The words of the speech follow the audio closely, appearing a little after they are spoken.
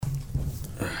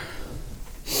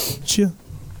Gotcha.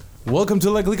 Welcome to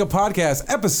Like Lika Podcast,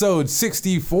 episode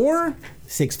 64.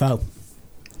 6-4.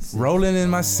 Rolling in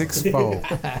my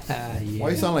 6-4. Why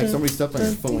you sound like somebody stepped on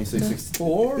his phone when you say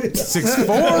 64? 6-4?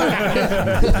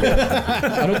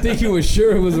 I don't think he was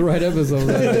sure it was the right episode.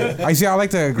 I like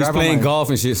to grab He's playing my, golf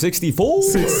and shit. 64?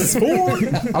 64?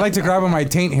 I like to grab on my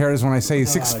taint hairs when I say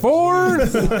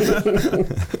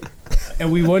 6-4.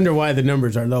 And we wonder why the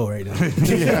numbers are low right now.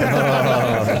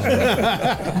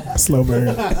 Slow burn.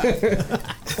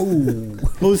 Ooh.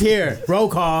 Who's here? Roll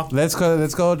call. Let's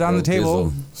go down the table,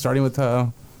 Bizzle. starting with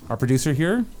our producer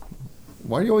here.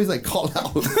 Why do you always call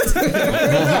out? You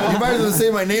might as well say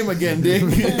my name again, Dick.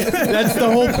 That's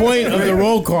the whole point of the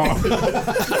roll call.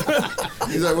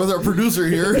 He's like, what's our producer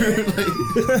here?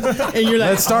 And you're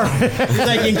like, Let's start. You're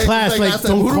like in class, like, like,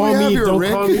 don't call me, here, don't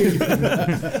Rick? call me.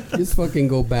 Just fucking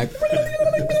go back.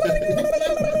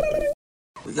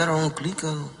 We got our own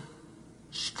clica,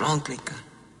 strong clica.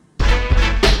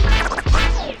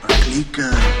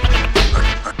 Clica,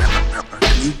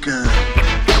 clica,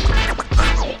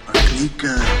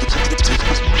 clica.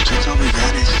 That's all we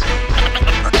got is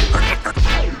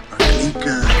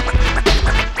clica,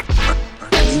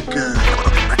 clica,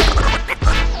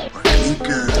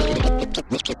 clica.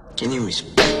 Can you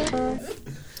respect?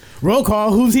 Roll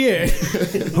call. Who's here?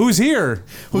 Who's here?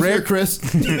 Who's Rick? here, Chris?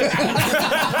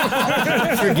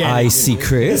 I see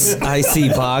Chris. I see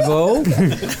Bago.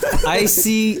 I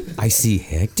see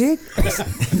Hectic.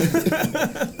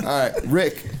 All right,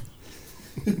 Rick.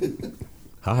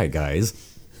 Hi, guys.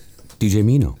 DJ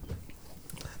Mino.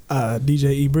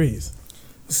 DJ E Breeze.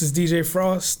 This is DJ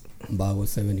Frost. Bago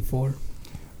 74.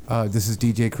 This is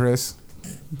DJ Chris.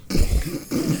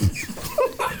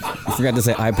 I forgot to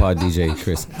say iPod DJ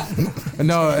Chris.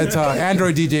 No, it's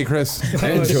Android DJ Chris.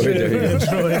 Android. There you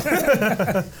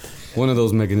go. One of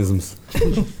those mechanisms.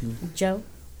 Joe.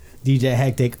 DJ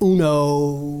Hectic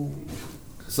Uno.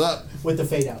 What's up? With the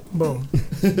fade out. Boom.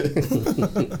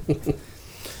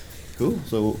 Cool.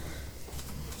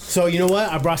 So you know what?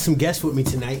 I brought some guests with me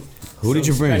tonight. Who did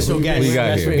you bring? Special guests. Who you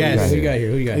got Special here? guests. Who you got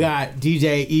here? I got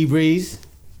DJ E Breeze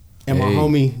and my Hey.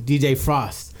 homie DJ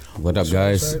Frost. What up,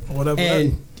 guys? What up?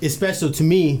 And it's special to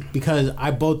me because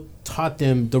I both taught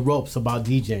them the ropes about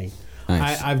DJing.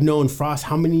 Nice. I've known Frost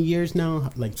how many years now?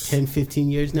 Like 10,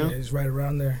 15 years now? Yeah, it's right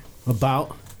around there.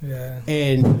 About. Yeah.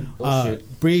 And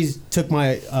Bullshit. Breeze took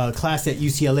my class at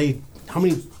UCLA. How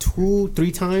many? 2,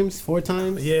 3 times? 4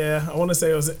 times? Yeah, I want to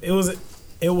say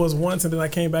it was once, and then I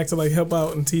came back to help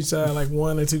out and teach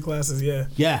 1 or 2 classes. Yeah.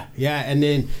 Yeah. And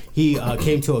then he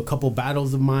came to a couple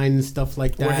battles of mine and stuff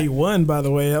like that. Where he won, by the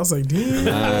way. I was like, damn.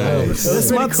 Nice.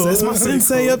 That's my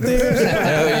sensei up there.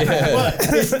 Hell yeah. But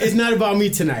it's not about me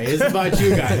tonight. It's about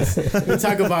you guys. We'll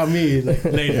talk about me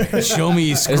later. Show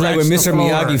me. It's like when Mr.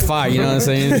 Miyagi fought, you know what I'm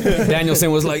saying?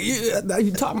 Danielson was like, yeah,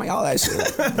 you taught me all that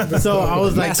shit. So I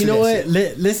was like, Master you know that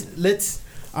what? Let's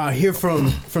hear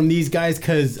from these guys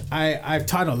because I've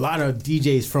taught a lot of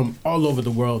DJs from all over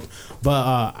the world,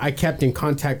 but I kept in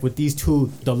contact with these two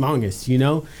the longest, you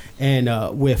know. And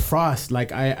with Frost,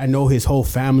 I know his whole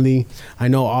family. I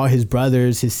know all his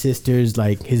brothers, his sisters,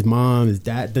 his mom, his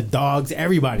dad, the dogs,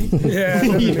 everybody. Yeah,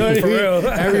 You know what I for mean? real.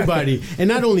 Everybody. And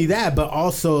not only that, but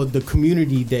also the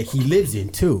community that he lives in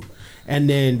too. And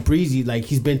then Breezy,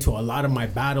 he's been to a lot of my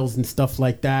battles and stuff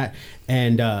like that.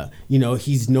 And he knows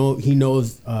people. He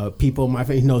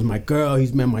knows my girl.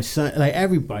 He's met my son.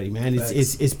 Everybody, man.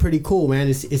 It's pretty cool, man.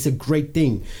 It's a great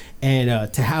thing.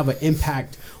 And to have an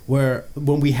impact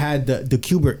when we had the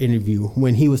Kubert interview,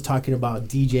 when he was talking about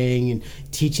DJing and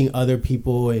teaching other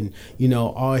people, and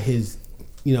all his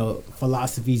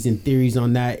philosophies and theories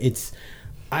on that.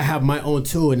 I have my own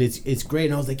too, and it's great.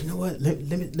 And I was like, you know what?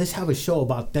 Let's have a show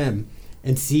about them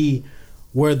and see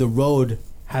where the road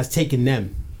has taken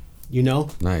them.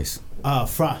 Nice.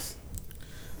 Frost.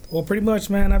 Well, pretty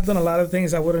much, man. I've done a lot of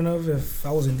things I wouldn't have if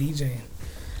I wasn't DJing.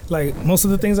 Most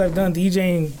of the things I've done,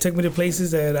 DJing took me to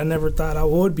places that I never thought I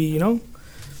would be,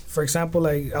 For example,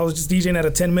 I was just DJing at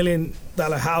a $10 million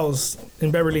house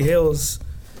in Beverly Hills,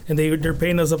 and they're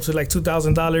paying us up to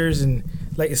 $2,000, and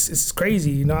it's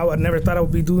crazy, I never thought I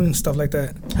would be doing stuff like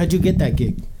that. How'd you get that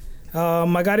gig?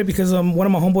 I got it because one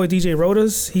of my homeboy DJ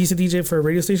Rodas, he used to DJ for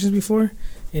radio stations before,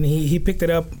 and he picked it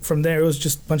up from there. It was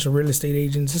just a bunch of real estate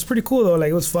agents. It's pretty cool though.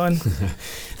 It was fun.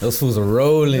 Those fools are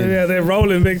rolling. Yeah, they're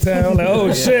rolling big time. I'm like,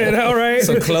 oh shit, all right.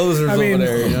 Some closers over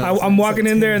there. I'm walking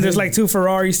in there and there's 2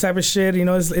 Ferraris type of shit.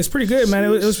 It's pretty good, man. It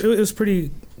was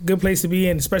pretty good place to be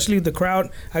in, especially the crowd.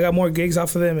 I got more gigs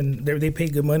off of them, and they pay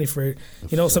good money for it.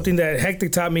 Something that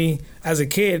Hectic taught me as a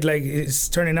kid, it's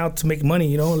turning out to make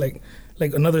money. Like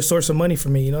another source of money for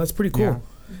me. It's pretty cool.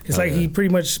 it's like he pretty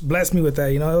much blessed me with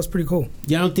that. You know, it was pretty cool.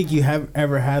 Yeah, I don't think you have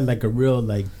ever had like a real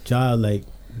like job like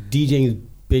DJing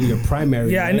been your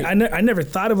primary. Yeah, right? I never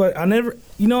thought about. I never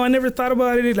thought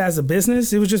about it as a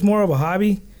business. It was just more of a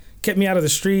hobby. Kept me out of the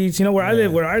streets. You know, where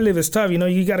I live is tough. You know,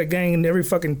 you got a gang in every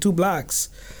fucking 2 blocks.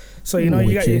 So you know,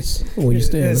 you got where you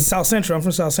stay? South Central. I'm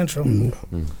from South Central.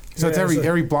 So it's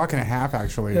every block and a half,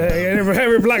 actually.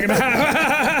 Every block and a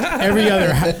half.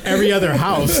 every other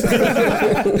house.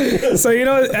 So you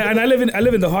know, and I live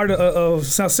in the heart of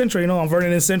South Central. You know, on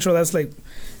Vernon and Central. That's like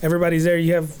everybody's there.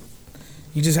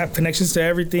 You just have connections to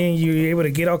everything. You're able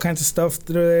to get all kinds of stuff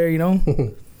through there. You know.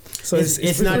 So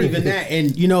it's not even that.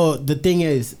 And you know, the thing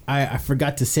is, I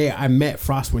forgot to say, I met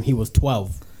Frost when he was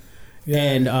 12,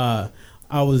 and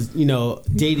I was, you know,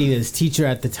 dating his teacher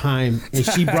at the time, and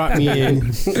she brought me in,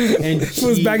 and she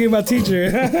was bagging my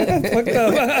teacher. Fucked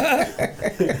up.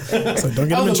 So don't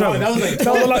get him in trouble. That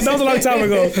was a long time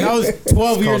ago. That was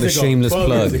 12 years ago. Called a shameless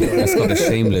plug. That's called a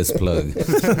shameless plug.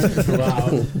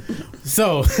 Wow.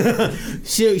 So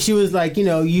she was like, you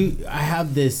know, I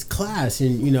have this class,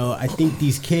 and you know, I think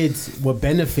these kids will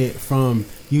benefit from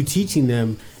you teaching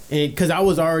them. And because I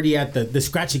was already at the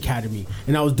Scratch Academy,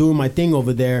 and I was doing my thing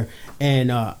over there, and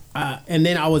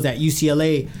then I was at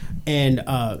UCLA, and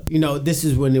you know, this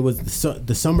is when it was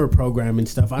the summer program and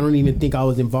stuff. I don't even think I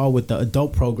was involved with the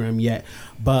adult program yet,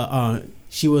 but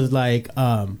she was like,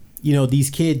 you know, these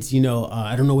kids, you know,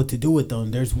 I don't know what to do with them.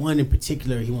 There's one in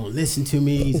particular, he won't listen to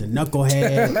me. He's a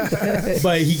knucklehead,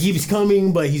 but he keeps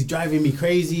coming, but he's driving me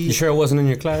crazy. You sure it wasn't in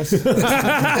your class? I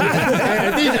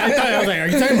was like, are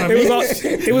you talking about me?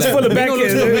 It was full of back You look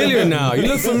familiar now. You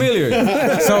look familiar.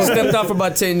 So stepped out for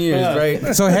about 10 years,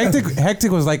 right? So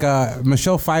Hectic was like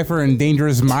Michelle Pfeiffer in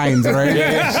Dangerous Minds, right?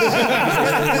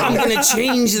 I'm gonna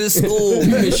change the school.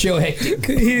 Show Hectic.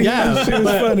 Yeah, it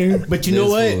was funny. But you know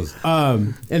what?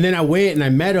 And then I went and I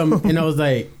met him, and I was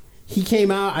like, he came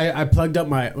out. I plugged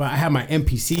up I had my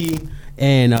MPC,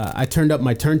 and I turned up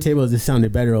my turntables. It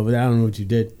sounded better over there. I don't know what you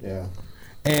did. Yeah.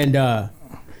 And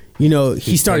you know,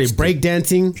 he started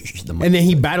breakdancing, and then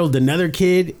he battled another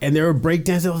kid, and they were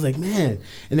breakdancing. I was like, man.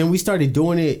 And then we started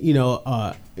doing it, you know,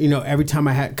 every time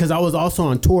because I was also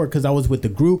on tour because I was with the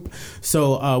group.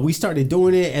 So we started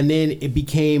doing it, and then it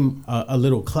became a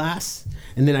little class,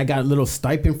 and then I got a little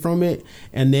stipend from it,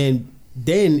 and then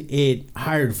it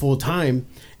hired full time,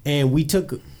 and we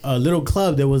took a little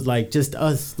club that was like just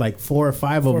us, like 4 or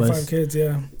 5 of us, 4 or 5 kids,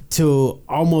 yeah, to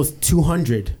almost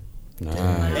 200.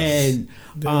 Nice. And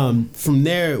from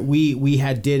there we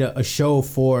had did a show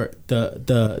for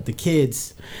the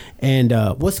kids. And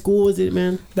what school was it,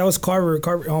 man? that was Carver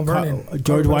on Vernon.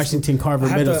 George Washington Carver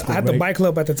Middle School. I had the bike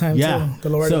club at the time too. The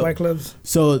Loretta bike clubs.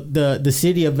 So the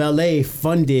city of LA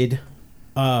funded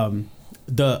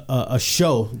a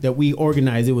show that we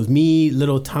organized. It was me,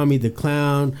 Little Tommy the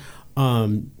Clown,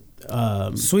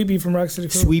 Sweepy from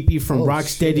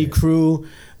Rocksteady Crew,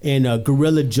 and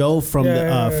Gorilla Joe from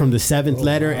the Seventh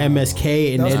Letter,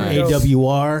 MSK, and then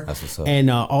AWR, That's what's up. and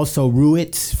also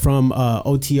Ruitz from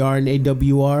OTR and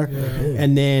AWR,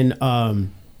 and then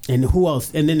and who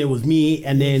else? And then there was me,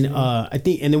 and then I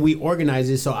think, and then we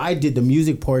organized it. So I did the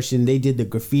music portion, they did the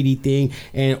graffiti thing,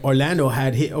 and Orlando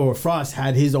Frost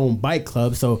had his own bike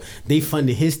club, so they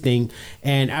funded his thing.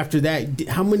 And after that,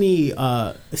 how many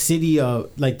city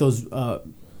like those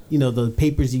you know, the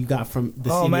papers you got from the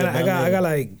city? Oh man, of I got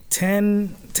like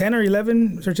 10 or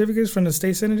 11 certificates from the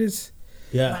state senators.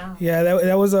 Yeah. Wow. Yeah,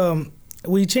 that was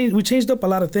we changed up a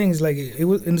lot of things. Like it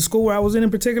was in the school where I was in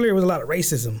particular, it was a lot of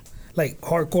racism, like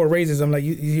hardcore racism. Like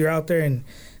you're out there and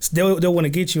they'll want to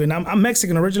get you. And I'm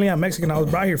Mexican originally. I'm Mexican. I was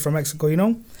brought here from Mexico, you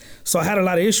know. So I had a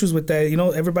lot of issues with that. You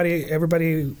know,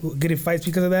 everybody getting fights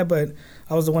because of that. But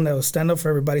I was the one that would stand up for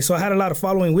everybody. So I had a lot of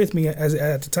following with me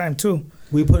at the time too.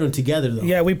 We put them together though.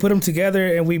 Yeah, we put them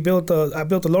together, and I built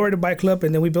the Loretta Bike Club,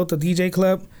 and then we built the DJ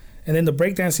club, and then the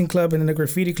breakdancing club, and then the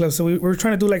graffiti club. So we were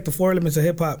trying to do like the 4 elements of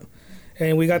hip hop,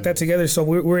 and we got that together. So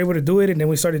we were able to do it, and then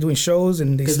we started doing shows.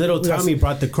 And because Little Tommy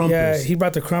brought the Crumpers. Yeah, he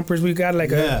brought the Crumpers. We got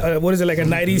like a what is it, like a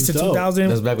 90s to 2000.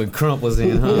 That's back when Crump was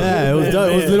in, huh? Yeah, it was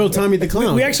dope. It was Little Tommy the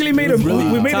Clown. We actually made a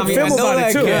film about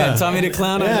it too. Yeah, Tommy the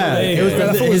Clown. Yeah, it was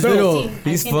that his was little.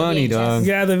 He's funny, dog.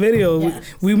 Yeah, the video.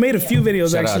 We made a few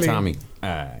videos Shout actually. out Tommy. All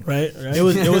right. Right. It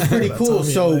was pretty cool.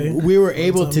 So we were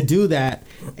able to do that,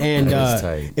 and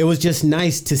it was just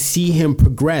nice to see him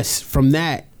progress from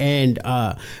that. And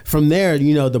from there,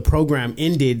 you know, the program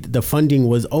ended, the funding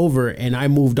was over, and I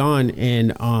moved on.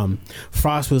 And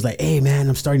Frost was like, "Hey, man,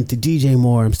 I'm starting to DJ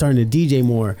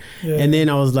more. Yeah. And then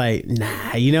I was like,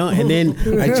 "Nah," you know. And then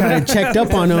I tried to checked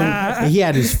up on him. And he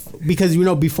had because you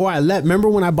know, before I left, remember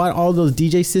when I bought all those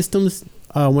DJ systems?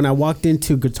 when I walked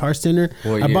into Guitar Center.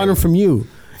 What I bought year? them from you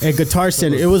at Guitar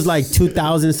Center. It was like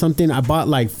 2000 something. I bought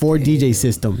like 4 DJ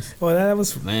systems. Well, that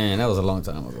was Man, that was a long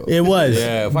time ago. It was.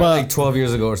 Yeah, probably but- like 12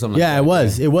 years ago or something. Yeah, it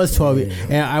was. It was 12.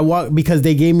 And I walked because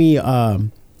they gave me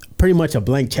pretty much a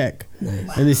blank check.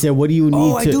 Nice. And they said, "What do you need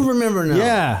Oh, I to?" do remember now.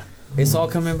 Yeah. It's all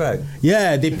coming back.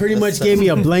 Yeah, they pretty much gave me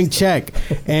a blank check,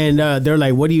 and they're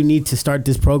like, "What do you need to start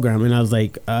this program?" And I was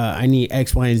like, "I need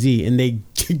X, Y, and Z," and they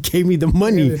gave me the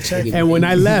money. Yeah, the check. And when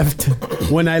I left,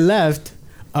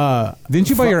 Didn't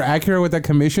you buy your Acura with that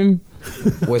commission?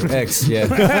 With X, yeah.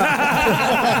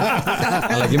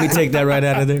 I'm like, let me take that right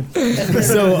out of there.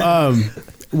 so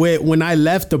when I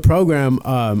left the program,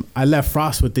 I left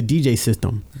Frost with the DJ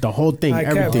system, the whole thing, I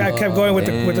everything, kept going with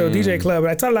the DJ club,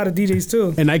 and I taught a lot of DJs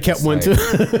too. and I kept one too.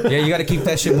 Yeah, you got to keep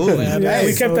that shit moving. Yeah,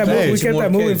 we kept that Hey, we kept more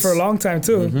that moving kids. for a long time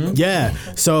too. Yeah,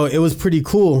 so it was pretty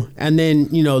cool. And then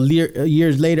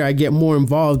years later, I get more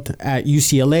involved at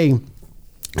UCLA,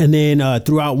 and then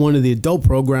throughout one of the adult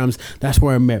programs, that's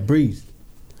where I met Breeze.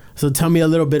 So tell me a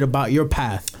little bit about your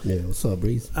path. Yeah, what's up,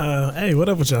 Breeze? Hey, what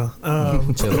up with y'all?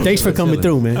 Chilling. Thanks for coming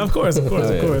through, man. Of course.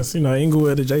 You know,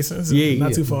 Inglewood adjacent, so Yeah,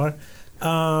 not yeah. too far.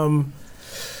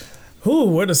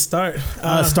 Where to start?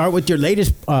 Start with your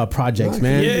latest projects,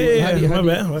 man. Yeah, my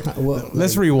bad.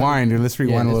 Let's rewind. Let's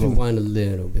rewind a let's little. rewind a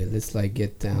little bit. Let's like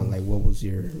get down. Like, what was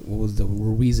the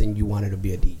reason you wanted to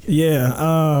be a DJ?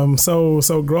 Yeah. So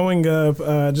growing up,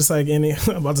 just like any,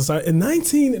 I'm about to start in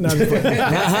 19. No, I'm just playing.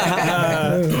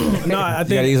 No, I You got to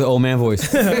think use an old man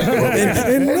voice.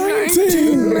 in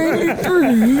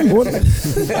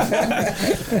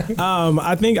 1993.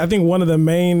 I think one of the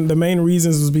main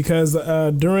reasons was because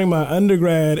during my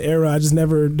undergrad era, I just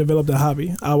never developed a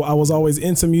hobby. I was always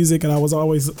into music and I was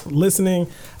always listening.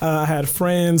 I had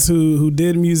friends who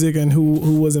did music and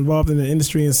who was involved in the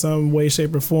industry in some way,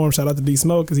 shape, or form. Shout out to D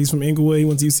Smoke because he's from Inglewood. He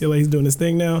went to UCLA. He's doing his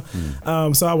thing now.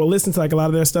 So I would listen to like a lot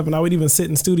of their stuff, and I would even sit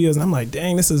in studios and I'm like,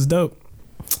 dang, this is dope.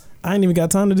 I ain't even got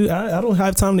time to do. I don't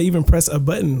have time to even press a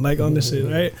button like on this shit,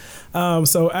 right?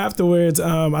 So afterwards,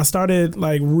 I started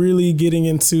like really getting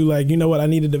into like, you know what, I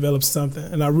need to develop something,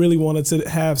 and I really wanted to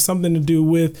have something to do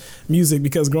with music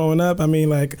because growing up, I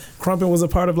mean, like Crumpin' was a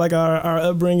part of like our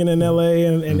upbringing in LA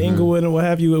and Inglewood and what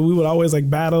have you. We would always like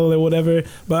battle or whatever,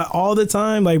 but all the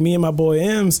time, like me and my boy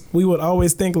M's, we would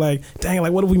always think like, dang,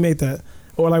 like what if we made that,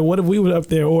 or like what if we were up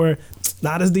there, or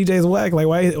nah, this DJ's whack. Like,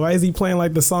 why is he playing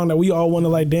like the song that we all want to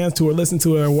like dance to or listen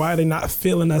to, or why are they not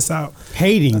feeling us out?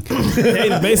 Hating.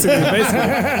 Basically.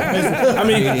 I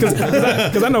mean,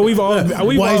 because I know we've all.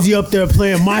 Why is he up there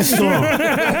playing my song?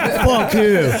 Fuck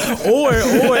him.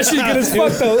 Or she get his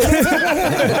fucked though.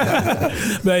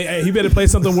 But hey, he better play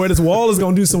something where this wall is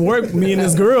gonna do some work. Me and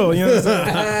this girl, you know what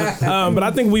I'm saying? But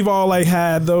I think we've all like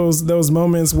had those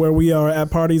moments where we are at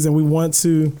parties and we want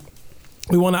to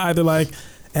either like,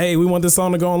 hey, we want this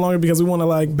song to go on longer because we want to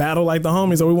like battle like the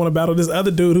homies, or we want to battle this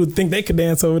other dude who think they could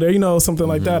dance over there, you know, something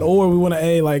like that. Or we want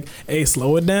to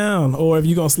slow it down. Or if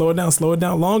you're gonna slow it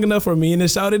down long enough for me and then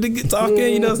shout it to get talking,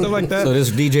 you know, stuff like that. So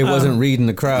this DJ wasn't reading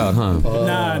the crowd, huh?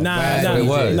 Nah. It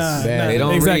was. They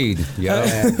don't read.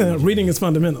 Yeah. Reading is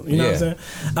fundamental. You know what I'm saying?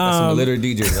 That's some illiterate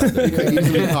DJs out there.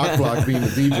 Easily cock block being a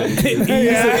DJ.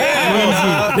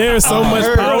 There's so much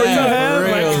power you have.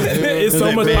 Like, it's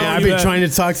so much Man, power. I've been trying to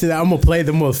talk to that. I'm gonna play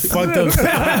the most fucked up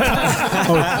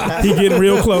stuff. He getting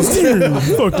real close.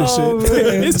 Fuck this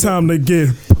shit. It's time to get.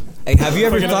 Hey, have you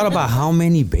ever thought about how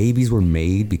many babies were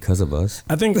made because of us?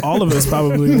 I think all of us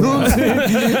probably.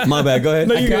 My bad. Go ahead.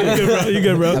 No, you good, bro. You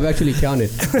good, bro. I've actually counted.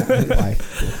 Why?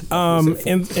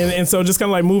 And so just kind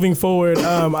of like moving forward,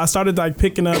 I started like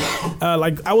picking up,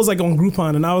 like I was like on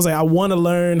Groupon, and I was like, I want to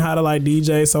learn how to like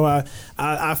DJ. So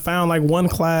I found like one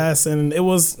class, and it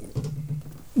was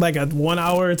like a 1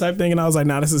 hour type thing, and I was like,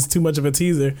 nah, this is too much of a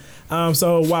teaser.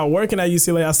 So while working at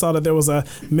UCLA, I saw that there was a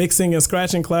mixing and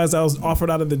scratching class that was offered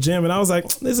out of the gym, and I was like,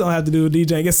 this don't have to do with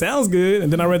DJing. It sounds good.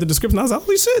 And then I read the description. I was like,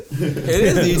 holy shit, It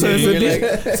is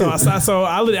DJing. So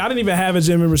I didn't even have a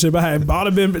gym membership. I had bought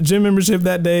a gym membership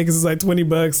that day because it's like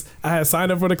 $20. I had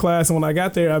signed up for the class, and when I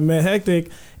got there, I met Hectic,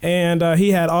 and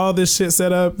he had all this shit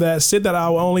set up, that shit that I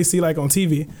would only see like on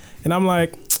TV, and I'm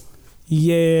like,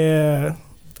 yeah.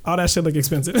 All that shit look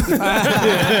expensive.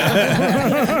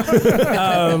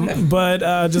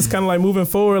 But just kind of like moving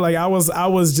forward, like I was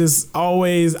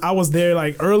there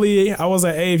like early. I was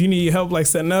like, hey, if you need help like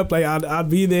setting up, like I'd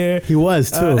be there. He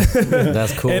was too.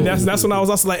 That's cool. And that's when I was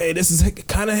also like, hey, this is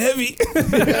kind of heavy.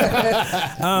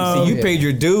 See, you paid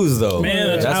your dues though.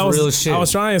 Man, that's real shit. I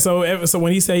was trying. So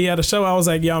when he said he had a show, I was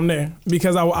like, yeah, I'm there,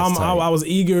 because I was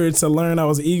eager to learn. I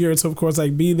was eager to, of course,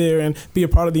 like be there and be a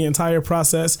part of the entire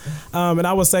process. And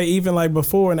I would say even like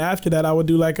before and after that, I would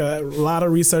do like a lot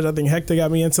of research. I think Hector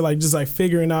got me into like just like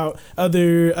figuring out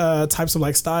other types of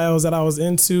like styles that I was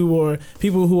into or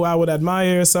people who I would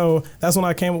admire. So that's when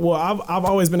I came. Well, I've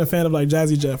always been a fan of like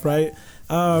Jazzy Jeff, right?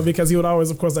 Because he would always,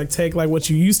 of course, like take like what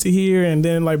you used to hear and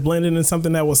then like blend it in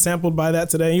something that was sampled by that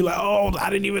today. And you're like, oh, I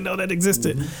didn't even know that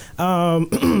existed.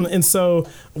 And so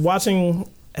watching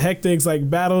Hectic's like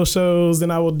battle shows, then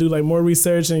I would do like more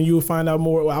research, and you will find out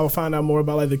more. I will find out more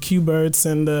about like the Q-Berts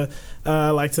and the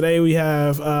like today we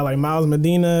have like Miles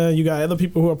Medina. You got other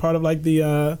people who are part of like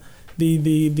the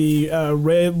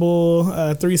Red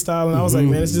Bull 3 style, and I was like,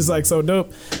 man, it's just like so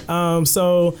dope.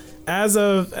 So as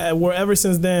of ever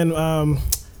since then,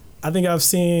 I think I've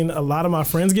seen a lot of my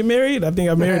friends get married. I think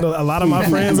I've married a lot of my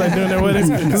friends like during their weddings,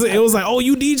 because it was like, oh,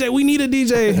 you DJ, we need a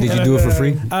DJ. Did you do it for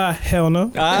free? Hell no.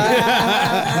 You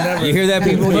hear that,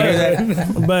 people? You hear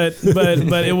that?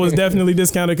 But it was definitely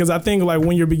discounted, because I think like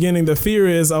when you're beginning, the fear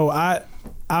is,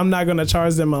 I'm not gonna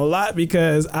charge them a lot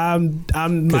because I'm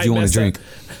Because you want to drink.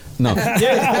 No.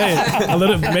 Yeah, hey, a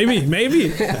little, maybe.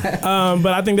 But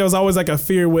I think there was always like a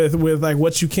fear with like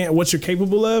what you're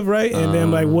capable of, right? And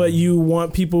then like what you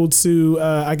want people to,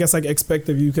 I guess, like expect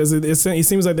of you, because it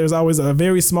seems like there's always a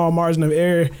very small margin of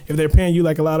error. If they're paying you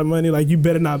like a lot of money, like you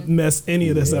better not mess any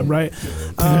of this up, right?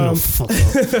 And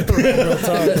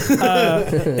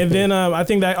then I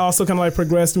think that also kind of like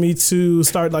progressed me to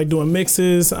start like doing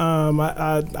mixes.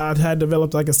 I had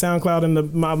developed like a SoundCloud,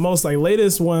 and my most like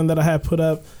latest one that I had put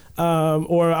up.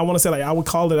 Or I want to say like I would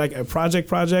call it like a project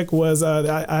was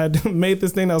I had made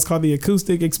this thing that was called the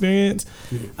Acoustic Experience,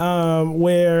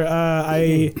 where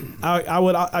I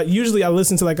would usually I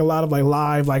listen to like a lot of like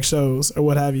live like shows or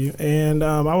what have you, and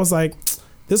I was like,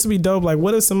 this would be dope. Like,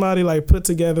 what if somebody like put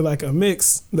together like a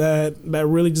mix that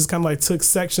really just kind of like took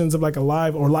sections of like a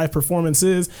live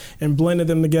performances and blended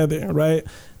them together, right?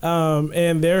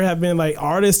 And there have been like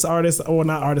artists, or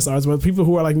not artists, but people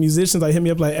who are like musicians, like hit me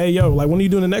up like, hey, yo, like when are you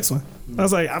doing the next one? I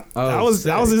was like, I was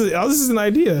just an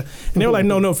idea, and they were like,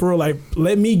 no, for real, like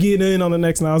let me get in on the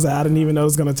next. And I was like, I didn't even know it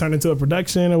was gonna turn into a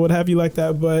production or what have you like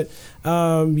that. But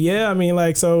yeah, I mean,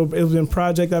 like, so it's been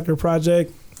project after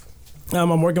project.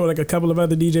 I'm working with like a couple of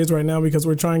other DJs right now, because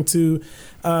we're trying to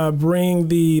bring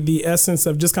the essence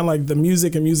of just kind of like the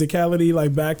music and musicality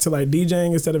like back to like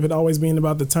DJing, instead of it always being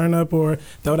about the turn up or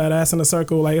throw that ass in a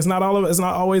circle. Like it's not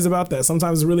always about that.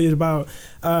 Sometimes it's really about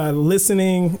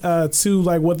listening to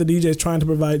like what the DJ is trying to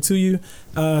provide to you.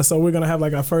 So we're gonna have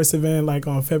like our first event like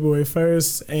on February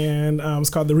 1st, and it's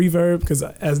called the Reverb, because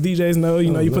as DJs know,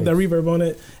 you put that reverb on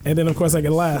it, and then of course like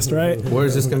it lasts, right? Where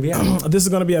is this gonna be at? This is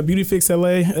gonna be at Beauty Fix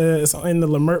LA. It's in the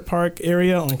Lamert Park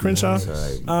area on Crenshaw.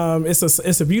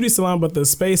 It's a beauty salon, but the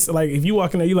space, like if you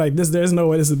walk in there, you like this. There's no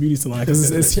way this is a beauty salon, because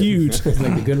it's huge. It's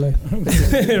like the good life.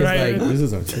 Right? Like, this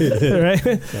is our shit.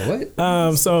 Right?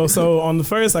 So what? So on the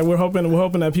first, like we're hoping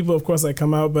that people, of course, like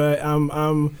come out. But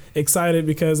I'm excited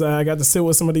because I got to sit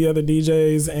with some of the other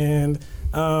DJs, and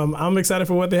I'm excited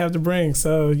for what they have to bring.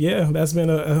 So yeah, that's been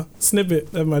a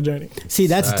snippet of my journey. See,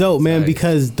 that's dope, man.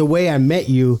 Because the way I met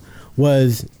you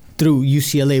was through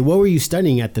UCLA. What were you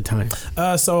studying at the time?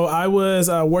 So I was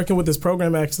working with this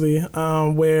program actually,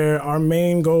 where our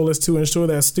main goal is to ensure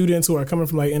that students who are coming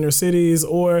from like inner cities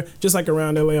or just like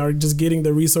around LA are just getting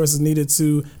the resources needed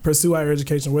to pursue higher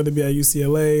education, whether it be at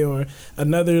UCLA or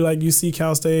another like UC,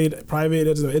 Cal State, private.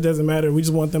 It doesn't matter. We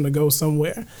just want them to go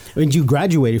somewhere. And you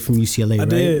graduated from UCLA, right? I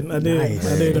did.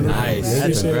 Nice. I did.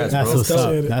 Nice. That's what's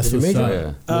up. That's what's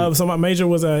up. So my major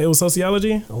was it was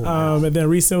sociology, and then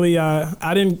recently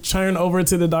I didn't turn over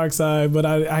to the dark side, but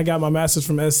I got my master's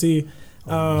from SC.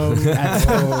 That's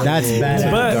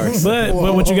bad. But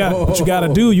what you got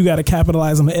to do, you got to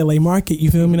capitalize on the LA market. You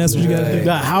feel me? That's what you got to do.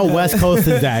 How West Coast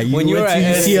is that? You When you went were to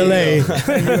at UCLA,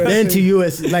 then to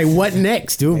US. Like, what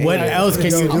next, dude? What else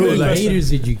can you How do? many Like, majors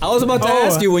did you? I was about to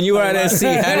ask you when you were at SC.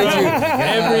 How did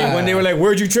you? When they were like,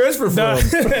 "Where'd you transfer from?"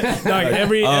 Like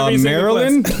every single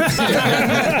Maryland.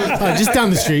 just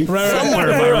down the street. Somewhere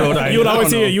by Rhode Island. You would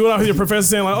always hear professors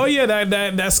saying like, "Oh yeah,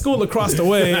 that school across the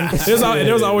way."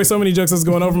 There was always so many jokes that's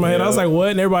going over my head. I was like, what?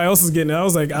 And everybody else is getting it. I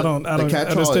was like, I don't The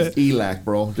catch-all understand. is ELAC,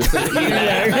 bro. Just say ELAC.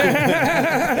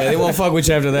 Yeah, they won't fuck with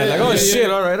you after that. Like, oh shit,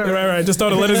 all right. Right. Just throw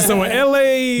the letters to someone.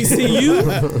 LACU.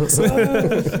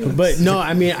 But no,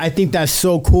 I mean, I think that's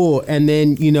so cool. And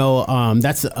then, you know,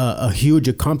 that's a huge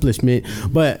accomplishment.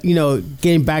 But, you know,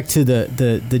 getting back to the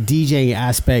DJing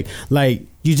aspect, like,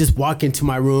 you just walk into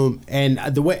my room, and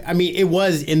the way, I mean, it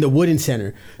was in the Wooden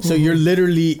Center. So you're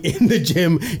literally in the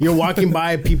gym. You're walking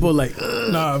by people like,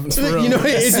 Nah, it's for real. you know,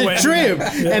 it's a trip.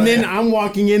 And then I'm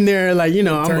walking in there like, you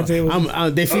know,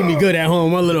 they feed me good at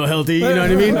home. I'm a little healthy, you know what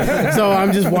I mean? So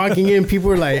I'm just walking in. People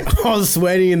are like all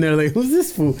sweaty, and they're like, who's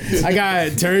this fool? I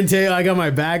got turntable. I got my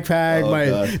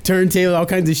backpack, turntable, all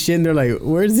kinds of shit. And they're like,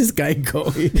 where's this guy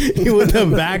going with the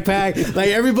backpack? Like,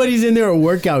 everybody's in there with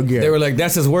workout gear. They were like,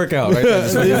 that's his workout,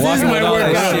 right? This is my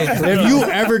workout. If you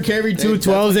ever carry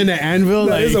 212s in the anvil,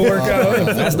 like, It's a workout.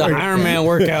 That's the Iron Man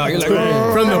workout. You're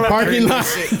like, from the parking lot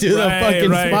to the fucking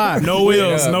spot. No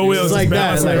wheels, no wheels. It's like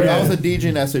that. If I was a DJ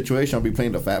in that situation, I'd be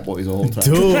playing the Fat Boys the whole time.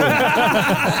 Dude.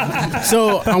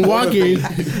 So I'm walking,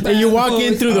 and you walk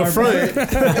in through the front,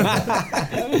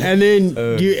 and then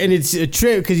and it's a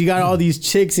trip because you got all these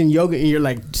chicks in yoga, and you're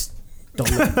like, just don't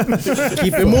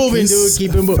keep it moving, dude.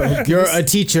 Keep it moving. You're a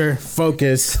teacher.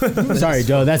 Focus. Sorry,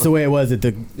 Joe. That's the way it was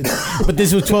but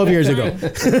this was 12 years ago.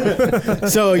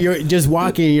 So you're just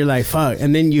walking, and you're like, fuck,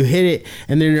 and then you hit it,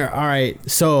 and then you're all right.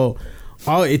 So.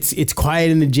 It's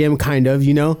quiet in the gym, kind of,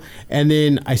 you know. And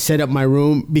then I set up my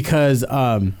room because,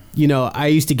 you know, I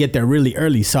used to get there really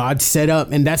early, so I'd set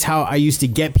up, and that's how I used to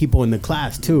get people in the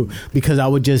class too. Because I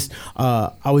would just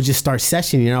start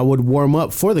sessioning, and I would warm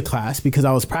up for the class because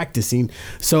I was practicing.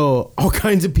 So all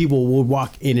kinds of people would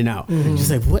walk in and out,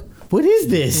 just like, what is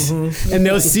this? And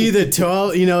they'll see the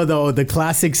 12, you know, the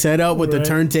classic setup with the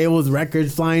turntables,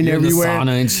 records flying everywhere. The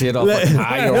sauna and shit. All fucking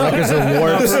high. Your records are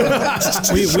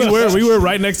warped. we were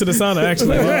right next to the sauna,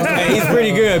 actually. Hey, he's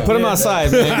pretty good. Put him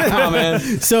outside, man. Come on, man.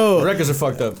 So The records are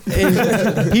fucked up.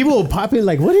 and people will pop in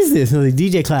like, what is this? And I'm like,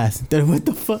 DJ class. They're, what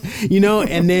the fuck? You know,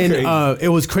 and then it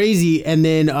was crazy. And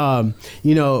then,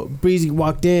 you know, Breezy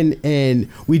walked in, and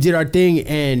we did our thing,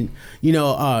 and, you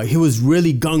know, he was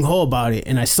really gung-ho about it.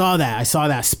 And I saw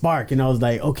that spark, and I was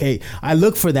like, okay, I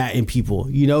look for that in people,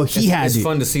 you know. It's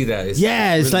fun to see that. It's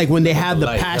really like when they have the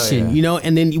passion, you know.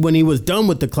 And then when he was done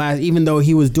with the class, even though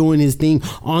he was doing his thing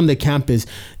on the campus,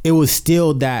 it was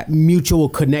still that mutual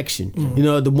connection, you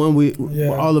know, the one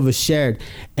all of us shared.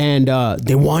 And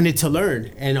they wanted to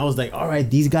learn, and I was like, all right,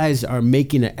 these guys are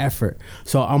making an effort,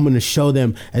 so I'm gonna show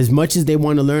them as much as they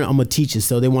want to learn. I'm gonna teach it.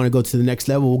 So they want to go to the next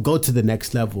level, we'll go to the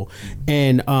next level.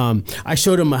 And I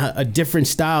showed them a different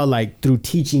style, like through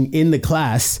teaching in the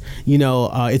class. You know,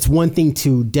 it's one thing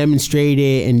to demonstrate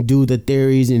it and do the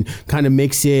theories and kind of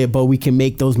mix it, but we can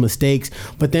make those mistakes.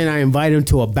 But then I invite him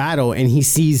to a battle, and he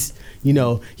sees, you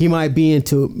know, he might be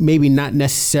into maybe not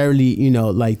necessarily, you know,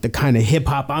 like the kind of hip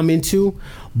hop I'm into,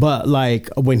 but like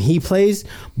when he plays,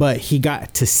 but he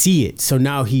got to see it. So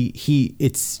now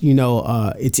it's, you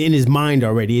know, it's in his mind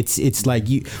already. It's like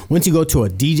once you go to a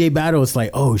DJ battle, it's like,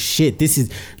 oh shit, this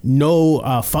is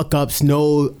no fuck ups,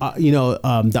 no, you know,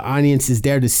 the audience is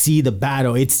there to see the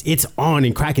battle. It's on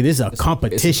and cracking. This is a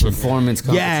competition. It's a performance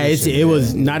competition. Yeah, it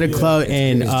was not a club.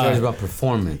 And it's judged about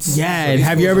performance. Yeah, and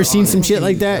have you ever seen some shit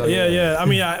like that? Yeah. I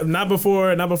mean, not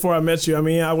before I met you. I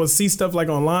mean, I would see stuff like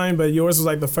online, but yours was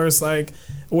like the first, like,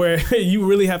 where you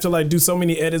really have to like do so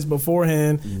many edits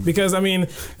beforehand. Because I mean,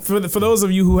 for those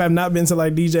of you who have not been to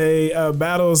like DJ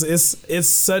battles, it's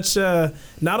such a,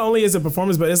 not only is it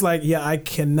performance, but it's like, I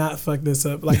cannot fuck this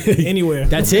up like anywhere.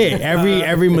 That's it.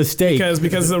 Every mistake.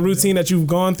 Because it's a routine that you've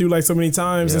gone through like so many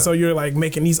times, and so you're like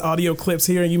making these audio clips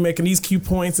here, and you making these cue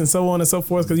points and so on and so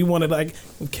forth, because you want to like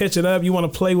catch it up. You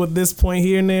want to play with this point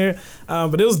here and there.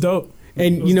 But it was dope.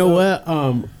 And you know what?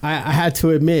 I had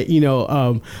to admit, you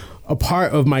know, a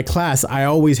part of my class, I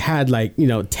always had like, you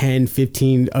know, 10,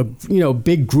 15, you know,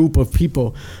 big group of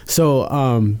people.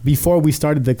 So before we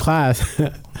started the class,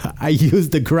 I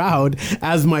used the crowd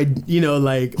as my, you know,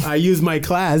 like I used my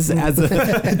class as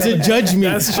to judge me.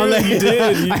 That's true. Like, You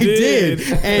did.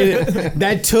 And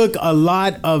that took a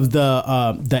lot of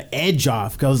the edge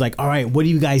off. 'Cause I was like, all right, what do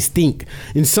you guys think?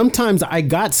 And sometimes I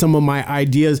got some of my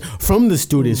ideas from the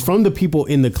students, from the people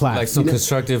in the class. Like some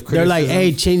constructive criticism. They're like,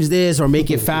 hey, change this or make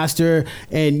it faster.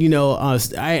 And, you know,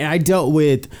 I dealt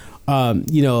with,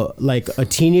 you know, like a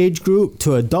teenage group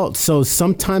to adults. So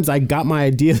sometimes I got my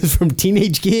ideas from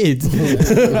teenage kids.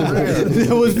 It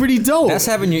was pretty dope. That's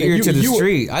having your ear to the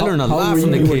street. I learned a lot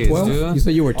from the kids, 12? dude. You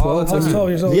said you were 12? I was 12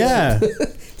 years old. Yeah.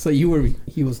 So he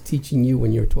was teaching you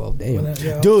when you were 12.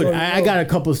 Damn. Dude, I got a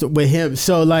couple with him.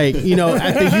 So like, you know,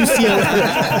 at the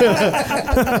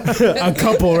UCLA, a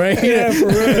couple, right? Yeah, for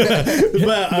real.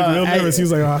 But real nervous. He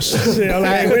was like, oh shit. I'm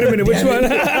like, wait a minute, which one?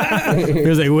 He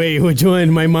was like, wait, which one?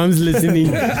 My mom's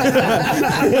listening.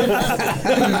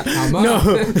 No.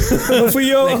 For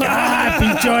you.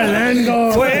 Pincho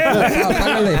Orlando.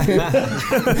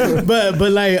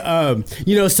 but like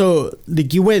you know, so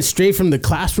like you went straight from the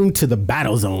classroom to the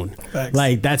battle zone. Facts.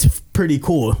 Like that's pretty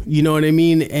cool, you know what I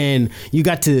mean? And you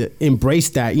got to embrace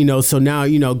that, you know. So now,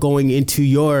 you know, going into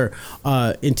your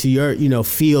you know,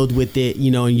 field with it, you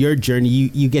know, in your journey,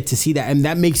 you get to see that, and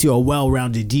that makes you a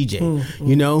well-rounded DJ,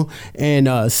 you know.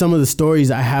 And some of the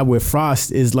stories I have with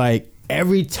Frost is like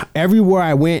everywhere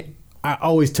I went, I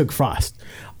always took Frost.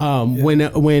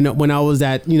 When I was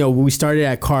at, you know, we started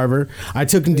at Carver, I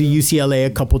took him to UCLA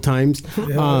a couple times.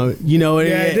 You know, I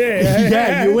did.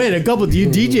 Yeah, you went a couple. You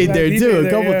DJ'd there too a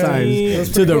couple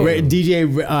times to the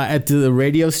DJ at the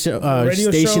radio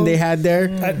station they had there.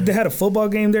 They had a football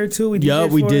game there too. We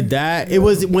did that. It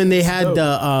was when they had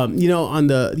the you know, on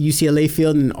the UCLA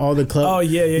field and all the clubs. Oh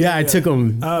yeah. I took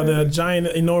them. The giant,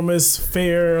 enormous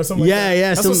fair or something. Like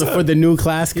that. Something for the new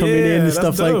class coming in and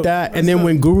stuff like that. And then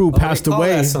when Guru passed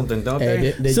away. Something, don't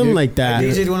they? Something like that. I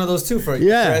DJ'd one of those too for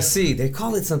SC. They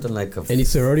call it something like any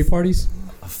sorority parties?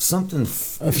 Something.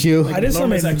 A few. I did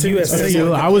some activities. A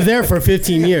few. I was there for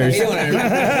 15 years.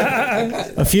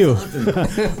 A few.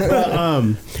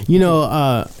 But, you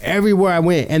know, everywhere I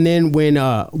went, and then when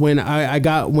I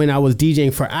was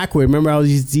DJing for Aqua, remember I was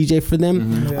DJ for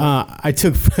them. I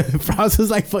took Frost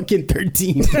was like fucking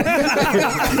 13,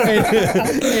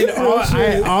 and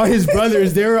all his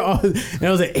brothers, they were all, and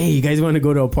I was like, hey, you guys want to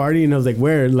go to a party? And I was like,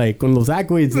 where? Like con los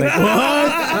Aquids? Like what?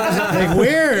 Like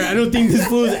where? I don't think this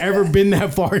fool has ever been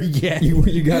that far yet.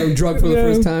 You got him drunk for the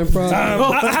first time, bro?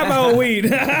 I have my own weed.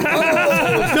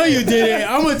 No, you didn't.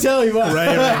 I'm gonna tell you what.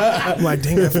 Right. I'm like,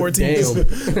 dang, at 14. Damn.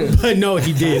 But no,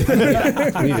 he did. We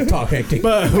need to talk hectic.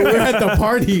 But we're at the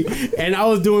party, and I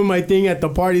was doing my thing at the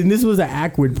party, and this was an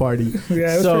Aquid party.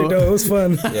 Yeah, it was pretty dope. It was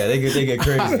fun. Yeah, they get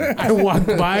crazy. I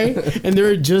walked by, and they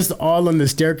were just all on the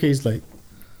staircase, like,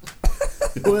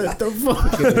 what the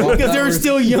fuck? Because they were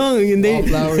still young, and they.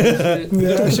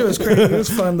 That shit was crazy. It was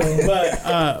fun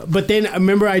though. But then I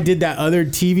remember I did that other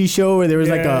TV show where there was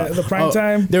like the prime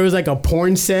time. There was like a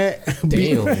porn set.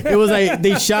 Damn. It was like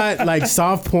they shot like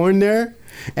soft porn there.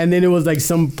 And then it was like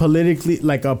some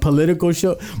a political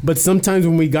show. But sometimes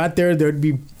when we got there, there'd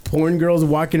be porn girls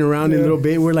walking around in little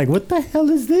bit. We're like, what the hell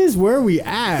is this? Where are we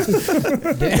at?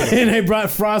 And I brought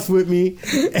Frost with me.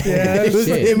 Yeah, it was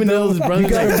him and his brother. You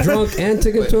got him drunk and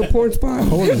took him to a porn spot?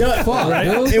 Holy fuck, right?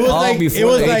 dude. It was all like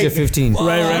before the age of 15.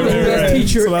 Right. Best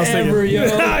teacher That's what I was ever, yo.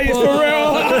 For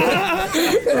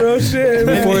real. Real shit.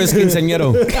 Man. Before his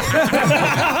quinceañero.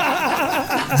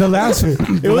 The last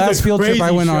field trip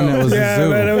I went on, it was a zoo.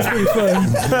 Man, that was pretty fun.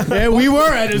 Yeah, we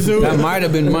were at a zoo. That might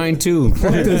have been mine too.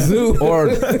 The zoo. Or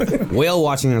whale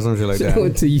watching or some shit like that.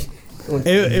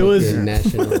 It was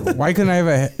national. Why couldn't I have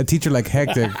a teacher like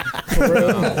Hectic?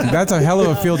 That's a hell of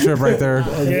a field trip right there.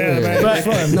 Yeah, man, it was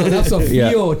fun. No, that's a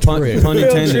field trip. Pun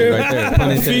intended right there.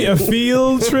 Pun intended. A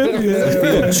field trip? Yeah.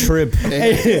 Field trip.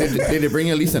 Did they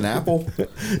bring at least an apple?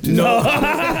 no.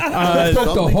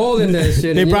 Poked a hole in that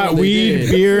shit. They brought weed,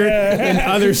 beer, and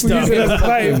other stuff.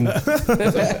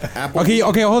 Okay,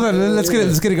 hold on. Let's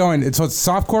get it going. So it's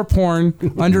softcore porn,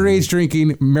 underage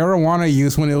drinking, marijuana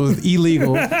use when it was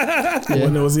illegal.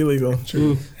 When it was illegal.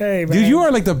 True. Hey, man. Dude, you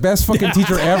are like the best fucking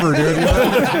teacher ever, dude.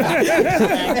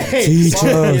 Teach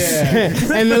us.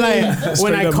 And then like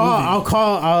when I'll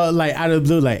call like out of the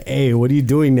blue, like, hey, what are you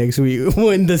doing next week?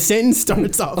 When the sentence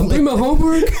starts off, I'm doing my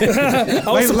homework.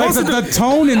 like the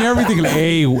tone and everything. Like,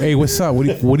 hey, what's up?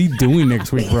 What are you doing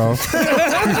next week, bro?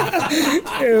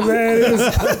 Yeah, man.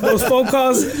 Those phone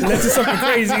calls led to something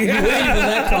crazy. Waiting for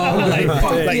that call.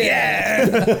 Like, yeah.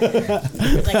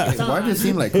 Why does it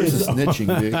seem like Chris is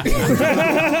snitching, dude?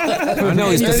 I know,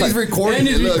 he's just like, recording.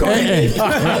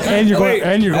 And you're going.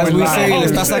 as we live. say, le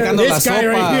está sacando la This guy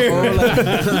sopa. right here.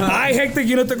 Ay, Hector,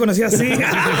 yo no te conocía así.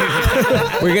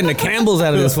 We're getting the Campbells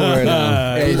out of this one right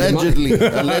now.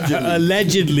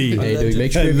 Allegedly. Hey, dude,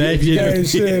 make sure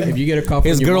if you get a call from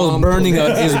His your girl's mom, burning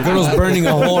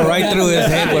a hole right through his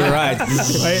head with a ride.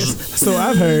 So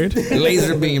I've heard.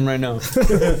 Laser beam right now.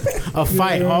 A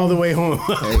fight all the way home.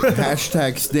 Hey,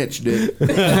 hashtag snitch, dude.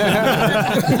 Sit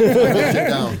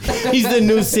down. He's the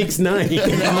new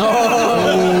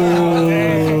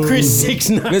 6ix9ine. Chris You're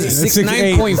 6'9". This is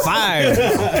 6'9.5.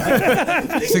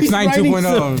 6'9",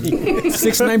 2.0.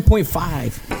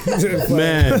 69.5.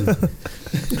 Man.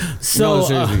 So, No,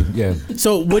 seriously, yeah.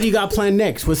 so what do you got planned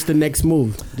next? What's the next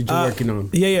move that you're working on?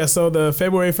 Yeah. So the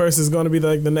February 1st is going to be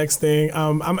the next thing.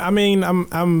 I'm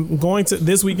going to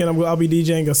this weekend. I'll be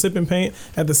DJing a Sip and Paint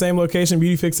at the same location,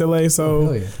 Beauty Fix LA.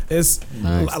 So it's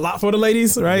Nice. a lot for the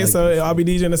ladies, right? So I'll be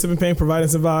DJing a Sip and Paint, providing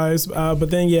some vibes. But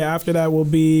then after that will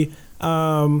be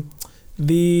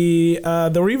the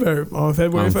Reverb on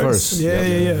February On 1st. 1st.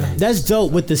 Yeah. That's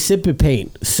dope with the Sip and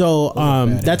Paint. So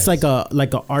that's like a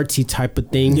artsy type of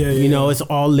thing. Yeah, you know, it's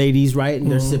all ladies, right?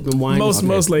 And they're sipping wine. Most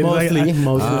ladies.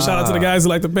 Mostly. Shout out to the guys who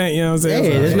like to paint. You know what I'm saying? Hey,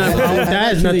 there's nothing wrong with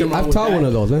that. There's nothing wrong I've with taught that. one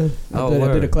of those, man.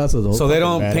 I did a class of those. So they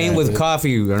don't Badass, paint with dude.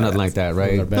 coffee or nothing like that,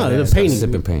 right? Those are No, they're badass. painting.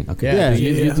 Sip and paint. Okay. Yeah.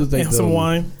 You just like And some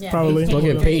wine, probably.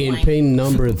 Fucking paint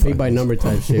number, pay by number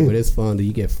type shit, but it's fun, dude.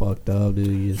 You get fucked up, dude.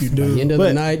 You do. At the end of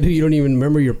the night, dude, you don't even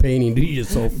remember your painting, dude. You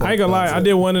just so fucked I ain't gonna lie, up. I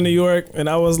did one in New York, and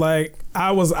I was like,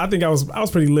 I think I was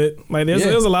pretty lit. Like there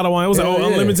was a lot of wine. It was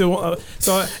unlimited.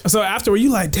 So afterward, you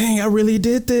like, dang, I really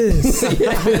did this.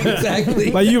 Exactly.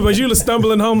 Like you were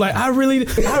stumbling home, like I really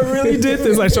did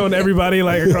this. Like showing everybody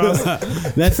like across.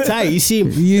 That's tight. You see,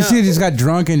 You see, he just got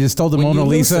drunk and just stole the Mona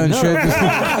Lisa and shit.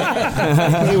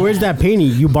 hey, where's that painting?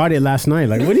 You bought it last night.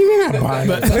 Like, what do you mean I bought it?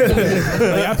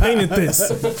 Like I painted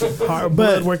this. Hard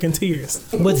blood, work and tears.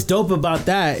 What's dope about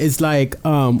that is like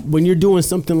when you're doing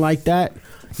something like that,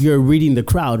 you're reading the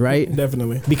crowd, right?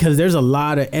 Definitely. Because there's a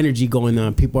lot of energy going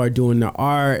on. People are doing their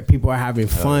art. People are having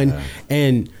fun,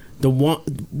 and the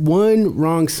one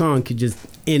wrong song could just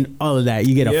end all of that.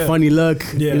 You get a funny look.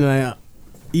 Yeah.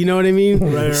 You know what I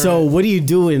mean? Right. So what do you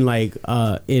do in like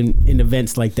in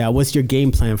events like that? What's your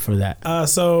game plan for that?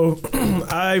 So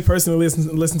I personally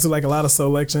listen to like a lot of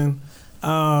Selection,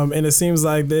 and it seems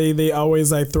like they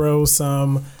always like throw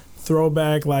some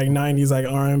throwback like 90s like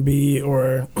R&B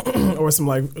or some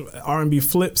like R&B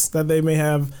flips that they may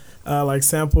have like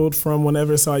sampled from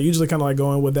whenever. So I usually kind of like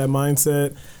go in with that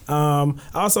mindset. I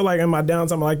also like in my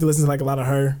downtime I like to listen to like a lot of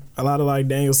her, a lot of like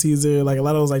Daniel Caesar, like a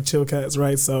lot of those like chill cats,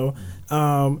 right? So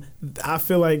I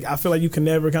feel like you can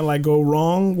never kind of like go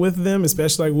wrong with them,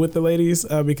 especially like with the ladies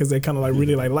because they kind of like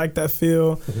really like that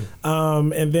feel.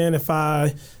 And then if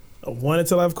I wanted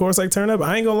to, of course, like turn up,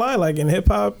 I ain't gonna lie, like in hip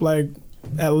hop, like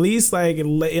at least like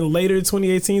in later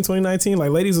 2018, 2019,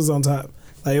 like ladies was on top.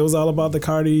 Like it was all about the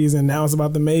Cardis, and now it's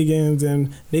about the Megans,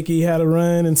 and Nicki had a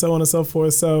run, and so on and so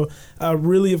forth. So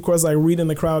really, of course, like reading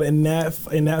the crowd in that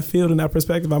field, in that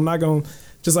perspective, I'm not gonna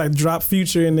just like drop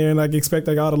Future in there and like expect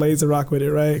like all the ladies to rock with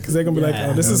it, right? Because they're gonna be like,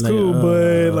 oh, this is cool,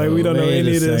 but like we don't know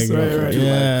any of this, right?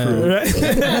 Right.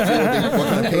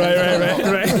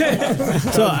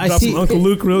 So I Drop see some Uncle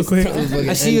Luke real quick.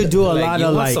 I see you do a lot you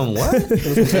of want like. some what?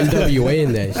 NWA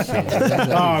in that shit.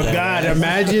 Oh God!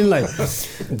 Imagine like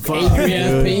Angry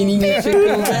ass painting and shit.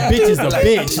 bitch is a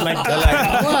bitch. Like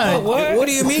What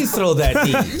do you mean throw that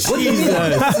deep? What do you mean?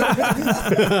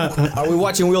 Are we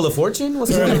watching Wheel of Fortune? What's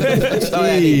going on? Throw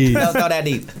that deep. Throw that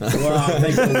deep.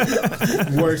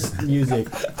 worst music.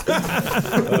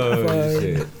 Oh,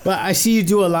 shit. But I see you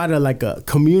do a lot of like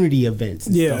community events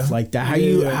and stuff like that.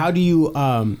 How did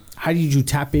you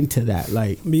tap into that?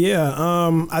 Like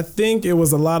I think it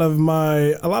was a lot of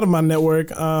my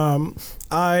network.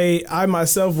 I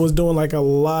myself was doing like a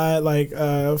lot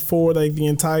for like the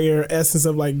entire essence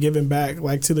of like giving back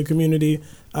like to the community,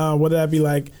 whether that be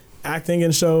like acting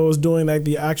in shows, doing like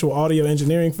the actual audio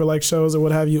engineering for like shows or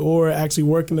what have you, or actually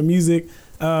working the music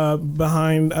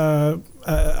behind a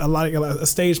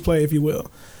stage play, if you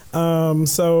will.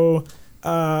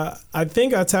 I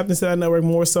think I tapped into that network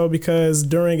more so because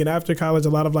during and after college,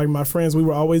 a lot of like my friends, we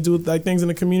were always doing like things in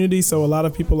the community. So a lot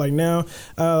of people like now,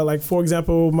 like for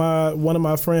example, one of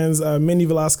my friends, Minnie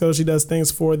Velasco, she does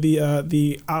things for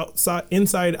the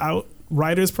Inside Out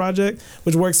Writers Project,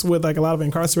 which works with like a lot of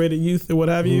incarcerated youth or what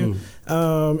have you.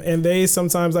 And they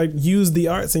sometimes like use the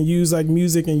arts and use like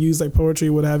music and use like poetry,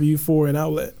 what have you, for an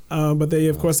outlet. But they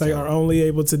of course like are only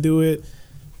able to do it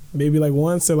maybe like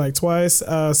once or like twice.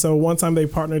 So one time they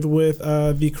partnered with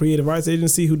the Creative Arts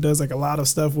Agency, who does like a lot of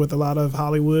stuff with a lot of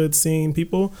Hollywood scene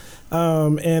people.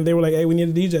 And they were like, hey, we need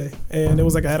a DJ. And it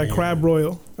was like I had a crab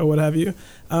broil or what have you.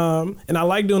 And I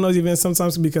like doing those events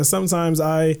sometimes because sometimes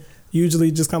I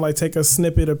usually just kind of like take a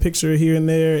snippet or picture here and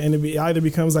there, and it either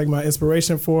becomes like my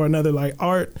inspiration for another like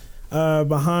art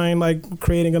behind like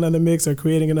creating another mix or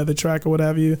creating another track or what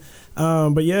have you.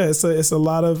 But yeah, it's a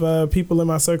lot of people in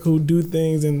my circle who do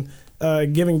things and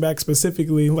giving back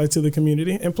specifically like to the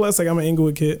community. And plus, like I'm an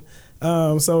Inglewood kid.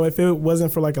 So if it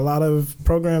wasn't for like a lot of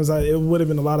programs, it would have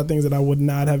been a lot of things that I would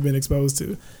not have been exposed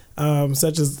to.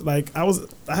 such as like I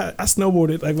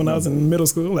snowboarded like when I was in middle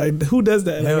school. Like who does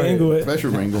that? Like Inglewood.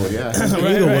 Especially for Inglewood, yeah.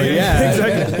 Inglewood, yeah.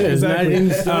 Exactly.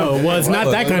 It's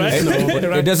not that kind of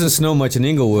snow. It doesn't snow much in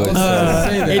Inglewood.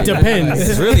 It depends.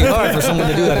 It's really hard for someone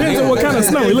to do that. Depends on what kind of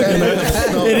snow we're looking at.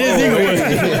 It is Inglewood.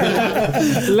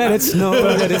 Let it snow.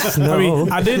 Let it snow.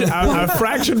 I mean, I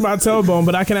fractured my tailbone,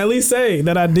 but I can at least say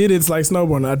that I did it like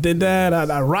snowboarding. I did that.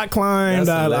 I rock climbed.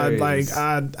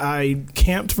 I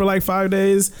camped for like 5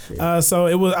 days.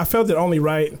 So I felt it only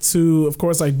right to, of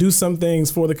course, like do some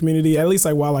things for the community, at least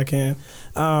like while I can.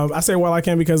 I say while I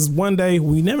can because one day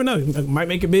we never know, might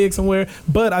make it big somewhere.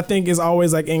 But I think it's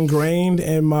always like ingrained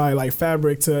in my like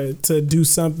fabric to do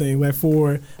something like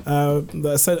for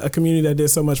a community that did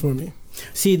so much for me.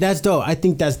 See, that's dope. I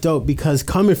think that's dope because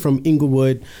coming from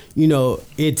Inglewood,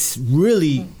 it's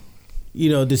really,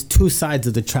 there's two sides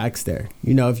of the tracks there.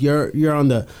 If you're on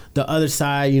the other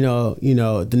side, the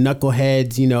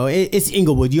knuckleheads, it's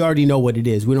Inglewood. You already know what it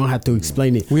is. We don't have to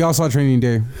explain it. We all saw Training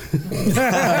Day.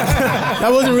 That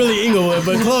wasn't really Inglewood,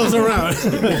 but close around.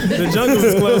 The jungle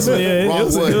was close. Yeah, it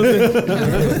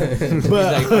was.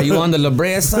 But are you on the La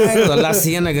Brea side or the La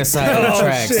Cienega side of the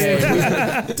tracks?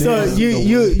 Shit. So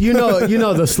you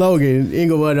know the slogan,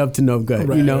 Inglewood up to no good.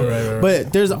 Right.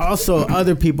 But there's also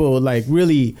other people like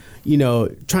really,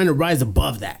 trying to rise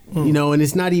above that. And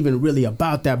it's not even really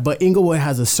about that. But Inglewood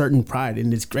has a certain pride,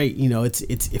 and it's great.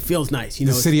 It feels nice.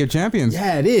 The city of champions.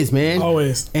 Yeah, it is, man.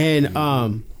 Always. And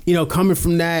coming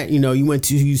from that, you went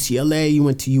to UCLA, you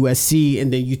went to USC,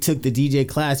 and then you took the DJ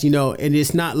class. And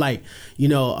it's not like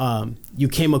you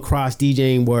came across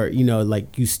DJing where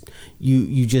like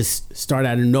you just start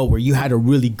out of nowhere. You had a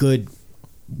really good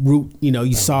route.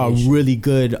 You saw a really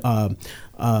good.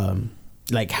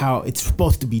 Like how it's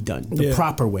supposed to be done, the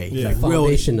proper way, like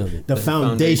foundation of it. The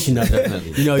foundation of it.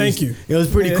 Thank you. It was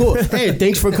pretty cool. Hey,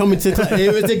 thanks for coming to class.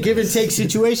 It was a give and take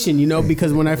situation,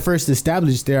 because when I first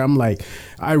established there, I'm like,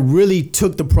 I really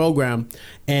took the program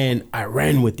and I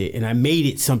ran with it and I made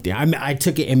it something. I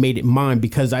took it and made it mine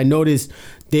because I noticed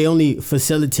they only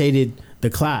facilitated the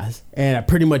class and I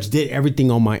pretty much did everything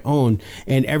on my own,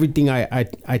 and everything I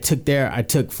took there I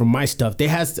took from my stuff. They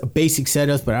had basic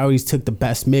setups, but I always took the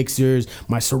best mixers,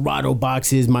 my Serato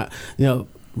boxes, my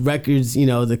records,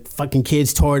 the fucking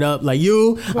kids tore it up like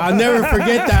I'll never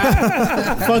forget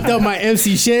that. Fucked up my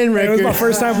MC Shen record. It was my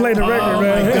first time playing the record,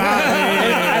 man. Oh my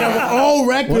god. Out of all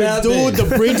records, dude,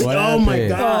 the bridge. Oh my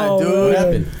god, dude. What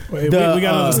happened? Wait, we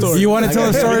got another story. You want to tell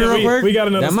a story real quick? We got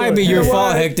another That story. might be your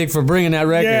fault, Hectic, for bringing that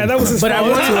record. Yeah, that was his But fault. I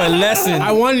wanted to a lesson.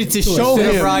 I wanted to show For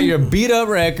him. all your beat up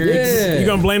records. You're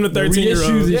gonna blame the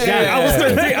 13-year-old. Yeah.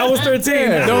 I was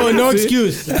 13. No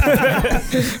excuse.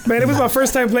 Man, it was my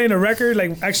first time playing a record,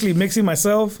 like actually mixing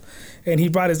myself. And he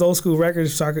brought his old school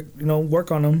records so I could,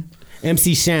 work on them.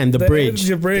 MC Shan, the bridge.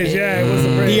 The bridge, yeah, it was the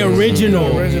bridge. The original.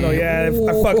 The original, yeah.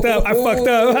 I fucked up.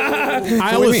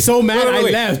 I was so mad I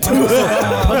left. I was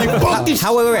like, fuck this.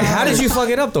 How did you fuck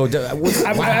it up though?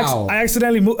 I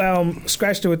accidentally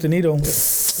scratched it with the needle.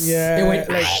 Yeah, It went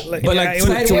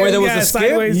it to where there was a skip?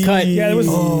 sideways. Cut. Yeah, there was.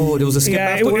 Oh, there was a skip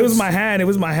Yeah, it afterwards? was my hand. It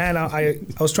was my hand. I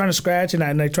was trying to scratch and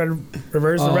I tried to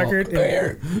reverse the record.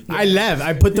 And, I left.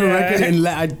 I put the record and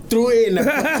I threw it and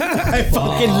I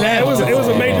fucking left. it was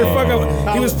a major fuck up.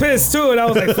 He was pissed too, and I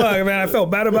was like, "Fuck, man!" I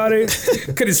felt bad about it.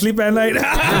 Couldn't sleep at night.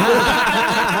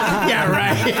 Yeah,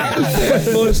 right.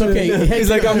 Okay, He's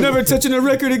like, I'm never touching a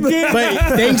record again. But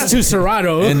thanks to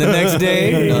Serato. And the next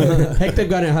day, Hector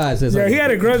got it hot. yeah, he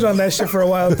had a grudge on that shit for a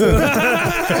while too.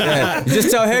 yeah, you just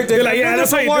tell Hector, You're like, yeah,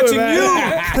 that's how you do it,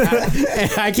 man.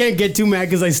 I can't get too mad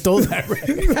because I stole that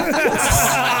record.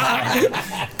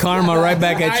 Karma right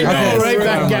back at your I know, ass. right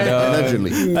back Karma, at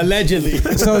dog. Allegedly.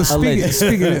 So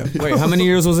speaking of, Wait, how many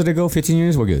years was it ago? 15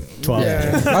 years? We're good. 12.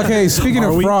 Yeah. okay, speaking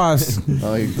of Frost,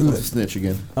 Oh, he was a snitch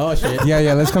again. Oh shit.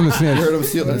 yeah, let's come to You Snitch. heard him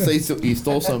say he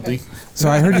stole something. So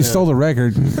I heard you stole the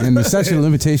record, and the statute of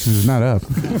limitations is not up.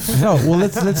 No, well,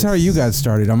 let's how you got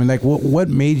started. I mean, like, what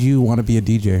made you want to be a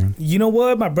DJ? You know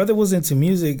what? My brother was into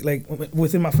music. Like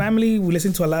within my family, we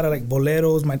listened to a lot of like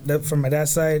boleros. From my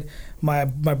dad's side, my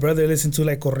brother listened to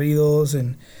like corridos,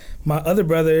 and my other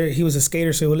brother, he was a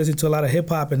skater, so he would listen to a lot of hip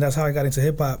hop, and that's how I got into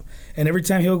hip hop. And every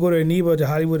time he would go to Aniba to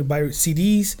Hollywood to buy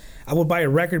CDs, I would buy a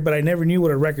record, but I never knew what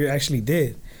a record actually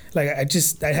did. Like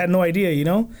I had no idea,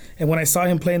 And when I saw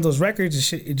him playing those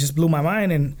records, it just blew my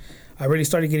mind, and I really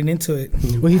started getting into it.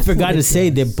 Well, he forgot to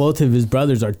say that both of his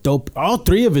brothers are dope. All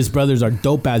three of his brothers are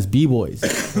dope ass b-boys.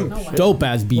 Dope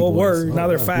ass b-boys. Oh, word. Now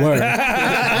they're fat. Word.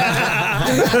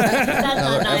 That's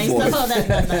not nice. Oh, that's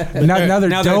not nice. Now they're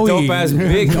Now doughy. they're dope ass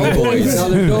big boys.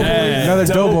 Now they're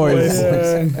doughboys.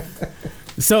 Yeah.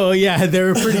 So yeah, they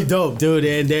were pretty dope, dude,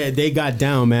 and they got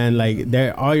down, man. Like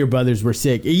all your brothers were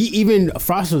sick. Even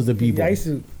Frost was the b-boy. I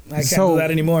can't do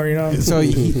that anymore, you know. So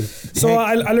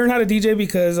I learned how to DJ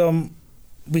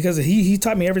because he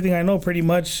taught me everything I know pretty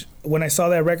much. When I saw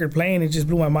that record playing, it just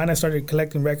blew my mind. I started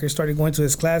collecting records, started going to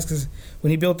his class, because when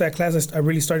he built that class, I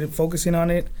really started focusing on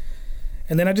it.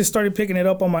 And then I just started picking it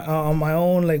up on my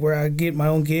own, like where I get my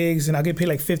own gigs, and I get paid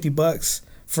like $50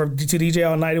 to DJ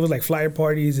all night. It was like flyer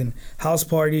parties and house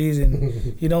parties,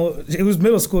 and you know, it was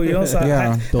middle school, you know. So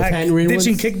I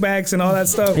ditching kickbacks and all that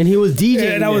stuff. And he was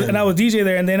DJing, and I was DJ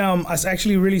there. And then I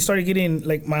actually really started getting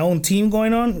like my own team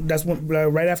going on. That's when,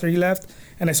 right after he left,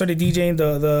 and I started DJing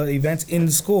the events in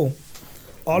the school,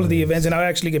 all of the events, and I would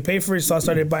actually get paid for it. So I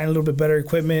started buying a little bit better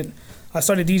equipment. I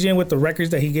started DJing with the records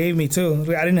that he gave me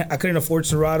too. I couldn't afford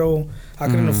Serato. I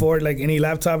couldn't afford like any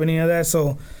laptop, any of that.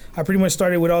 So I pretty much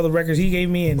started with all the records he gave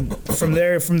me, and from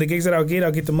there, from the gigs that I'll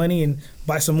get the money and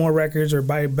buy some more records, or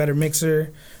buy a better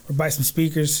mixer, or buy some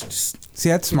speakers. See,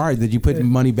 that's smart that you put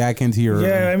money back into your.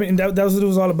 Yeah, I mean that was what it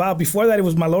was all about. Before that, it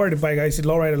was my lowrider bike. I used to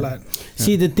lowride a lot.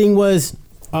 See, the thing was,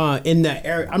 in that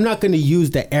area, I'm not going to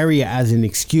use the area as an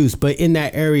excuse, but in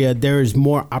that area, there is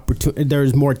more opportunity. There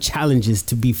is more challenges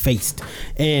to be faced.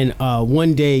 And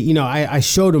one day, you know, I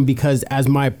showed him, because as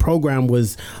my program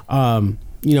was,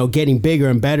 you know, getting bigger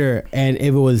and better, and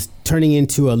it was turning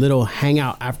into a little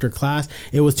hangout after class,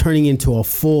 it was turning into a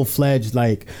full-fledged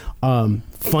like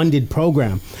funded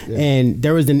program. Yeah. And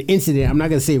there was an incident. I'm not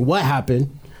going to say what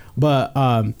happened. But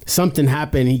something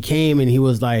happened. He came and he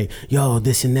was like, yo,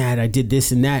 this and that. I did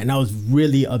this and that. And I was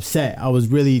really upset. I was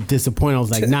really disappointed. I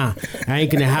was like, nah, I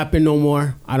ain't going to happen no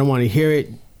more. I don't want to hear it.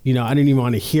 You know, I didn't even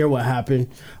want to hear what happened.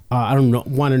 I don't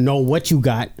want to know what you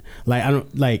got. Like, I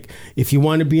don't like, if you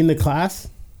want to be in the class,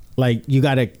 like, you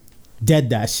got to dead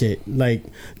that shit. Like,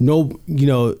 no, you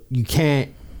know, you can't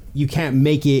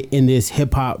make it in this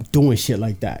hip hop doing shit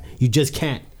like that. You just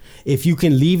can't. If you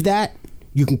can leave that,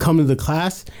 you can come to the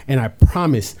class, and I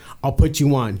promise I'll put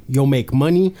you on. You'll make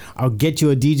money. I'll get you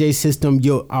a DJ system.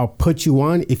 I'll put you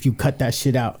on if you cut that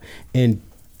shit out. And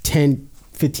 10,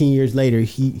 15 years later,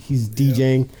 he's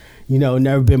DJing, you know,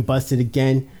 never been busted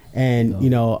again. And, you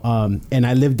know, and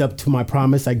I lived up to my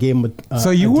promise. I gave him so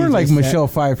you were like set. Michelle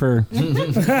Pfeiffer.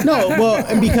 No,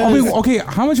 well, because... I mean, okay,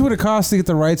 how much would it cost to get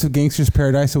the rights of Gangsta's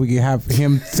Paradise so we could have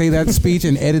him say that speech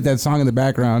and edit that song in the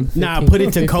background? Nah, put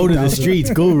it to Code of the Streets,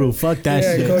 Guru. Fuck that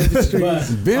shit. Code of the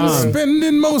Streets. Been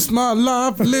spending most of my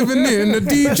life living in the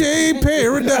DJ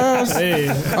Paradise. Hey.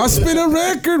 I spin a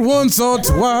record once or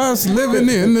twice living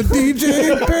in the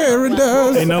DJ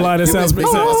Paradise. Ain't no lie, that sounds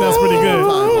pretty good.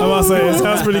 I'm about to say, it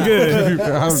sounds pretty good.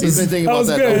 He's been thinking about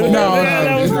that. Good.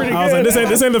 That was pretty good. I was like,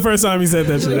 this ain't the first time he said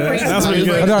that shit. That's pretty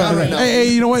good.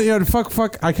 Hey, you know what? You know,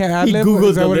 fuck. I can't ad lib. Googled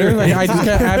Is that what it is? Like, I just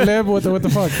can't ad lib. What the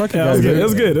fuck? Fuck you Yeah, guys.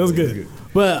 it was good.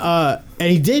 But,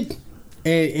 and he did.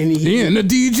 And he in the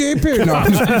DJ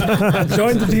Paradise.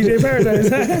 Joined the DJ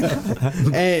Paradise.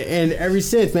 and ever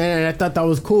since, man, and I thought that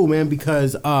was cool, man,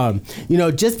 because you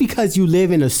know, just because you live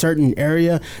in a certain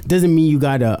area doesn't mean you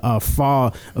gotta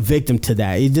fall a victim to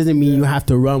that. It doesn't mean you have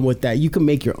to run with that. You can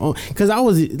make your own. Because I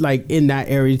was like in that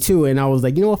area too, and I was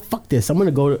like, you know what, fuck this. I'm gonna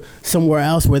go to somewhere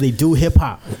else where they do hip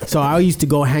hop. So I used to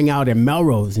go hang out at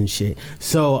Melrose and shit.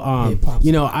 So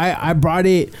you know, I brought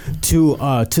it to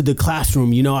the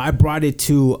classroom. You know, I brought it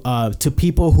to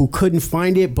people who couldn't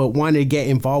find it but wanted to get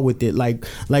involved with it, like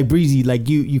Breezy, like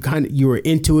you were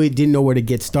into it, didn't know where to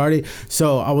get started.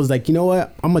 So I was like, you know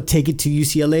what, I'm gonna take it to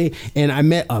UCLA, and I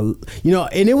met and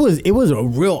it was a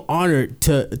real honor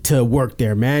to work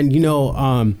there, man. You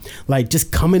know, like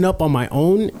just coming up on my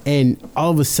own, and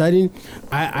all of a sudden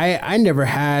I never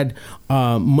had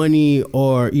money,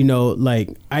 or you know,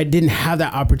 like I didn't have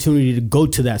that opportunity to go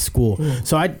to that school.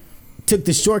 So I took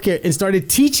the shortcut and started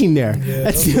teaching there.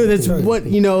 That's what,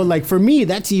 you know, like for me,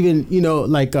 that's even, you know,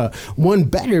 like one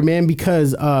better, man,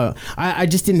 because I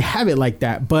just didn't have it like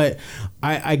that. But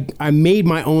I made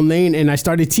my own lane, and I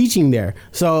started teaching there.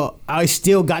 So I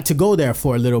still got to go there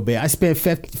for a little bit. I spent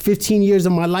 15 years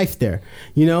of my life there,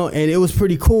 you know, and it was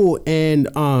pretty cool. And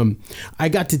I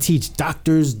got to teach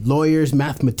doctors, lawyers,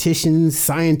 mathematicians,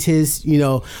 scientists, you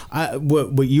know,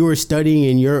 what you were studying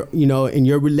in your, you know, in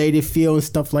your related field and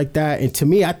stuff like that. And to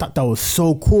me, I thought that was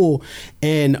so cool.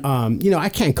 And, you know, I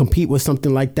can't compete with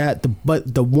something like that.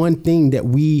 But the one thing that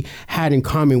we had in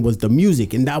common was the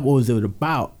music, and that was what it was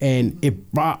about. And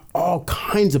it brought all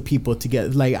kinds of people together.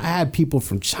 Like I had people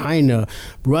from China,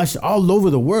 Russia, all over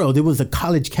the world. It was a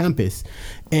college campus,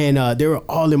 and they were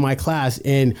all in my class,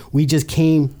 and we just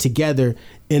came together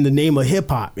in the name of hip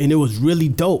hop, and it was really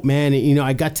dope, man. And,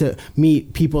 I got to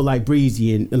meet people like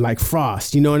Breezy and like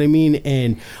Frost, you know what I mean?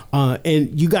 And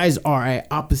you guys are at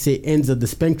opposite ends of the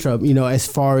spectrum, as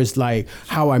far as like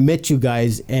how I met you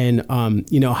guys, and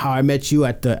how I met you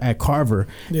at Carver,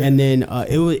 and then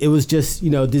it was just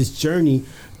this journey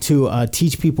to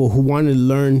teach people who wanted to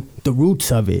learn the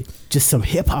roots of it, just some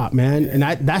hip hop, man. And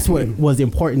that's what was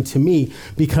important to me,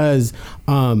 because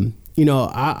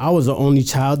I was the only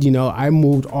child. I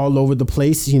moved all over the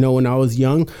place, when I was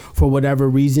young for whatever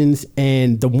reasons.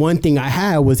 And the one thing I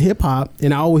had was hip hop,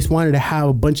 and I always wanted to have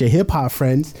a bunch of hip hop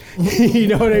friends. You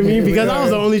know what I mean? Because I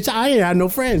was the only child. I didn't have no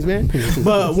friends, man.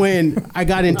 But when I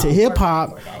got into hip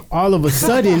hop, all of a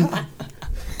sudden,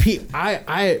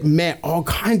 I met all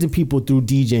kinds of people through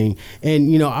DJing,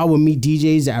 and I would meet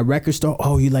DJs at record store.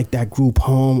 Oh, you like that group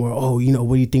Home? Or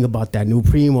what do you think about that new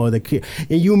Primo? And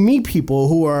you meet people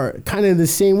who are kind of the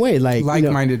same way,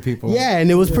 like-minded people. Yeah, and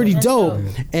it was pretty dope.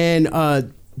 And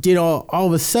all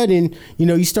of a sudden,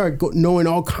 you start knowing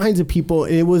all kinds of people,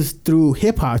 and it was through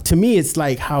hip hop. To me, it's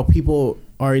like how people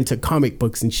are into comic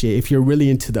books and shit, if you're really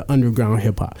into the underground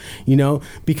hip hop,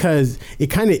 because it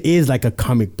kind of is like a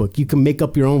comic book. You can make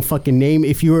up your own fucking name.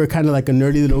 If you were kind of like a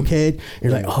nerdy little kid,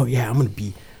 you're like, oh yeah, I'm gonna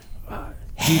be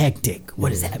Hectic.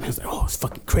 What is that, man? I was like, oh, it's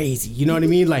fucking crazy. You know what I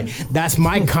mean? Like, that's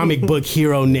my comic book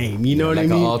hero name. You know what I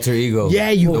mean? Like an alter ego. Yeah,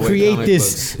 you create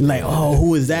this, like, oh,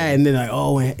 who is that? And then like,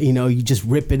 oh, you just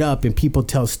rip it up, and people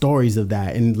tell stories of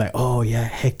that. And like, oh yeah,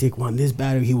 Hectic won this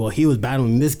battle. He was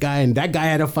battling this guy, and that guy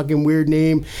had a fucking weird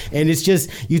name. And it's just,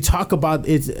 you talk about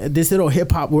this little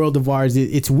hip hop world of ours.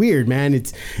 It's weird, man.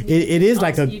 It is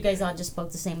like you guys all just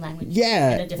spoke the same language.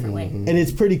 Yeah, in a different way. And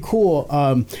it's pretty cool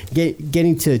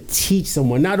getting to teach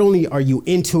someone. Not only are you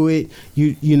into it,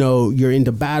 you're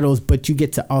into battles, but you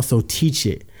get to also teach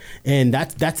it, and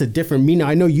that's a different meaning.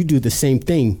 I know you do the same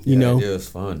thing. You know, I do. It's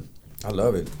fun. I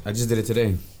love it. I just did it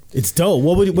today. It's dope.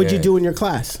 What'd you do in your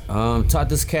class? Taught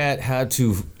this cat how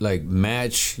to like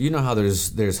match. You know how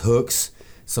there's hooks.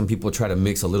 Some people try to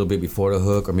mix a little bit before the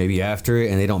hook or maybe after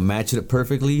it, and they don't match it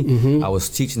perfectly. Mm-hmm. I was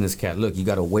teaching this cat, look, you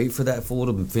got to wait for that fool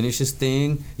to finish his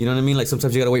thing. You know what I mean? Like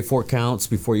sometimes you got to wait 4 counts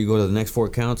before you go to the next 4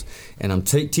 counts. And I'm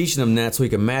teaching them that so he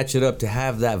can match it up to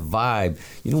have that vibe.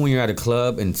 You know when you're at a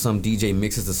club and some DJ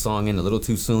mixes the song in a little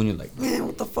too soon, you're like, man,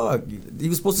 what the fuck? You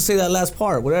were supposed to say that last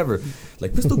part, whatever.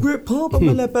 Like, pistol grip pump, I'm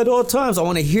gonna at all times. I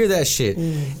want to hear that shit.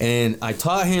 And I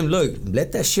taught him, look,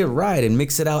 let that shit ride and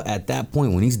mix it out at that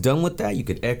point. When he's done with that, you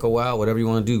could echo out, whatever you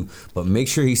want to do. But make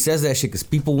sure he says that shit because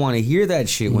people want to hear that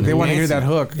shit. When they want to hear that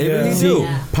hook. They really do.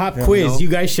 Yeah. Pop quiz, you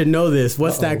guys should know this.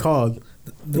 What's that called?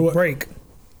 The break.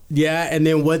 Yeah, and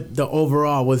then what's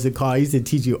it called? I used to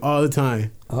teach you all the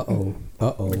time.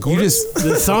 You just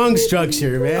the song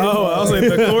structure, man. Oh, I was like,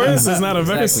 the chorus is not a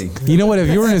verse. You know what? If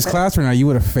you were in his class right now, you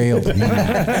would have failed.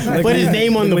 Put his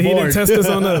name on the board. He didn't test us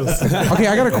on those. Okay,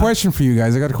 I got a question for you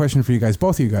guys.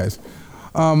 Both of you guys.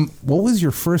 What was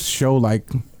your first show like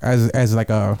as like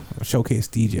a showcase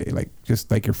DJ? Like just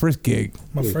like your first gig?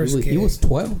 My first gig. He was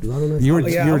 12. Dude. I don't know. You were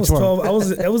I was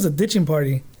 12. It was a ditching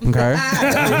party. Okay.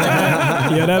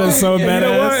 Yeah, that is so badass. You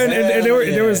know what?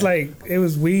 And there was like, it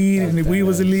was weed, and the weed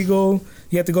was illegal.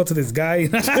 You had to go to this guy.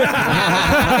 So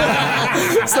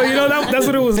that's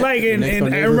what it was like. And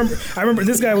I remember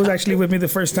this guy was actually with me the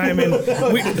first time, and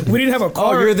we didn't have a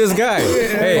car. Oh, you're this guy.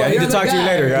 Hey, I need to talk to you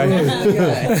later,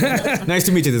 guy. Nice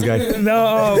to meet you, this guy. No,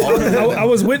 I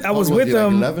was with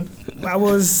them. I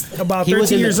was about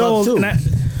 13 years old, and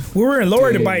we were in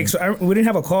lower the bikes. So we didn't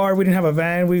have a car, we didn't have a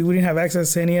van, we didn't have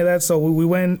access to any of that. So we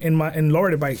went in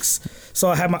lower the bikes. So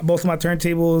I had both of my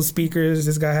turntables, speakers.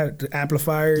 This guy had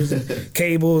amplifiers and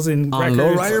cables and on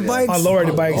lowrider bikes. On lower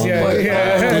bikes,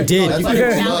 yeah. They did.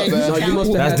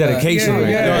 That's dedication, right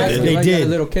there. They did. A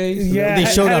little case. Yeah, they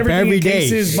showed up every day.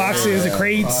 Cases, boxes, and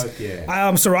crates.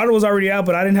 Serato was already out,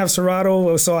 but I didn't have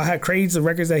Serato, so I had crates of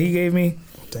records that he gave me.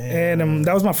 Damn. And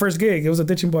that was my first gig. It was a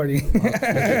ditching party.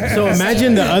 So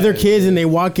imagine the other kids and they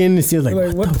walk in and see like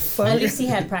what the fuck? At least he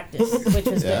had practice, which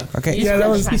was good. Okay. Yeah, that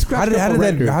was. How did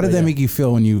that make you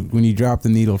feel when you dropped the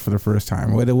needle for the first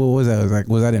time? What was that?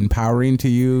 Was that empowering to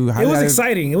you? It was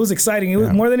exciting. It was exciting. It was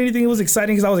more than anything. It was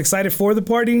exciting because I was excited for the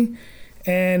party,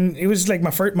 and it was like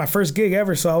my first gig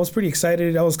ever. So I was pretty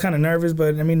excited. I was kind of nervous,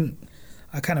 but I mean,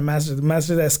 I kind of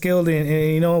mastered that skill and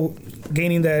you know,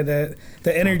 gaining the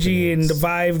energy and the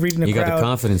vibe, reading the You crowd. got the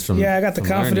confidence from. Yeah, I got the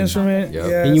confidence from it. Yep.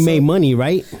 Yeah, And you so made money,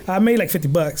 right? I made like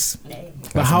 $50.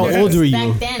 But how old were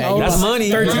you? Back then, That's money.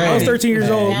 13, I was 13 years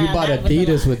old. You bought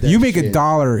Adidas with that. You make shit.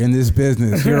 $1 in this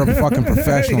business. You're a fucking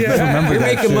professional. Yeah. Just remember You're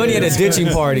that making shit. money at a ditching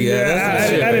party. Yeah, That's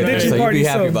the shit at a right there. ditching So party, you'd be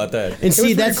happy so- about that. And see,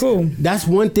 pretty that's cool. That's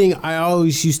one thing I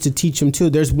always used to teach them too.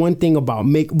 There's one thing about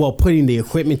putting the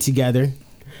equipment together.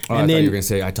 Oh, I And thought then you were gonna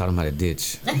say I taught him how to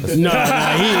ditch. no, he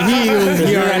was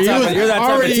You're that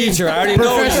type of teacher. I already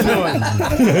know.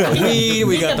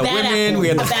 We got the women.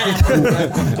 We got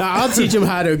the. I'll teach him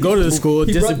how to go to the school,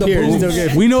 disappear. It's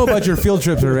okay. We know about your field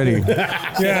trips already.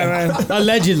 Yeah, man.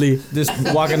 Allegedly. Just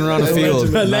walking around the field,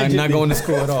 Allegedly. not going to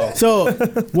school at all. So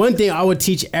one thing I would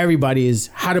teach everybody is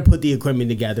how to put the equipment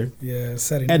together, Yeah,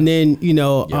 setting. and then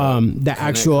the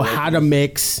actual how to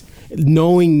mix,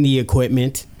 knowing the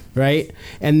equipment, right,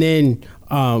 and then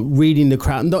reading the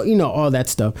crowd, all that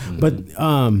stuff. But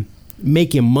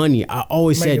making money, I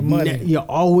always said, Making money. you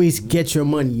always get your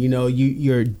money.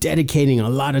 You're dedicating a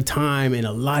lot of time and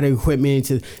a lot of equipment.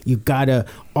 You gotta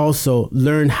also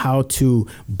learn how to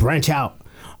branch out.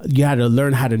 You got to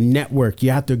learn how to network. You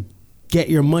have to get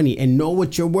your money and know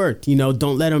what you're worth.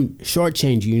 Don't let them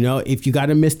shortchange you. If you got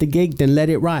to miss the gig, then let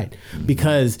it ride,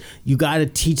 because you got to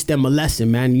teach them a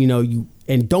lesson, man.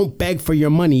 And don't beg for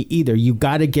your money either. You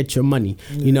got to get your money.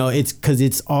 It's because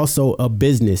it's also a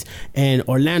business. And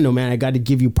Orlando, man, I got to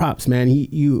give you props, man.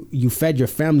 You fed your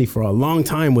family for a long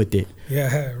time with it.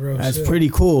 Yeah, real That's shit. pretty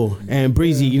cool. And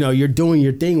Breezy, you're doing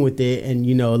your thing with it, and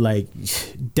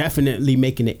definitely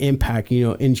making an impact,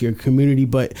 into your community.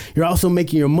 But you're also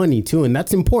making your money too, and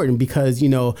that's important because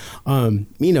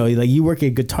like you work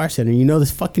at Guitar Center,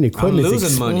 this fucking equipment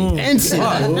is losing money. expensive.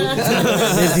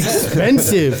 It's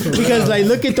expensive because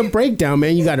look at the breakdown,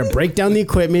 man. You got to break down the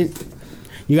equipment.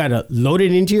 You got to load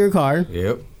it into your car.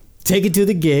 Yep. Take it to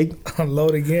the gig.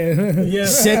 Unload again. Yeah.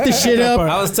 Set the shit up.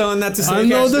 I was telling that to some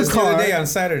Unload guys the the other car. day on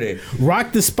Saturday.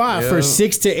 Rock the spot for Yep.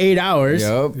 6 to 8 hours.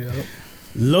 Yep.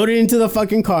 Load it into the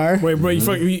fucking car. Wait, bro,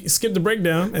 you skipped the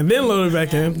breakdown and then load it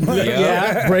back in.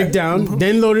 Yeah, break down.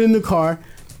 Then load it in the car.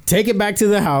 Take it back to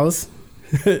the house.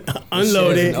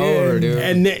 Unload Shit it. isn't over, dude.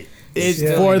 And then it's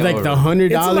Still for ain't like over. the $100.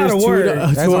 It's a lot of work.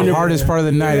 That's the hardest part of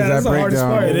the night. Yeah, Is that's that the hardest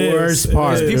breakdown? part. It is. Worst It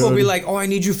part. is. People dude. be like, "Oh, I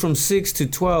need you from 6 to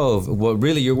 12." Well,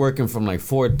 really, you're working from like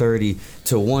 4:30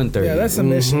 to 1:30. Yeah, that's a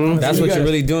mission. That's what you're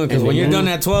really doing. Because when you're done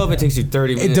at 12, it takes you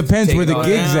 30 minutes. It depends to where take the all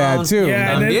gig's down. at too.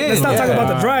 Yeah, and then, let's not talk about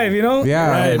the drive, Yeah.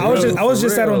 Right. I was Bro,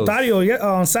 just for at real. Ontario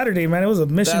on Saturday, man. It was a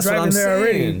mission That's what driving I'm there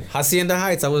already. saying. Hacienda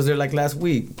Heights. I was there like last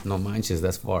week. No manches,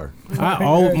 that's far.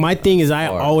 My thing is I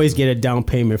always get a down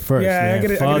payment first. Yeah, I man.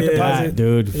 get a Fuck deposit. that,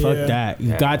 dude. Fuck Yeah. that.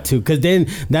 You got to, because then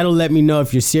that'll let me know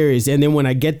if you're serious. And then when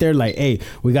I get there, like, hey,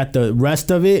 we got the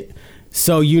rest of it,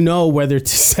 so whether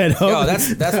to set up. Yo,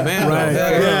 that's man. Right.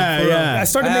 Yeah. I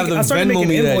started Have making them Venmo making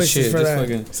me that invoices shit. for Just that.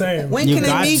 fucking- Same. When You can I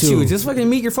got meet to. you? Just fucking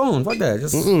meet your phone. Fuck that.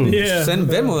 Just Yeah. send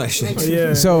Venmo that shit.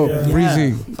 Yeah. So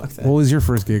Breezy, Fuck that. what was your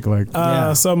first gig like?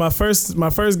 So my first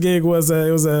gig was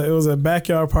it was a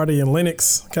backyard party in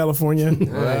Lenox, California.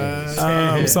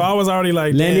 So I was already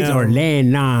like Lennox damn. or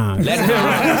Lennox.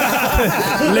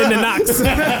 Lennox.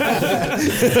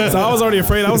 So I was already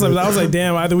afraid. I was like,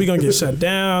 damn, either we gonna get shut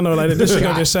down or like this shit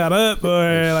gonna get shot up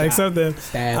or like something.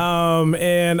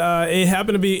 It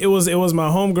happened to be it was my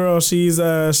homegirl. She's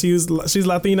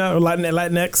Latina or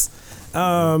Latinx.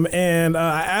 And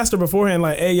I asked her beforehand,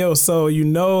 like, hey yo, so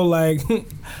like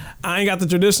I ain't got the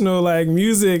traditional like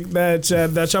music that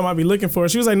y'all might be looking for.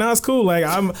 She was like, nah, it's cool. Like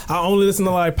I only listen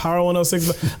to like Power 106.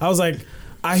 But I was like,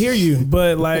 I hear you,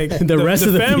 but like The rest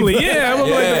of the family, people. yeah, I'm like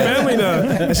the family though.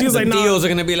 And she was like, The no. tios are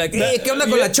gonna be like, "Hey, ¿qué onda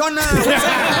con la chona?"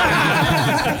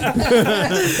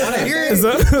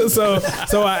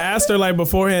 So I asked her like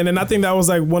beforehand, and I think that was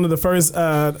like one of the first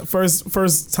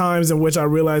times in which I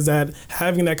realized that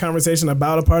having that conversation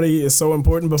about a party is so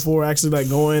important before actually like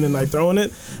going and like throwing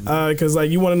it, because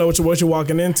like you want to know what you're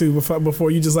walking into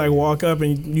before you just like walk up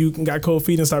and you got cold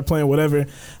feet and start playing whatever.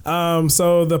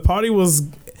 So the party was.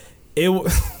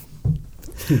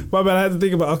 My bad. I had to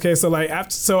think about. Okay, so I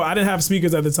didn't have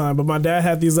speakers at the time, but my dad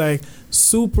had these like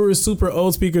super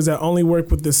old speakers that only work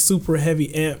with this super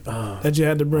heavy amp that you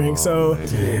had to bring. So I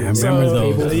remember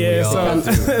those. Yeah, so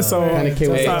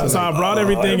I brought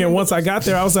everything, and once I got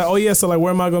there, I was like, oh yeah, so like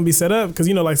where am I gonna be set up? Because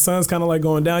like sun's kind of like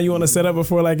going down. You want to set up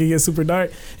before like it gets super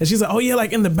dark. And she's like, oh yeah,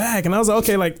 like in the back. And I was like,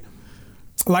 okay, like.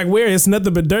 like, where? It's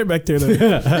nothing but dirt back there, though.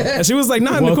 And she was like,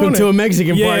 nah, in the Welcome corner. to a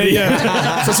Mexican party.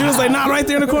 Yeah. So she was like, nah, right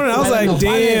there in the corner. I was like,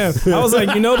 damn. I was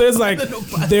like,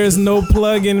 there's no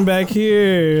plug-in back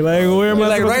here. Like, where am I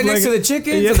Like supposed right next to the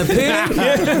chickens and the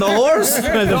pig, the horse,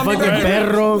 The fucking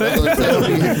perro. So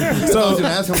I was gonna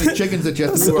ask how many chickens that you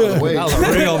have to do on the way. That was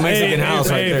a real Mexican house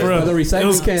right there. bro. The recycling It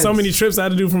was cans. so many trips I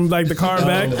had to do from like the car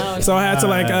back. So I had to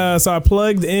like so I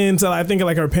plugged into I think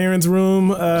like her parents' room,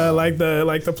 like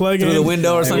the plug-in Through the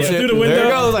window or some Yeah, shit. through the window. There it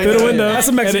goes, like Through the that. window. That's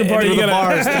a Mexican party. You Through the gotta-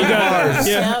 bars. Through you the gotta- bars.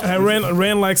 Yeah, I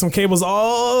ran like some cables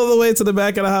all the way to the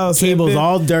back of the house. Cables And then-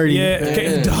 all dirty. Yeah,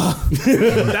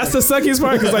 that's the suckiest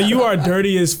part because like you are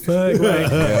dirty as fuck. Like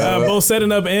both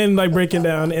setting up and like breaking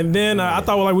down. And then I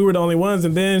thought like we were the only ones.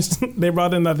 And then they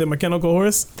brought in the mechanical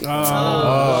horse.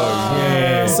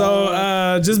 Yeah.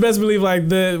 So just best believe like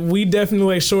we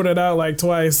definitely like shorted out like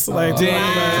twice. Like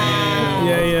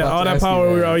yeah, all that power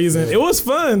we were all using. It was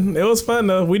fun. It was fun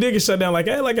though. We did get shut down like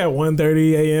at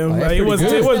 1:30 a.m. Like, it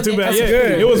wasn't too bad. Yeah,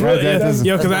 it was really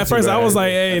yo. Because at first I was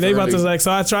like, hey, they about to like.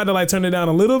 So I tried to like turn it down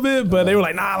a little bit, but they were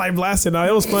like, nah, like blast it. No,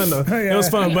 it was fun though. It was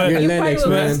fun, but. You party with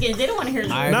man. Mexicans. They don't want to hear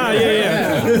that. Nah,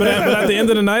 yeah. but at the end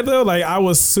of the night though, like I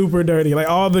was super dirty. Like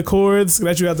all the chords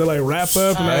that you have to like wrap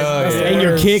up, And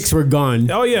your kicks were gone.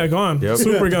 Oh yeah, gone.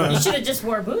 Super gone. You should have just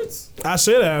wore boots. I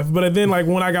should have, but then like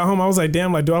when I got home, I was like,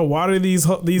 damn, like do I water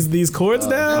these cords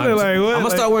down or like what? I'm gonna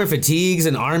start wearing fatigues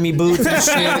and army boots and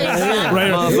shit.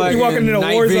 Right. You walking in a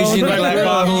night war vision, zone. black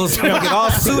goggles, fucking all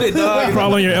suited, dog.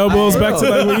 Crawl on your elbows back to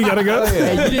like where you gotta go.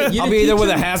 I'll be there with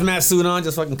a hazmat suit on,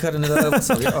 just fucking cutting it up.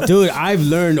 So, yeah. Dude, I've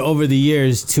learned over the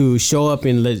years to show up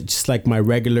in just like my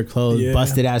regular clothes, Yeah.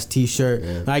 busted ass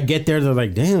t-shirt. I get there, they're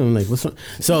like, damn, like what's wrong?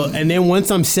 So, and then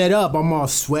once I'm set up, I'm all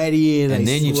sweaty and, And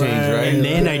then you change, right? And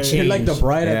then I change. You're like the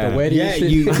bride at the wedding. Yeah, and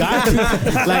shit. you got to.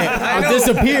 Like, I'll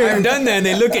disappear. I've done that, and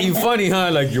they look at you funny,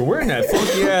 huh? Like you're wearing that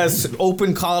funky ass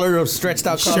open collar or stretched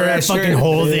out collar Shirt ass fucking shirt.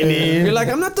 holes in it. You're like,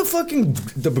 I'm not the fucking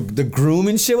the groom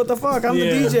and shit. What the fuck? I'm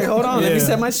Yeah. the DJ. Hold on, let me Yeah.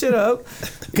 set my shit up.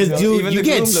 Because, dude, Even you the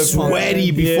get groom looks funky.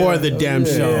 sweaty before the damn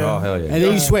show. Oh hell yeah! And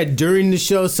then you sweat during the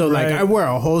show. So, like, Right. I wear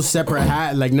a whole separate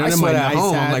hat. Like, none I of my sweat at nice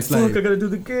home. I'm like, hats. fuck, I gotta do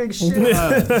the gig.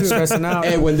 Shit, stressing out.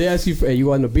 Hey, when they ask you, hey, you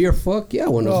want a beer? Fuck yeah, I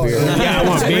want a beer. yeah, I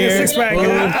want beer. Six pack.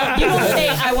 You don't say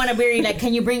I want a beer. Like,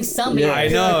 can you bring some beer? I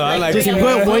know. I like Just bring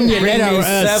put one me Yoletta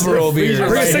several beers.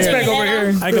 Bring a Right six here. pack over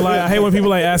here. I can lie. I hate when people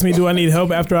like ask me, do I need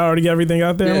help after I already get everything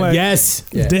out there? I'm like, Yes.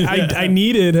 Yeah. I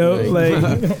needed help. Like,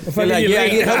 You're like, yeah, I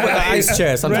need help with the ice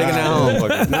chest. I'm taking that home.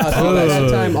 Fuck. Nah, so at that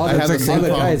time, all I have the all same the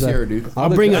problems guys here, are. dude.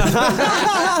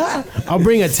 I'll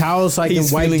bring a towel so I can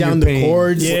He's wipe feeling down your the pain.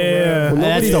 cords. Yeah. And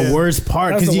that's the worst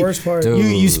part. That's 'cause the worst part.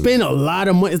 You spend a lot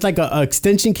of money. It's like a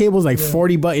extension cable is like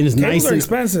 $40, and it's Cables nice are and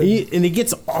expensive. and it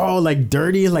gets all like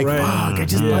dirty. Like Right. fuck, I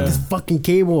just bought this fucking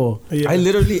cable. yeah. I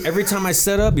literally every time I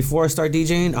set up before I start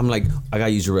DJing, I'm like, I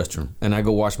gotta use your restroom, and I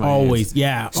go wash my Always, hands.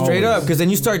 yeah, Straight always. up, because then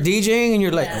you start DJing and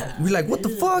you're like, what the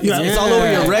fuck? Yeah. It's all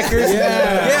over your records.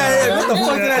 Yeah. What the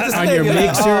fuck did I just On say? your You're like,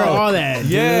 mixer, oh. all that.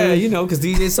 Yeah, you know, because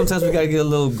DJs sometimes we gotta get a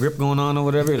little grip going on or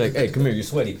whatever. You're like, hey, come here, you're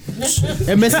sweaty.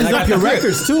 It messes up your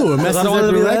records too. It messes I don't up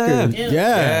wanna your be that. record. Yeah.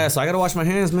 Yeah, so I gotta wash my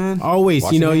hands, man. Always,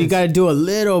 Wash you your know, you hands. got to do a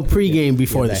little pregame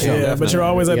before the show. Yeah, but you're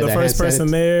always like Yeah, the that first hand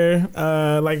person there.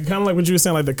 Like kind of like what you were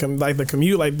saying, like the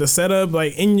commute, like the setup,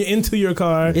 like into your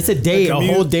car. It's a day, The a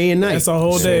commute, whole day and night. It's a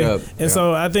whole Straight day, up, and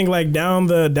so I think like down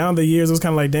the years, it was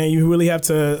kind of like, dang, you really have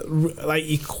to like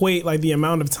equate like the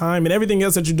amount of time and everything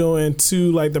else that you're doing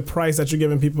to like the price that you're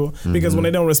giving people. Because when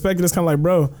they don't respect it, it's kind of like,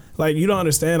 bro, like you don't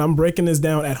understand. I'm breaking this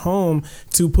down at home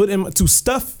to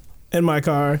stuff in my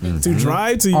car to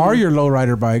drive to you. Or your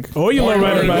lowrider bike. Or your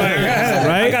lowrider bike, I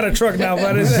right? got a truck now,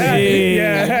 but it's Yeah.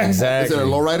 yeah. Is Exactly. there a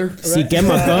lowrider? Si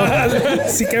quema todo.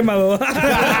 Sí, quémalo.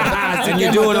 And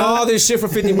you're doing all this shit for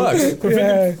 $50.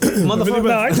 Yeah. Motherfucker.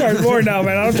 No, I charge more now,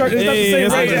 man. I don't charge. It's not the Hey, same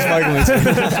it's rate. not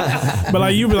Fucking with But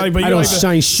like you be like, but I you don't like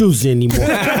shine shoes anymore.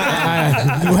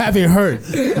 You haven't heard.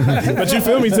 but you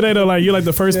feel me today though, like you're like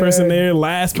the first person there,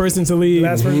 last person to leave.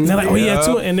 Last person And they're to like, oh leave. yeah,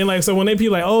 too. And then like, so when they be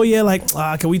like, oh yeah, like,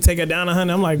 can we take it down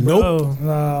 100? I'm like, bro,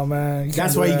 No, man. You That's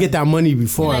can't do why you that. get that money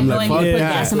before. Like, I'm go like, and fuck put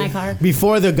that. gas in my car.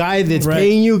 Before the guy that's Right.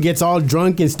 paying you gets all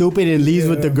drunk and stupid and leaves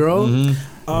with the girl.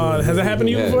 has that happened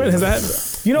to you before? Has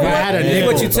that? You know I what? had a Hey,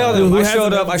 nickel. but you tell them Who I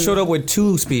hasn't showed up with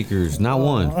 2 speakers, not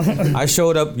one. I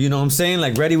showed up, you know what I'm saying,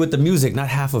 like ready with the music, not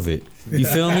half of it. You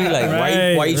feel me? Like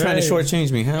why you trying to Right.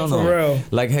 shortchange me? Hell no. For real.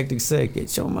 Like Hectic said,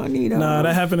 get your money down. Nah,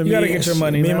 that happened to You me. gotta get your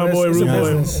money, Me and man. my boy It's a Rude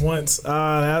Boy business. once.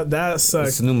 That sucks.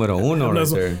 It's numero uno right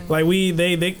there. Like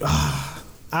they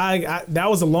that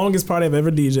was the longest party I've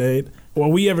ever DJ'd.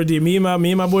 we ever did. Me and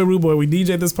my boy Rude Boy, we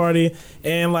DJ'd this party,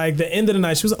 and like the end of the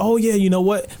night, she was like, oh yeah, you know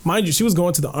what? Mind you, she was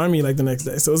going to the army like the next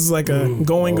day, so this is like a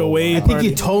going away. I think party.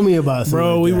 you told me about something.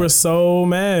 Bro, like we that. were so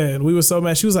mad.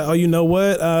 She was like, "Oh, you know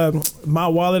what? My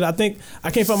wallet. I think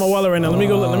I can't find my wallet right now. Let me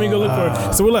go look for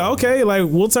it." So we're like, "Okay, like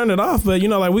we'll turn it off, but you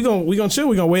know, like we gonna chill.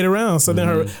 We gonna wait around." So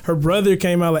then her brother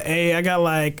came out like, "Hey, I got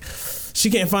like, she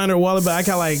can't find her wallet, but I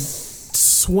got like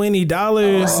 $20.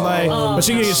 But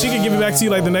she could give it back to you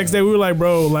like the next day." We were like,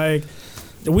 "Bro, like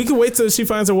we could wait till she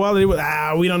finds her wallet." It was,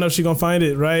 we don't know if she gonna find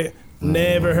it, right?"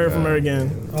 Never heard from her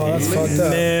again. Oh, that's fucked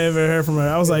up. Never heard from her.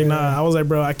 I was like, nah. I was like,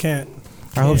 bro, I can't.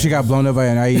 I hope she got blown up by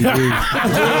an IED.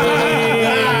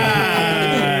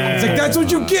 It's like, that's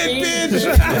what you get, bitch.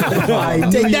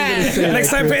 Take that. Next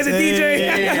time, pay the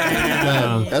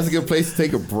DJ. That's a good place to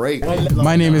take a break.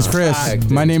 My name is Chris.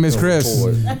 My name is Chris.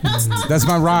 That's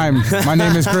my rhyme. My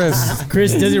name is Chris.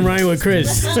 Chris doesn't rhyme with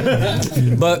Chris.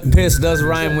 But piss does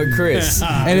rhyme with Chris.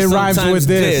 And it rhymes with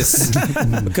this.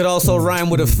 Could also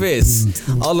rhyme with a fist.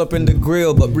 All up in the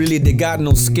grill, but really they got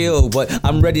no skill. But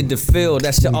I'm ready to fill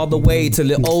that shit all the way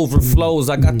till it overflows.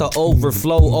 I got the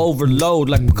overflow overload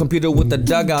like a computer with the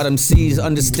dugout. MCs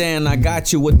understand I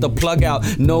got you with the plug out.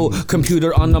 No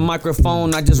computer on the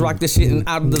microphone. I just rock this shit and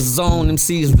out of the zone.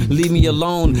 MCs leave me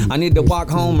alone. I need to walk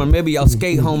home or maybe I'll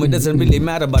skate home. It doesn't really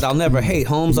matter, but I'll never hate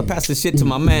homes. I pass the shit to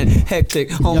my man Hectic.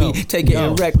 Homie, take it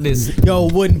and wreck this. Yo,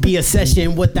 wouldn't be a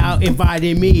session without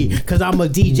inviting me. Cause I'm a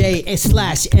DJ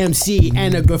 / MC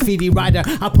and a graffiti writer.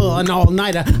 I pull an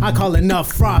all-nighter. I call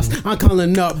enough Frost. I'm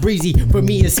calling up Breezy. For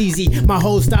me it's easy. My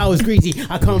whole style is greasy.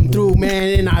 I come through,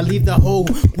 man, and I leave the whole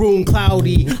room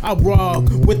cloudy. I rock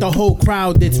with the whole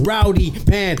crowd that's rowdy.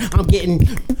 Man, I'm getting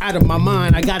out of my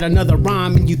mind. I got another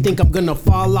rhyme and you think I'm gonna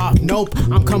fall off. Nope,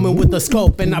 I'm coming with a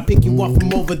scope and I pick you up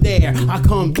from over there. I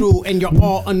come through and you're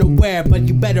all unaware, but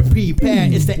you better prepare.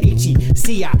 It's the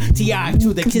HECI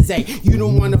to the kids. You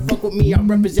don't wanna fuck with me. I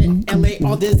represent LA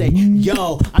all this day.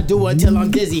 Yo, I do it till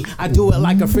I'm dizzy. I do it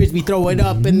like a frisbee, throw it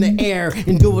up in the air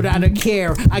and do it out of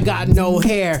care. I got no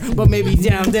hair, but maybe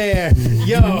down there.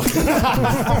 Yo.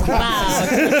 Wow.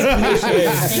 Thank you very much.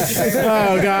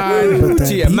 Oh God.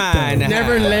 To your mind.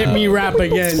 Never let me rap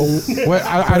again. What?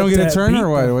 I don't get a turn or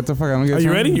what? What the fuck? I don't get a Are turn.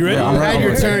 you ready? You ready? Yeah, You I'm had ready.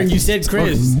 your turn. You said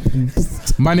Chris.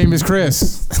 My name is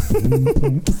Chris.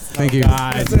 Thank you.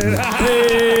 God. Turn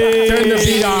the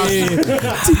beat off.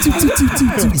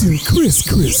 Chris.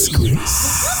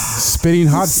 Spitting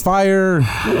hot fire.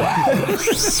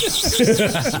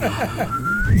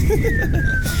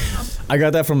 I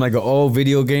got that from like an old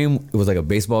video game. It was like a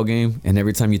baseball game, and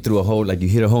every time you threw a hole, like you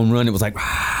hit a home run, it was like.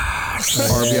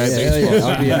 RBI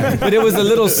baseball. But it was a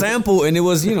little sample, and it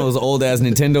was, you know, it was old ass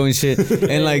Nintendo and shit,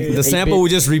 and like the sample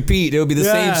would just repeat. It would be the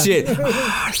same shit.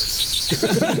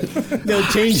 They'll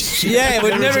change. Yeah, it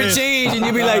would never change, and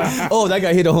you'd be like, "Oh, that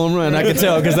guy hit a home run." I could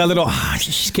tell because that little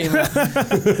came out.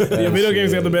 Yeah, video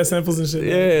games got the best samples and shit.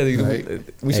 Yeah,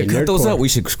 we should cut those nerdcore. out. We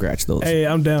should scratch those. Hey,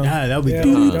 I'm down. Ah, that'll be Yeah,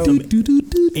 dope. that would be-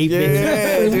 8 minutes.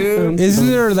 Yeah, dude. Isn't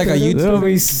there like a That'll YouTube?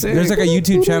 be sick. There's like a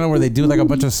YouTube channel where they do like a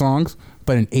bunch of songs,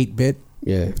 but in 8-bit.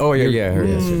 Yeah. Oh yeah, I heard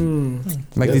that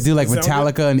shit. Like they do like Sound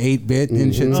Metallica in 8-bit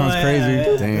and shit. Sounds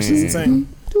crazy. That's just insane.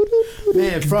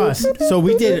 Man, Frost. So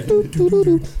we did it.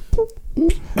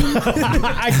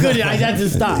 I couldn't. I had to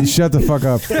stop. Shut the fuck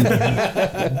up.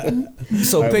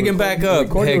 So picking back up,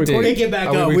 Hectic. Pick it back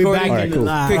Are up. we We recording? back in the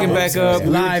live. Picking back up,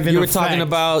 Live in you were effect. talking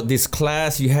about this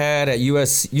class you had at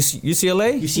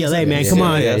UCLA. UCLA, man. Come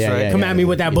on. Yeah, that's right. Come at me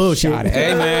with that bullshit.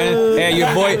 Hey man, hey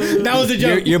your boy. That was a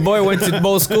joke. Your boy went to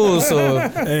both schools, so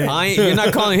you're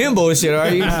not calling him bullshit, are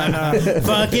you?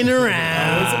 Fucking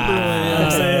around.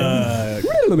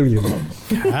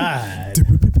 God.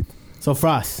 So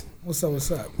Frost, What's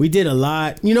up? we did a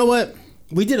lot. You know what?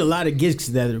 We did a lot of gigs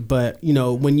together, but you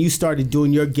know, when you started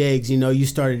doing your gigs, you know, you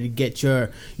started to get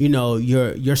your, you know,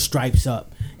 your stripes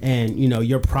up and, you know,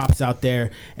 your props out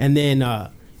there. And then,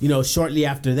 you know, shortly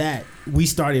after that, we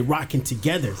started rocking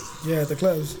together. Yeah, at the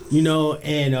clubs. You know,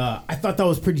 and I thought that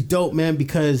was pretty dope, man,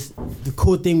 because the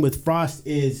cool thing with Frost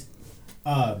is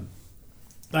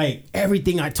like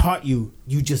everything I taught you,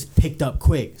 you just picked up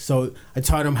quick. So I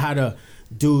taught him how to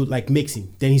do like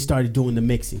mixing. Then he started doing the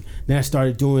mixing. Then I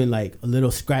started doing like a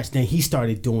little scratch. Then he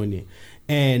started doing it.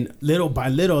 And little by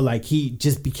little, like he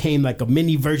just became like a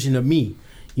mini version of me.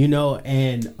 You know,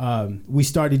 and we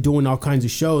started doing all kinds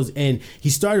of shows, and he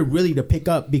started really to pick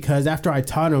up because after I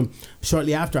taught him,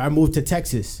 shortly after I moved to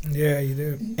Texas. Yeah, you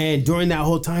do. And during that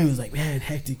whole time, he was like, man,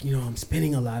 Hectic, you know, I'm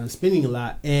spinning a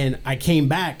lot. And I came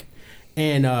back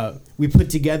and we put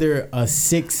together a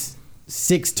six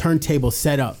turntable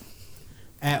setup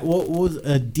at what was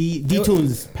a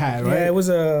D-Tunes pad, right? Yeah, it was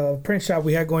a print shop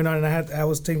we had going on, and I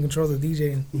was taking control of the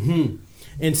DJing. Mm-hmm.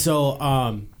 And so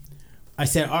I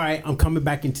said, all right, I'm coming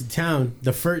back into town.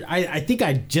 I think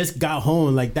I just got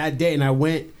home like that day, and I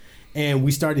went and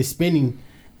we started spinning,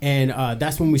 and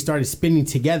that's when we started spinning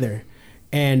together.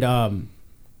 And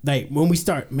like when we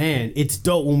start, man, it's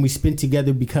dope when we spin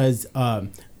together because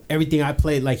everything I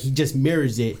play, like he just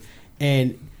mirrors it,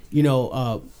 and you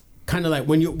know, kind of like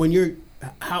when you're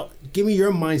give me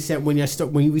your mindset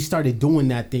when we started doing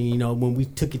that thing, you know, when we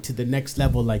took it to the next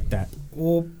level like that.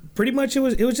 Well, pretty much it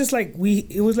was just like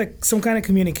it was like some kind of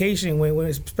communication when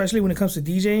especially when it comes to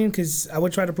DJing, because I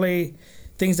would try to play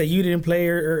things that you didn't play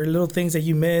or little things that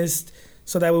you missed,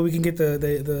 so that way we can get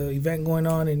the event going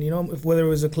on. And you know, whether it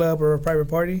was a club or a private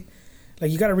party,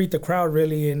 like you got to read the crowd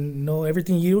really, and you know,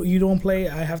 everything you don't play,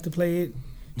 I have to play it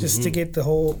just to get the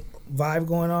whole vibe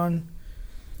going on.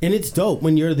 And it's dope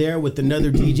when you're there with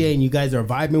another DJ and you guys are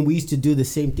vibing. We used to do the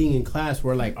same thing in class.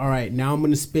 We're like, all right, now I'm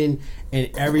going to spin,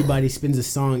 and everybody spins a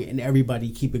song and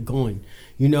everybody keep it going.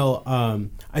 You know,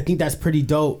 I think that's pretty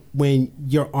dope when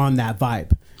you're on that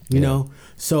vibe, you know?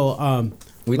 So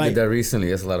we did that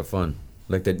recently. That's a lot of fun.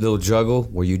 Like that little juggle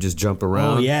where you just jump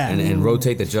around and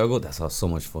rotate the juggle. That's so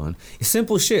much fun. It's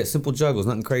simple shit, simple juggles,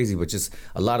 nothing crazy, but just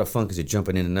a lot of fun because you're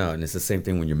jumping in and out. And it's the same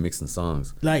thing when you're mixing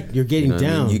songs. Like you're getting down.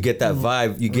 I mean? You get that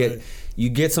vibe. You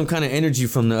get some kind of energy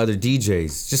from the other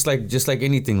DJs. Just like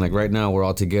anything. Like right now we're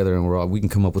all together and we can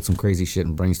come up with some crazy shit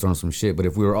and brainstorm some shit. But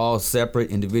if we were all separate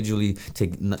individually,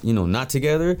 not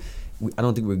together, I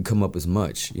don't think we could come up as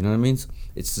much. You know what I mean?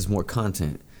 It's just more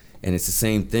content. And it's the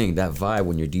same thing, that vibe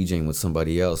when you're DJing with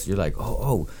somebody else. You're like,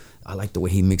 oh, I like the way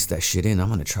he mixed that shit in. I'm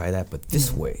gonna try that, but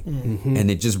this way. Mm-hmm.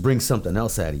 And it just brings something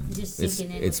else out of you.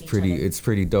 It's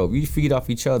pretty dope. You feed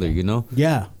off each other, you know?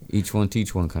 Yeah. Each one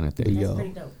teach one kind of thing. That's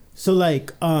pretty dope. So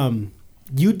like,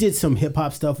 you did some hip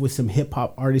hop stuff with some hip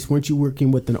hop artists. Weren't you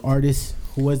working with an artist?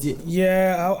 Who was it?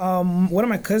 Yeah, one of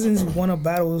my cousins won a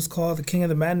battle. It was called The King of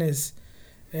the Madness.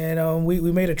 And we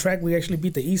made a track. We actually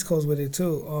beat the East Coast with it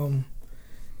too.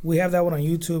 We have that one on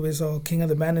YouTube. It's all King of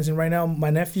the Madness. And right now,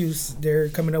 my nephews, they're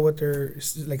coming up with their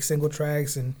like single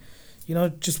tracks and, you know,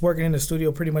 just working in the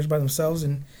studio pretty much by themselves.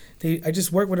 And I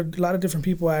just work with a lot of different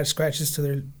people. I add scratches to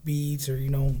their beats or,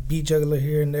 you know, beat juggler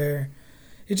here and there.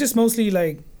 It's just mostly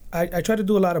like, I try to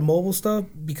do a lot of mobile stuff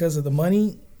because of the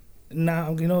money.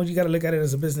 Now, you know, you got to look at it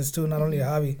as a business too, not only a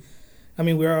hobby. I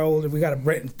mean, we are older. We got to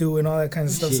rent through and all that kind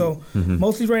of stuff. So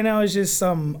mostly right now it's just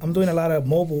I'm doing a lot of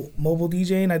mobile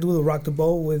DJing. I do the Rock the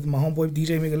Boat with my homeboy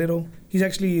DJ Miguelito. He's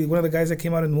actually one of the guys that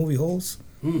came out in the movie Holes.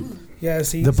 Yeah,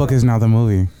 see. The book is now the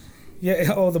movie.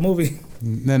 Yeah. Oh, the movie.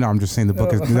 No, I'm just saying the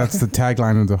book is. That's the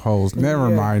tagline of the Holes. Never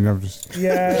mind. I'm just.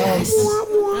 Yeah.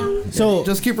 So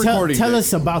just keep recording. Tell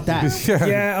us about that.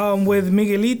 With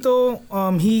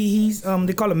Miguelito, he's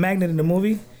they call him Magnet in the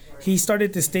movie. He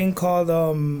started this thing called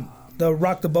the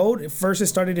Rock the Boat. First, it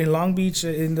started in Long Beach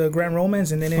in the Grand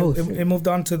Romance, and then it moved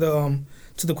on to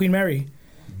the Queen Mary.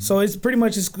 So it's pretty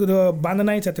much the banda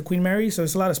nights at the Queen Mary. So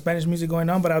it's a lot of Spanish music going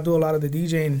on, but I'll do a lot of the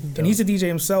DJing. And he's a DJ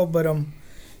himself, but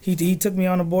he took me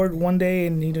on board one day,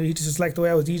 and he just liked the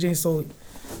way I was DJing. So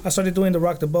I started doing the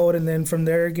Rock the Boat, and then from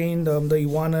there again the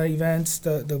Iguana events,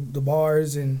 the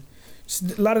bars, and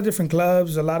just a lot of different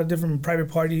clubs, a lot of different private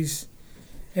parties.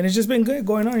 And it's just been good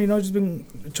going on, you know, just been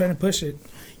trying to push it.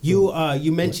 You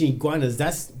mentioned iguanas.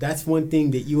 That's one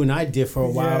thing that you and I did for a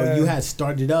while. Yeah. You had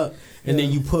started up, and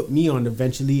then you put me on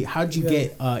eventually. How'd you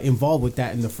get involved with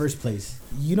that in the first place?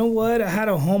 You know what? I had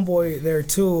a homeboy there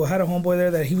too. I had a homeboy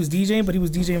there that he was DJing, but he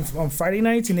was DJing on Friday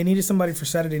nights, and they needed somebody for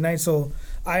Saturday night. So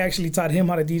I actually taught him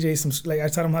how to DJ I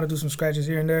taught him how to do some scratches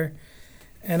here and there,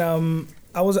 and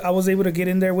I was able to get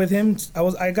in there with him.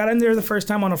 I got in there the first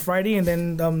time on a Friday, and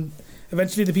then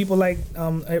eventually the people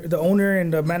the owner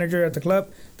and the manager at the club,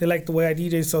 they liked the way I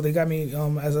DJ, so they got me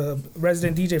as a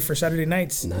resident DJ for Saturday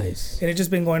nights. Nice. And it's just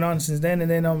been going on since then.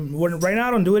 And then right now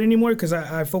I don't do it anymore because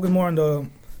I focus more on the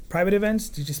private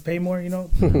events. You just pay more, you know.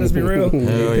 Let's be real.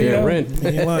 Hell yeah, rent.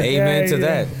 Amen to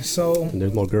that. So And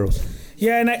there's more girls.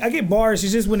 yeah, and I get bars.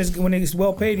 It's just when it's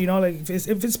well paid, you know. Like if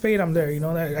it's paid, I'm there. You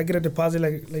know, I get a deposit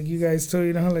like you guys too.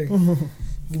 You know, like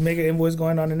you make an invoice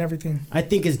going on and everything. I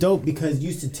think it's dope because you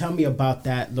used to tell me about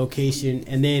that location,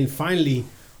 and then finally,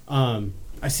 I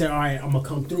said, all right, I'm gonna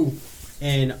come through,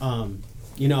 and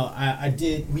you know,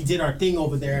 we did our thing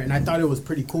over there, and I thought it was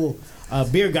pretty cool.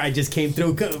 beer guy just came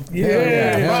through. Shout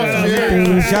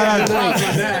out.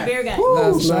 The beer guy.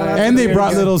 And they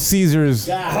brought Little Caesars.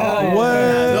 What?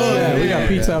 Yeah, we got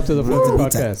pizza after the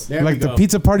podcast. There we Like the go.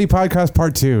 Pizza Party Podcast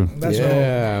Part 2. That's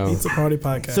Yeah. right. Pizza Party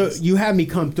Podcast. So you had me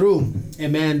come through,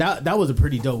 and man, that was a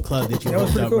pretty dope club that you That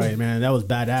was hooked pretty up, cool. right, man? That was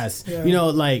badass. Yeah. You know,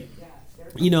 like,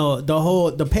 you know,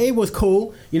 the pay was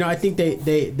cool. You know, I think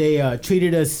they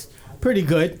treated us pretty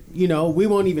good. You know, we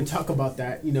won't even talk about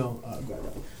that. You know,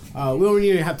 we don't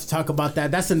even have to talk about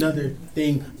that. That's another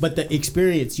thing. But the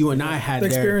experience you and I had, The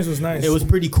experience was nice. It was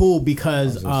pretty cool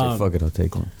because Fuck it, I'll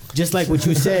take one. just like what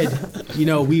you said, you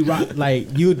know, we rock,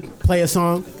 like you'd play a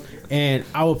song. And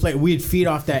I would play. We'd feed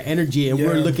off that energy, and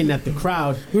we're Yeah. looking at the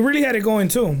crowd. We really had it going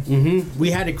too.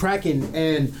 We had it cracking,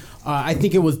 and I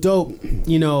think it was dope.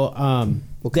 You know,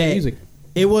 What kind of music?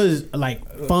 It was like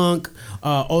funk,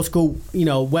 old school, you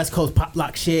know, West Coast pop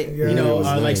lock shit. Yeah. You know, It was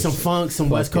like nice. some funk, some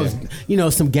West Coast, yeah. you know,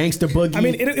 some gangster boogie. I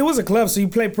mean, it was a club, so you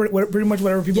play pretty much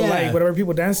whatever people Yeah. like, whatever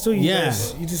people dance to. You Yeah.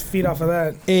 you just feed off of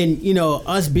that. and you know,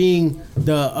 us being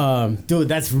the dude,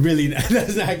 that's really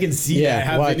that's, I can see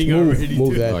that watch, happening move already.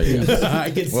 move too. that. Oh, yeah.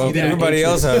 I can see Well, that. everybody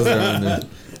else has their own.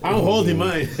 I'm holding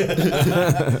mine.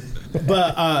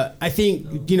 But I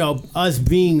think, you know, us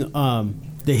being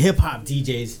the hip hop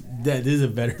DJs, that is a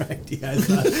better idea.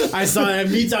 I saw that,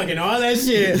 me talking all that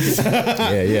shit.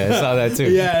 Yeah, I saw that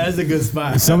too. Yeah, that's a good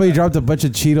spot. Somebody dropped a bunch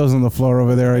of Cheetos on the floor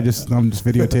over there. I'm just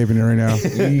videotaping it right now.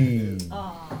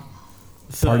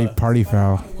 So, Party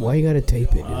foul. Why you gotta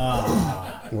tape it?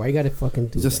 Dude? Why you gotta fucking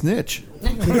do He's a snitch.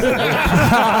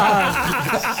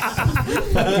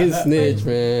 fucking snitch,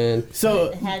 man?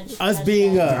 so us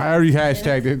being I already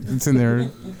hashtagged it. It's in there.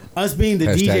 us being the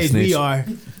Hashtag DJs we snitch.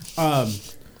 are,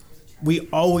 we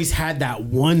always had that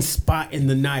one spot in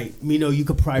the night. You know, you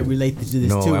could probably relate to this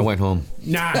No, too. I went home.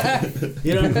 Nah,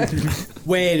 you know,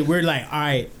 when we're like, all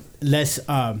right, let's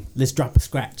drop a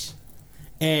scratch,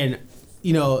 and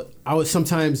you know, I would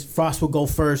sometimes Frost would go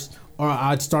first, or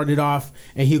I'd start it off,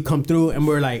 and he'd come through, and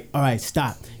we're like, all right,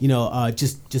 stop, you know,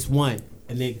 just one,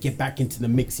 and then get back into the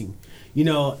mixing, you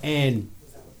know, and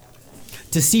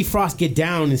to see Frost get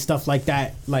down and stuff like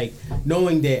that, like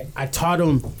knowing that I taught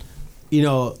him, you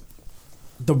know,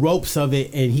 the ropes of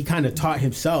it, and he kind of taught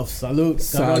himself. Salute,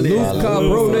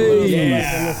 cabrone.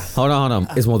 Yeah. Hold on.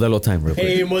 It's Modelo time, real quick.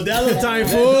 Hey, Modelo time,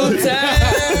 fool.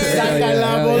 Saca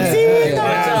la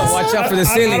bolsita. Watch out for the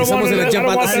ceiling. Someone's gonna jump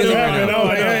out the ceiling right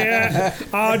now.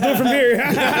 Yeah. Do it from here.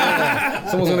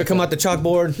 Someone's gonna come out the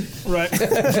chalkboard Right.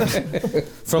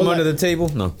 from under the table.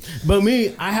 No. But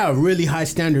me, I have really high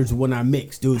standards when I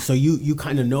mix, dude. So you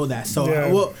kind of know that. So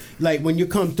Yeah. well, like when you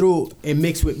come through and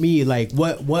mix with me, like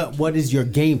what is your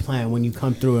game plan when you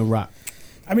come through and rock?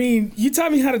 I mean, you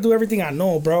taught me how to do everything I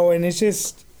know, bro, and it's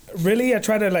just really I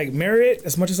try to like mirror it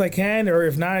as much as I can, or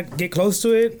if not, get close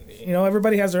to it. You know,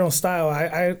 everybody has their own style.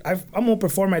 I'm open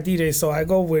for my DJ, so I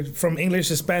go with from English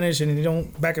to Spanish, and you know,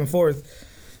 back and forth.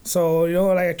 So you know,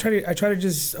 like I try to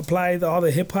just apply all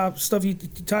the hip hop stuff you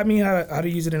taught me how to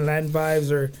use it in Latin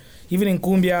vibes or even in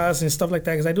cumbias and stuff like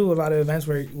that. Because I do a lot of events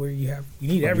where you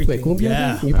need everything. You play cumbia?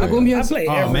 Yeah. You play I cumbias? play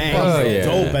Oh everything. man, Oh, he's yeah.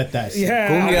 dope at that shit. Yeah,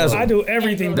 Cumbias- I do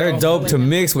everything, bro. They're dope to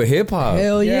mix with hip hop.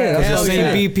 Hell yeah. Yeah. That's It's what the I'm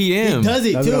same saying. BPM. He does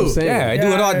it That's what I'm too. saying. Yeah, I do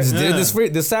it all. Just did Yeah.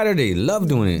 it this Saturday. Love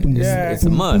doing it. It's a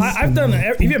must. I've done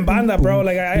even banda, bro.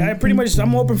 Like I pretty much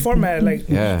I'm open format. Like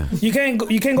Yeah. you can't go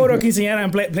to a quinceañera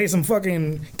and play some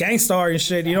fucking Gangstar and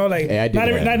shit. You know, like Hey, I do not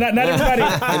that. everybody.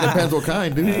 It depends what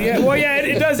kind, dude. Yeah, well, yeah,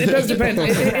 it does depend.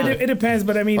 It depends,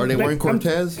 but I mean, Are they like, wearing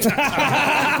Cortez?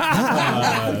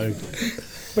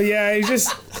 But yeah, you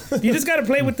just gotta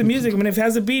play with the music. I mean, if it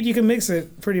has a beat, you can mix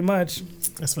it pretty much.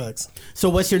 That's facts. So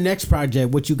what's your next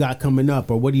project? What you got coming up,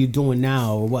 or what are you doing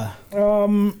now, or what?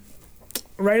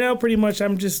 Right now, pretty much,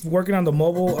 I'm just working on the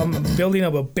mobile. I'm building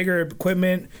up a bigger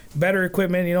equipment, better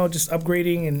equipment. You know, just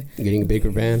upgrading and Getting a bigger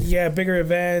van. yeah, bigger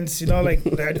events. You know, like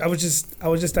I was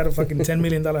just at a fucking $10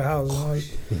 million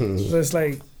house. You know? So it's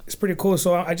like it's pretty cool.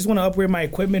 So I just want to upgrade my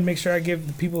equipment, make sure I give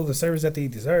the people the service that they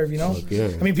deserve. You know, yeah.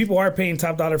 I mean, people are paying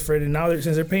top dollar for it, and now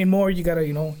since they're paying more, you gotta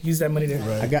use that money to.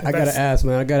 I gotta ask,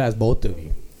 man. I gotta ask both of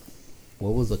you.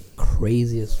 What was the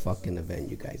craziest fucking event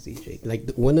you guys DJ?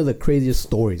 Like one of the craziest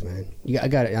stories, man.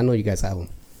 I know you guys have them.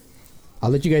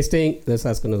 I'll let you guys think. Let's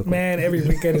ask another question. Man, every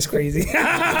weekend is crazy.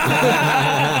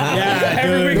 Yeah,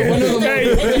 Every weekend.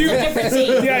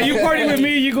 Hey, you party with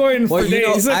me, you going for Well, you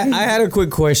know, days. I had a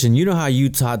quick question. You know how you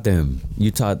taught them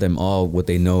all what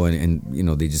they know, and you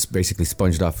know they just basically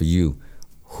sponged off of you.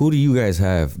 who do you guys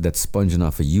have that's sponging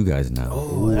off of you guys now?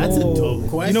 Oh, that's a dope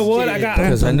question. You know what? I got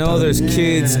Because I know there's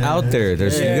kids out there.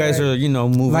 There's you guys are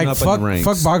moving Like up fuck, in the ranks.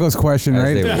 fuck Bago's question, As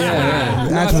right? they would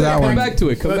say. Answer that Come one. back to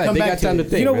it. Come back. They got time to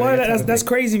think. You know man. what? They got time to That's think.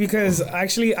 crazy because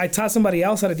actually I taught somebody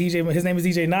else how to DJ. His name is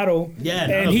DJ Nato. Yeah,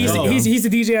 and Nato, he's dope. he's the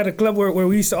DJ at a club where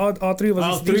we used to all three of us.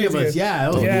 All used to three DJ of us, together. yeah.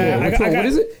 That was Yeah, cool. I got- What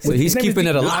is it? So he's His name is keeping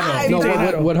it DJ alive. No, DJ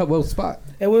Nato. what spot?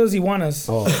 It was Iguanas.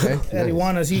 Oh, okay. At Nice.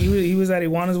 Iguanas. He was at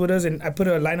Iguanas with us, and I put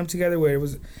a lineup together where it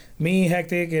was me,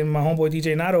 Hectic, and my homeboy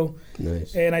DJ Nato.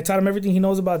 Nice. And I taught him everything he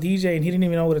knows about DJ, and he didn't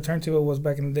even know what a turntable was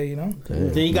back in the day, you know.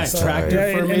 Then he got So, Tractor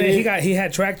yeah, for a and then minute. he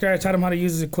had Tractor. I taught him how to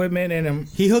use his equipment, and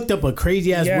He hooked up a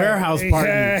crazy ass warehouse party.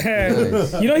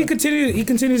 Yeah. You know, he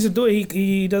continues to do it.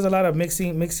 He does a lot of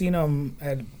mixing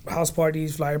at house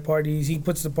parties, flyer parties. He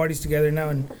puts the parties together now,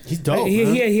 and He's dope.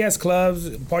 he has clubs,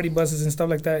 party buses, and stuff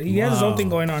like that. He has his own thing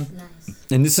going on.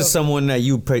 And this is someone that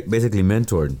you basically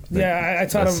mentored. Yeah, I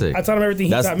taught That's him. sick. I taught him everything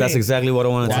he taught me. That's exactly what I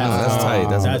wanted to know. That's tight.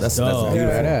 That's dope.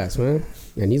 beautiful. Badass, man.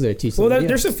 And he's gonna teach. Well, somebody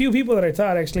there's a else. few people that I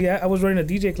taught actually. I was running a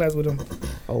DJ class with him.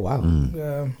 Oh wow.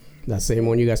 Yeah. That same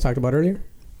one you guys talked about earlier.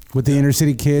 With the inner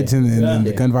city kids and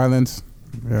the gun violence.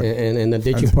 Yeah. And the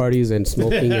ditching parties and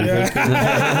smoking and drinking.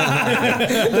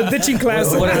 The ditching class.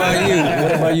 What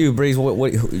about you, Breeze?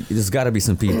 What there's got to be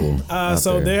some people.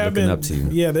 So there have been up to you.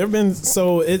 Yeah, there have been.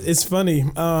 So it's funny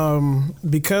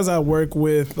because I work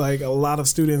with like a lot of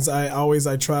students.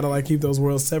 I try to like keep those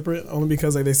worlds separate, only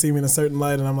because like they see me in a certain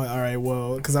light, and I'm like, all right,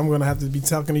 well, because I'm gonna have to be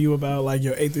talking to you about like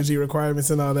your A through G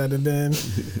requirements and all that, and then,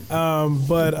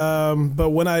 but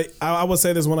when I would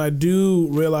say this, when I do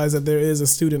realize that there is a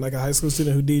student, like a high school student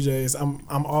who DJs,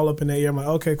 I'm all up in the ear. I'm like,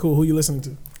 okay, cool. Who you listening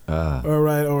to? Or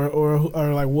right, or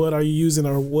like, what are you using,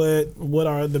 or what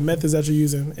are the methods that you're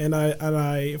using? And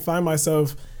I find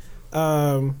myself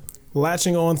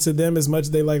latching on to them as much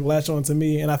as they like latch on to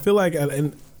me. And I feel like,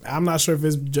 and I'm not sure if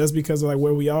it's just because of like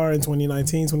where we are in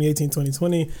 2019, 2018,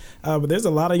 2020, but there's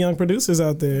a lot of young producers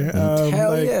out there.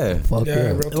 Hell like, yeah. Fuck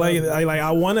yeah.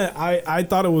 I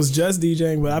thought it was just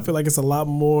DJing, but I feel like it's a lot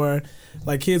more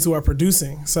like kids who are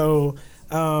producing. So.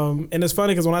 And it's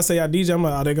funny because when I say I DJ, I'm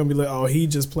like, oh, they're gonna be like, oh, he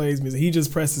just plays music, he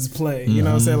just presses play. You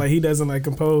know what I'm saying? Like he doesn't like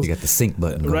compose. You got the sync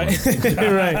button, going. Right?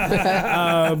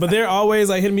 Right. But they're always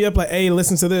like hitting me up like, hey,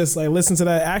 listen to this, like listen to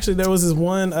that. Actually, there was this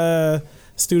one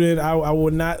student, I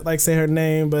would not like say her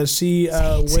name, but she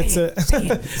went to.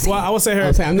 Well, I would say her.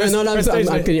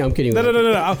 I'm kidding.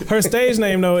 No. Her stage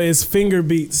name though is Finger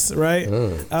Beats, right?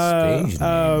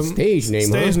 Stage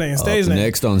name. Up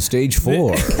next on stage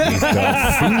 4, we've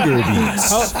got Finger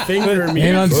Beats. Finger And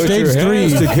Beats. on Put stage your 3,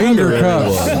 hands together, Finger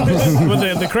Cup. everyone.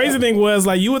 But the crazy thing was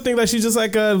like you would think that she's just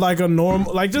like a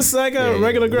normal, like just like a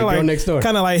regular girl, the girl like next door.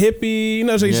 kind of like hippie, you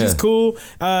know, she's Yeah. cool.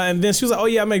 And then she was like, oh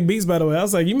yeah, I make beats, by the way. I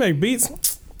was like, you make beats?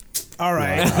 All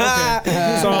right.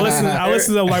 Okay. So I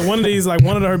listened to like one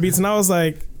of her beats, and I was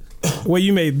like, well,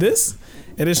 you made this?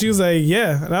 And then she was like,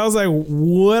 yeah. And I was like,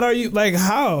 what are you, like,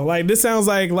 how? Like, this sounds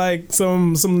like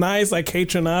some nice, like,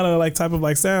 K-Tronada, like, type of,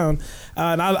 like, sound.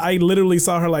 And I literally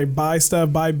saw her, like, buy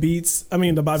beats,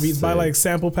 buy, like,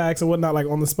 sample packs and whatnot, like,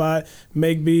 on the spot,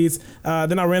 make beats.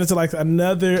 Then I ran into, like,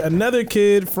 another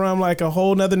kid from, like, a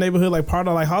whole nother neighborhood, like, part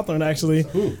of, like, Hawthorne, actually.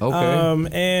 Okay.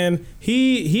 And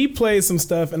he played some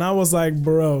stuff, and I was like,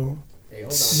 bro. Hey,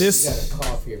 hold on. This- We got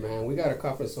a cough here, man. We got a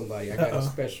cough from somebody. I got a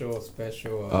special.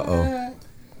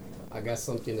 I got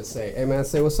something to say. Hey, man,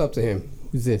 say what's up to him.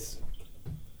 Who's this?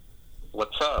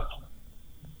 What's up?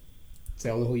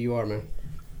 Tell him who you are, man.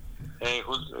 Hey, is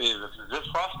this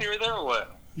Frosty right there or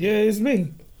what? Yeah, it's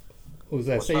me. Who's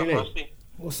that? What's Say up, your name. Frosty?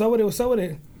 What's up with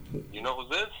it? You know who's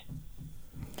this?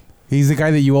 He's the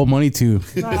guy that you owe money to.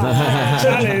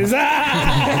 Challenge.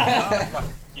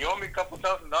 You owe me a couple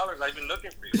 $1,000. I've been looking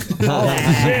for you.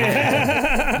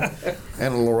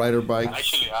 And a low rider bike.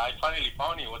 Actually, I finally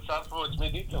found you. What's up, bro? It's me,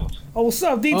 D-Tunes. Oh, what's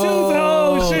up, D2s?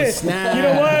 Oh, shit. snap. You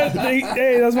know what?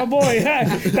 Hey, that's my boy.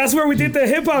 That's where we did the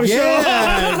hip hop show.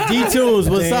 Yeah, D-Tunes,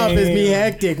 what's up? It's me,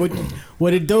 Hectic.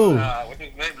 What it do? What his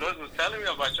name Lewis was telling me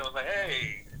about you. I was like,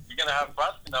 hey, you're going to have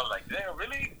Frosty? And I was like, damn,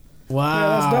 really? Wow. Yeah,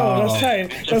 that's dope. That's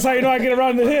tight. That's how you know I get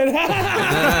around the head.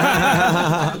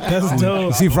 That's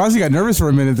dope. See, Frosty got nervous for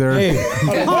a minute there.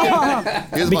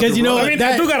 Because you know I mean,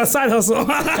 I do got a side hustle.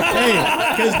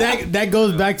 because that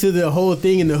goes back to the whole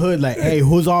thing in the hood. Like, hey,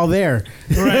 who's all there?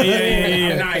 Right,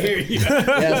 yeah. I hear you.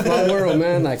 Yeah, small world,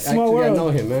 man. Like, Small actually, world. I know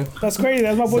him, man. That's crazy.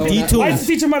 That's my boy. D2s. I used to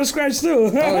teach him how to scratch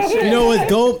too. Oh, shit. You know what's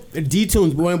dope?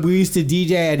 D-Tunes, when we used to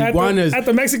DJ at Iguanas. At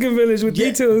the Mexican village with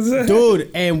Yeah, D2s.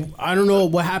 dude, and I don't know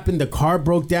what happened the car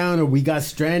broke down or we got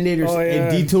stranded or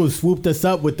and yeah. D-Tune swooped us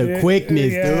up with the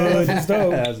quickness, dude. That's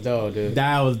dope. That's dope, dude.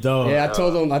 That was dope. Yeah, I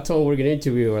told him we're gonna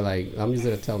interview. We're like, I'm just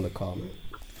gonna tell him to call me.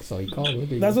 So he called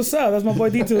me. That's what's up. That's my boy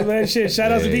D2, man. Shit, shout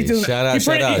out to D2. Shout out.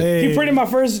 He printed my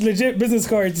first legit business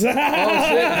cards.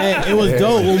 Hey, it was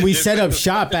dope when we set up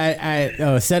shop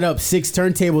at set up 6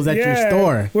 turntables at your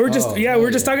store. We were just we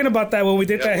were just talking about that when we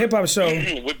did that hip hop show.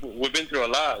 We've been through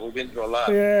a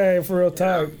lot. Yeah, for real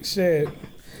talk. Shit.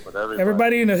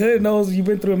 Everybody in the hood knows you've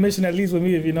been through a mission at least with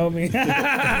me, if you know me. Hey.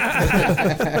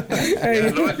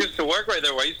 Louis used to work right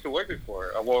there where I used to work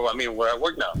before. Well, I mean, where I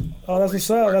work now. Oh, that's what's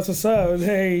up. That's what's up.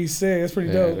 Hey, sick. That's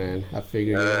pretty dope. Man, I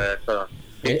figured. So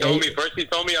he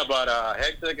told me about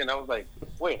Hectic, and I was like,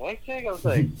 wait, Hectic? I was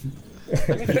like,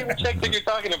 let me see what Hectic you're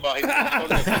talking about.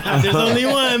 There's only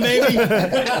one, baby.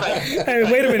 Hey,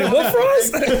 wait a minute. What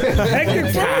Frost?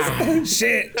 Hectic Frost?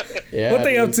 Shit. Yeah, what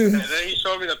they up to? And then he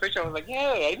showed me the picture. I was like,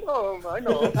 yeah, I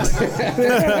know him.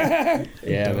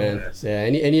 Yeah, man. So,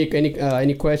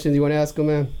 any questions you want to ask him,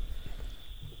 man?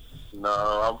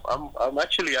 No, I'm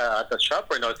actually at the shop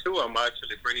right now too. I'm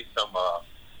actually printing some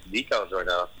decals right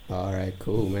now. All right,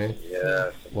 cool, man.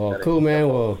 Yeah. Well, cool, man.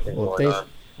 Well,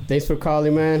 thanks for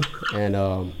calling, man.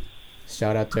 And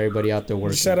shout out to everybody out there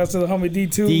working. Shout out to the homie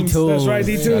D2. D2. That's right,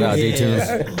 D2. Shout out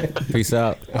D2. Peace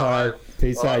out. All right,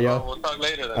 peace out, yo. We'll talk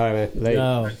later then. All right, man.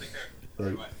 Later.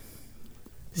 Yo.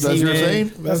 That's what you're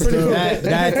saying? That's pretty cool.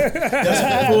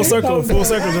 That's full circle,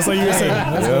 just like you were saying.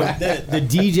 the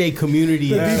DJ community.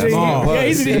 The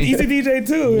DJ, he's a DJ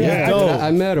too. Yeah, I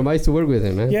met him. I used to work with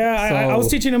him, man. Yeah, I was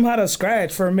teaching him how to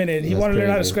scratch for a minute. He That's wanted to learn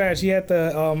how to crazy. scratch. He had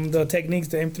the techniques,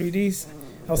 the M3Ds.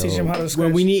 I was teaching him how to scratch.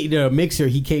 When we needed a mixer,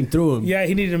 he came through him. Yeah,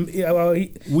 he needed him. Yeah, well,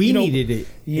 We needed it.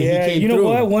 Yeah, he came you know through.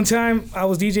 what? One time I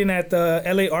was DJing at the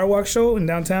LA Art Walk show in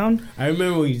downtown. I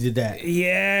remember when you did that.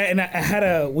 Yeah,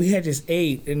 and we had just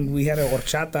ate and we had a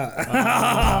horchata.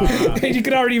 And you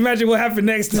could already imagine what happened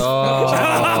next.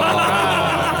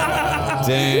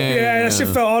 Damn. Yeah, that shit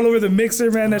fell all over the mixer,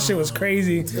 man. That shit was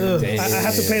crazy. I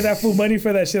had to pay that fool money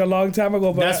for that shit a long time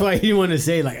ago. But That's why he didn't want to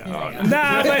say like,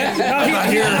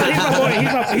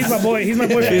 he's my boy. He's my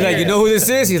boy. He's like, you know who this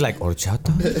is? He's like,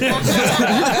 horchata.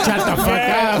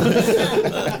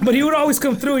 But he would always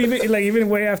come through, even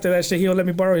way after that shit. He would let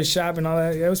me borrow his shop and all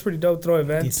that. Yeah, it was pretty dope. Throw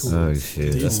events. Oh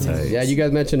shit, that's tight. Yeah, you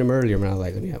guys mentioned him earlier, man. I was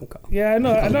like, let me have him call. Yeah, I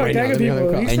know Right gang now, of let me have him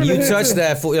people. call. He's And from you the hood, touched too.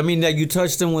 that. I mean, like you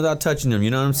touched him without touching him.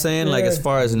 You know what I'm saying? Like as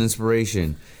far as an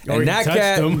inspiration. And that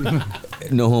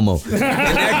cat, no homo. And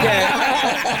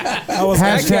that cat,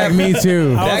 Hashtag me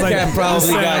too. that cat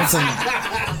probably got some.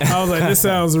 I was like, this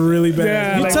sounds really bad.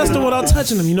 Yeah, You like- touched him without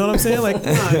touching him. You know what I'm saying? Like,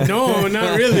 no,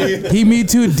 not really. He me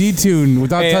too detune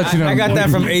without Hey, touching him. I got that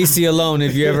from AC Alone.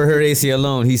 If you ever heard AC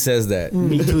Alone, he says that.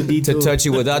 Me too, D2. To touch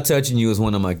you without touching you is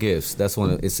one of my gifts. That's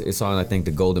one. It's on I think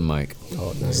the golden mic.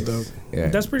 Oh, nice. Yeah.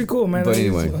 That's pretty cool, man. But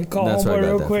anyway, call that's where I homeboy got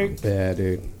real that quick. Yeah,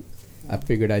 dude. I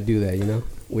figured I'd do that, you know?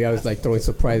 We always like throwing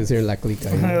surprises here in La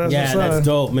Clica. You know? Yeah, that's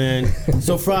dope, man.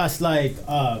 So Frost, like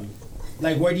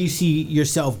where do you see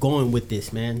yourself going with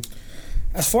this, man?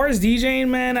 As far as DJing,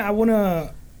 man, I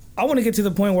wanna get to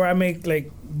the point where I make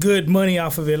like good money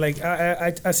off of it. Like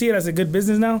I see it as a good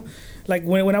business now. Like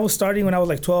when I was starting, when I was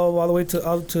like 12, all the way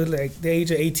to like the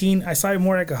age of 18, I started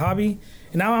more like a hobby,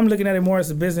 and now I'm looking at it more as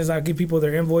a business. I give people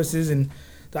their invoices, and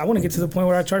I want to get to the point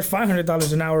where I charge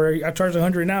 $500 an hour. I charge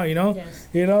 $100 now. You know, Yes.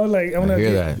 you know, like I want to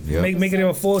hear that. Yep. make it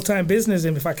a full-time business,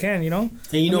 and if I can, you know,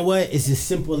 And you know what? It's as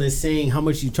simple as saying how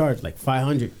much you charge, like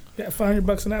 $500. yeah,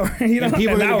 $500 an hour. You know, And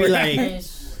people are an gonna be hour.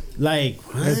 like,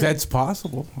 what? That's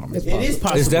possible. I mean, It is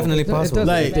possible. It's definitely It possible. does.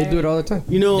 Like- They do it all the time.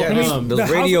 You know, Yeah, those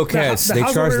radio cats, they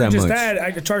house charge owner that just much. Had,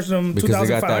 I charged them Because they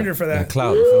got $2,500 for that.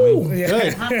 clout. You feel me?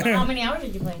 Yeah. good. How many hours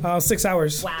did you play? 6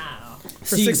 hours. Wow.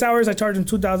 For See- 6 hours, I charged him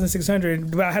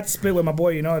 $2,600, but I had to split with my boy.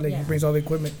 You know, like Yeah. he brings all the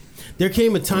equipment. There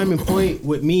came a time and point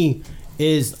with me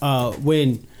is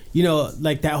when you know,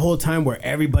 like that whole time where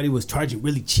everybody was charging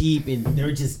really cheap and they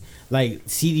were just like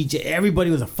CDJ.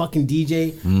 Everybody was a fucking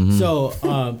DJ.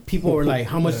 So people were like,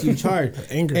 "How much do you charge?"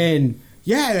 Anger. And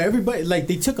yeah, everybody like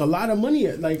they took a lot of money.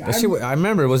 Like That shit, I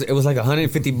remember it was like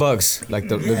 $150, like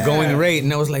the going rate,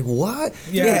 and I was like, what?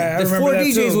 Yeah, I the remember 4 that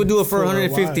DJs too. would do it for For a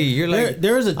 150. You're like,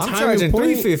 there was a I'm time charging and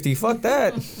point. 350. Fuck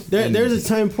that. There's a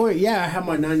time point. Yeah, I have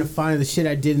my 9 to 5, the shit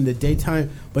I did in the daytime.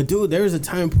 But dude, there was a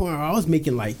time point where I was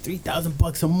making like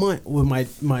 $3,000 a month with my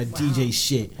DJ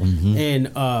shit,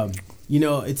 and you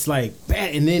know, it's like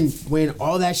bad. And then when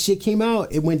all that shit came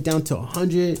out, it went down to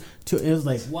 100. It was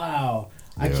like, wow,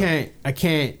 I can't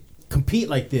compete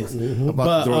like this. I'm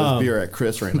about to throw this beer at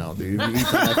Chris right now, dude. He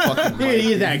eats that fucking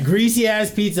He eat that greasy ass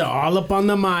pizza all up on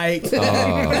the mic,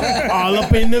 all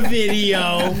up in the video.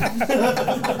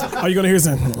 Are you gonna hear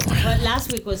something? But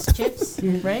last week was chips,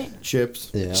 right?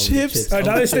 chips. Yeah, Chips. Now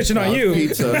they're stitching on you.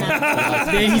 Pizza.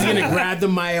 Then he's gonna grab the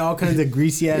mic, all kinds of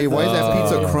greasy ass. Hey, why is that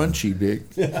pizza crunchy, big?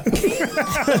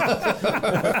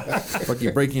 Fuck,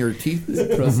 you breaking your teeth?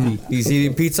 crusty. He's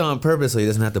eating pizza on purpose so he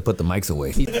doesn't have to put the mics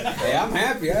away. Hey, I'm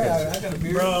happy. I got a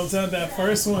beer. Bro, I'm telling you, that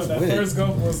first one, that first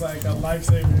gulp was like a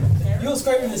lifesaver. You was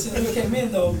craving this since we came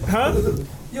in, though. Huh?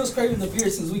 You was craving the beer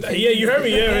since we came in. Yeah, you heard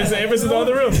me. Yeah, ever since the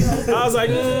other room, I was like,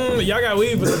 y'all got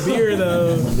weed, but the beer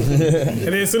though. And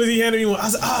then as soon as he handed me one, I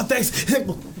was like, oh, thanks.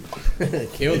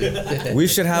 Killed it. We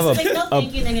should have Like, no,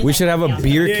 thank you, then he's we like, should have a yeah.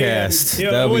 beer Yeah, cast.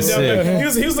 yeah, That would be went down there.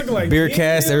 sick. He was looking like Beer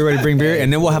cast. Everybody bring beer,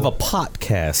 and then we'll have a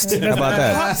podcast. How about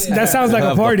that? That sounds like a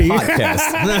Have party.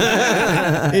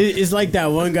 podcast. It's like that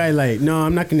one guy, like, no,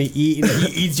 I'm not gonna eat.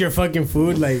 He eats your fucking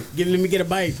food. Like, let me get a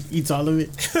bite. Eats all of it.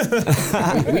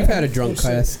 We've had a drunk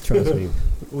cast, trust me.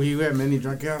 We had many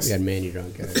drunk casts. We had many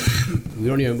drunk casts. We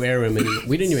don't even air them anymore.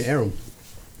 We didn't even air them.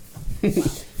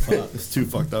 It's too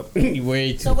fucked up.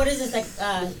 Way too. So what is this, like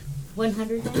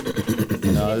 100 then?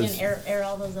 You No, didn't this, air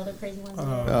all those other crazy ones?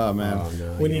 oh man. Oh,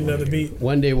 no, We you need don't another wanna hear beat. 'em.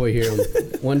 One day we'll hear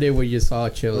them. One day we'll just all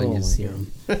chill and just hear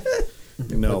them.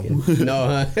 No. No,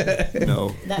 huh?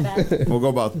 No. That bad? We'll go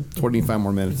about 25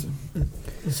 more minutes.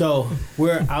 So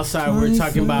we're outside. We're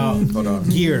talking about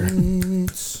gear.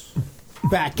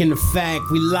 Back in the fact,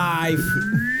 we live.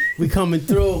 We coming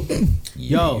through.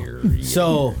 Yo,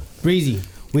 so Breezy,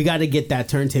 we got to get that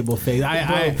turntable fixed.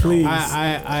 Please.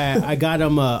 I got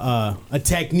him a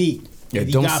technique. Yeah, that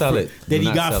he don't got sell from- it. That Do he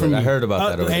not got sell from it. I me. heard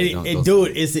about that already. And, Don't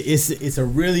dude, it's a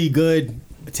really good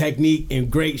technique in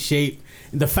great shape.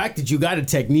 The fact that you got a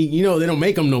technique, you know, they don't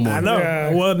make them no more. I know.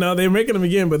 Yeah. Well, no, they're making them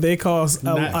again, but they cost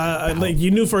like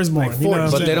you knew firstborn. Like you know what I'm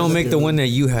 40. But saying? they don't make the one that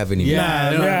you have anymore.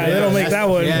 Yeah, they don't make that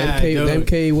one. Yeah, MK,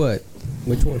 MK what?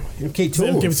 Which one?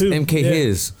 MK2. MK2. MK Yeah.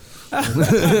 his.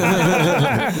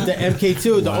 The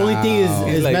MK2. The only thing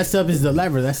is Like- messed up is the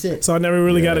lever. That's it. So I never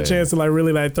really got a Yeah. chance to like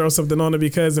really like throw something on it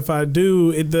because if I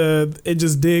do, it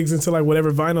just digs into like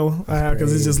whatever vinyl I have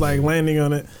because it's just like landing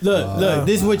on it. Look,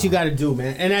 this is what you got to do,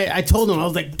 man. And I told him, I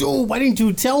was like, dude, why didn't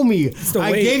you tell me? the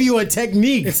I weight. gave you a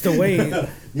technique. It's the weight.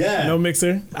 Yeah. No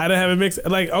mixer. I didn't have a mixer.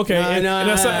 Like okay, No, and no,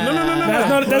 that's no,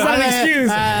 no. That's not an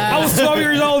excuse. I was 12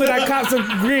 years old and I caught some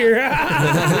beer.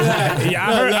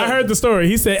 Yeah, I heard the story.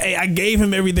 He said, "Hey, I gave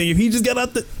him everything. If he just got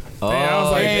out the." Oh, I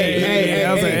was like, Hey,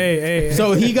 I was like, hey.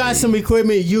 So he got some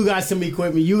equipment. You got some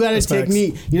equipment. You got a That's facts.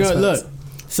 technique. You know, That's look.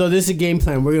 So this is a game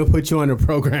plan. We're gonna put you on a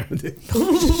program.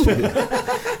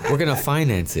 we're gonna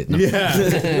finance it. No.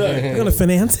 We're gonna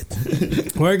finance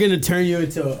it. We're gonna turn you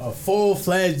into a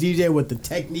full-fledged DJ with the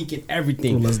technique and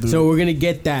everything. Well, let's do So we're gonna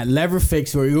get that lever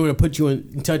fixed. Where we're gonna put you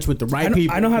in touch with the right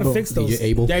people. I know how to Boom. fix those. You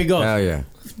able? There you go. Hell yeah.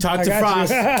 Talk I to got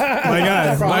Frost. you. My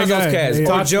guy, One my of those guy. cats, Yeah. or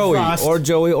Talk to Joey, Frost. or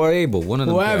Joey, or Abel. One of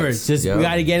them. Whoever. cats. Just Yeah. we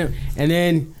gotta get him, and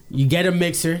then you get a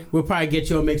mixer. We'll probably get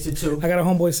you a mixer too. I got a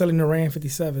homeboy selling the Ram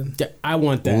 57. Yeah, I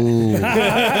want that.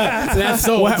 So that's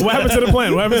so. What happened to the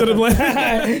plan? What happened to the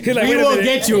plan? He's like, We wait a will minute.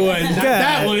 get you one. Not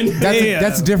that one.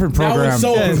 That's a different That program. one's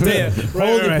sold. Damn.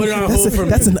 Hold it, put it on hold for me.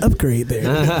 That's an upgrade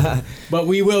there. But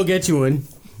we will get you one.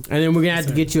 And then we're gonna have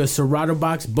to get you a Serato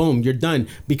box. Boom, you're done.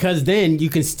 Because then you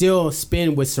can still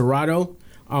spin with Serato.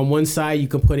 On one side, you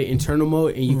can put it internal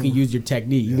mode, and you can use your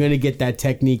technique. You're gonna get that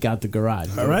technique out the garage.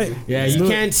 All right. Yeah, Let's you do it.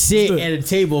 can't sit Let's do at a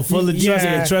table full of Yeah.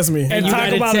 DJs. Trust me. And You talk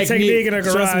got a about the technique in a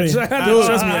Trust garage. me.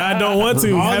 Trust me. I don't want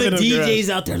to. All have the it in the garage. DJs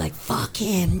out there like, fuck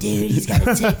him, dude. He's got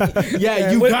a technique.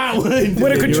 Yeah, you With- got one. With a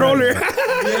dude. controller.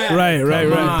 Yeah. Right.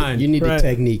 Come on. You need Right. the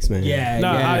techniques, man. Yeah,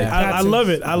 No, yeah. I love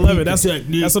it. I love it. That's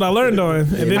Technique. what I learned on. And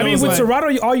then I it mean, was with like,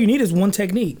 Serato, all you need is one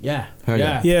technique. Yeah. Hell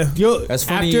yeah. Yeah. Yo, That's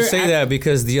funny you say that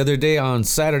because the other day on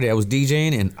Saturday I was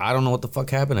DJing and I don't know what the fuck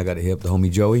happened. I got to hit up the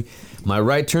homie Joey. My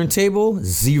right turntable,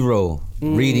 0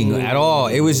 reading at all.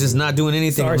 It was just not doing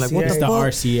anything. I'm like, what It's the the fuck?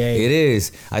 RCA. It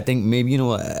is. I think maybe,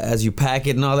 as you pack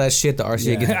it and all that shit, the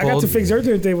RCA gets I got pulled. to fix her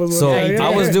turntables. So Yeah. I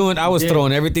was Yeah.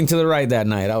 throwing everything to the right that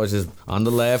night. I was just on the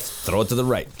left, throw it to the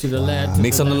right. To the left.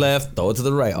 Mix on the left, throw it to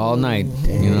the right all night. You know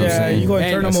what I'm Yeah, saying? you go And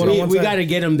internal mode on one we side. got to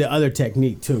get him the other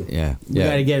technique too. Yeah. We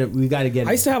gotta get it. We gotta get it.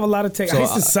 I used to have a lot of tech. So I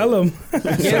used to sell them. Get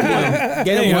him one.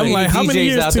 Get Hey, him I'm one. like, how many DJs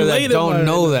years out too there that late am don't I?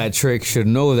 know that trick should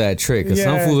know that trick. Because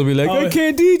some Yeah. fools will be like, Oh, I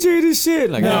can't DJ this shit.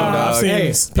 Like, no, I've dog. seen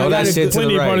Hey, Throw I that got a shit to the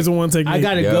plenty of right. parties with one technique. I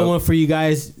got a Yeah. good one for you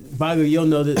guys. Bago, you'll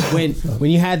know that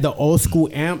when you had the old school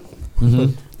amp,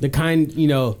 The kind, you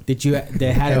know, that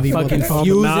had a fucking all the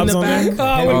fuse in knobs the on back. there?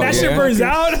 Oh, when that shit burns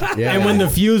out. Yeah. And when the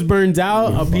fuse burns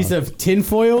out, a piece of tin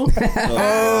foil.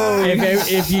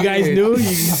 If you guys knew,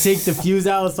 you can take the fuse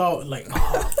out. It's all like,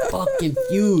 fucking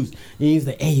fuse. And he's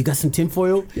like, hey, you got some tin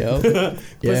foil? Yep.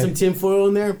 Put some tin foil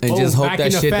in there. And boom, just hope back that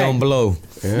in shit effect. don't blow.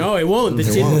 No, it won't.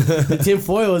 The tin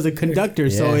foil is a conductor,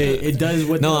 so it does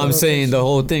what. No, I'm saying the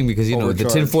whole thing because you know the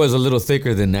Overcharged. tin foil is a little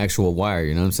thicker than the actual wire.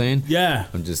 You know what I'm saying? Yeah.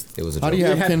 It was a joke. How do you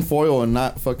have tin foil and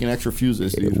not fucking extra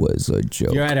fuses, dude? It was a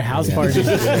joke. You're at a house party.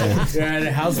 You're at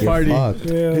a house party. fucked.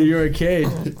 And you're a kid.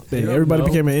 Dang, everybody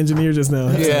became an engineer just now.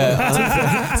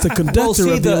 Yeah. It's the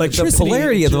conductor of the electricity. The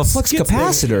polarity of the flux Gets there.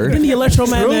 capacitor. In the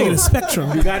electromagnetic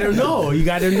spectrum. You gotta know. You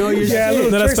gotta know your Yeah, shit.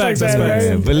 little No, that's tricks like facts, that's that, facts.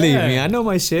 right? Man, believe me, I know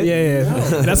my shit. Yeah.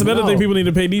 That's another thing people need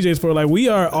to pay DJs for. Like, we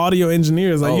are audio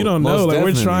engineers. Like, Oh, you don't know. most Like,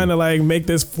 definitely. we're trying to like make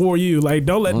this for you. Like,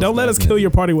 don't let us kill definitely.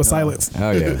 your party with silence.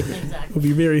 Oh yeah. Exactly. We'll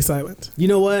be very silent. You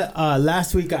know what?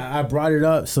 Last week I brought it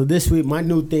up. So this week my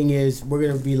new thing is we're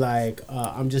gonna be like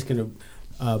I'm just gonna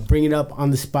bring it up on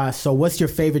the spot. So what's your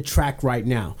favorite track right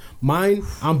now? Mine,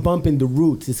 I'm bumping The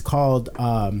Roots. It's called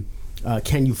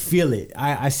Can You Feel It?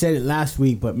 I said it last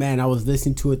week, but man, I was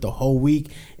listening to it the whole week,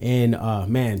 and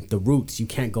man, The Roots, you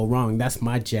can't go wrong. That's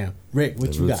my jam. Rick,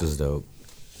 what The you Roots got? is dope.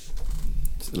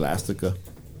 It's Elastica.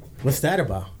 What's that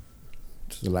about?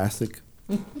 It's elastic.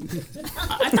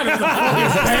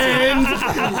 Band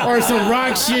or some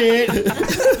rock shit.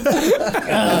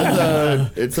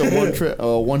 It's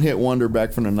a one hit wonder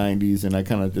back from the 90s, and I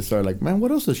kind of just started like, man,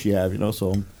 what else does she have? You know,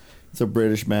 so it's a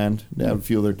British band. They have a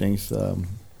few other things. I'll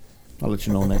let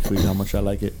you know next week how much I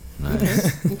like it.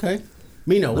 Nice. Okay.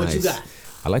 Mino, what you Nice. got?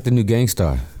 I like the new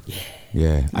Gangstar.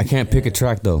 Yeah. I can't pick a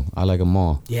track though. I like them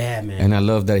all. Yeah, man. And I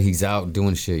love that he's out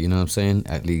doing shit. You know what I'm saying?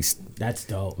 At least That's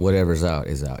dope. whatever's out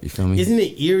is out. You feel me? Isn't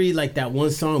it eerie like that one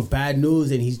song Bad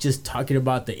News, and he's just talking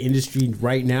about the industry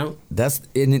right now? That's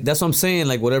what I'm saying.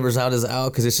 Like whatever's out is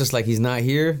out because it's just like he's not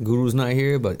here. Guru's not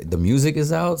here, but the music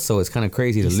is out, so it's kind of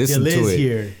crazy to listen still to is it.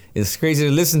 here. It's crazy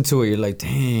to listen to it. You're like,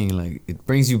 dang, like it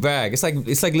brings you back. It's like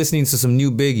listening to some new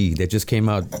Biggie that just came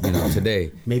out,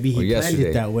 today. Maybe or he planned yesterday.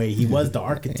 it that way. He was the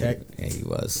architect. Yeah, he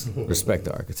was. Respect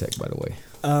the architect, by the way.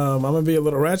 I'm gonna be a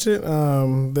little ratchet.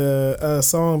 The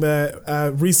song that I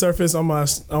resurfaced on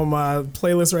my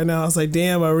playlist right now. I was like,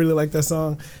 damn, I really like that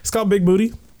song. It's called Big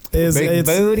Booty. Big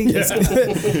Booty?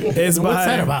 It's by, What's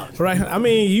that about? Right. I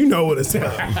mean, you know what it's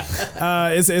about.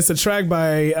 It's a track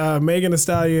by Megan Thee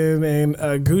Stallion and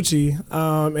Gucci,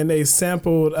 and they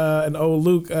sampled an old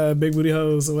Luke, Big Booty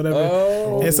Hoes or whatever.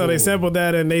 Oh. And so they sampled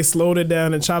that and they slowed it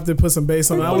down and chopped it, put some bass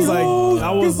on it. I was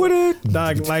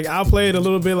dog, like I played a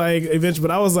little bit like eventually,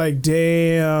 but I was like,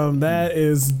 damn, that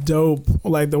is dope.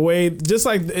 Like the way, just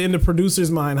like in the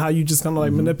producer's mind, how you just kind of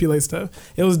like manipulate stuff.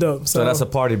 It was dope. So that's a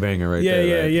party banger right yeah, there.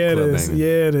 yeah, right? yeah. It Club is. banger.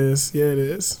 Yeah, it is. Yeah, it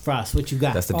is. Frost, what you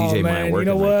got? That's the Oh DJ man, mind you working.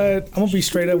 know right what? I'm gonna be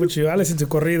straight up with you. I listen to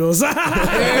corridos.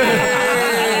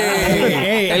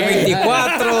 El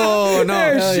 24. No.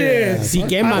 Oh, shit. Si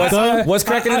quema, What's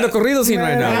cracking in the corrido scene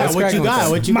right now? Yeah, What's what you cracking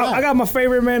got? with What you got? I got my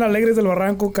favorite, man, Alegres del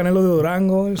Barranco, Canelo de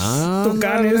Durango,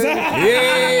 Tucanes.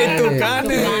 Yeah,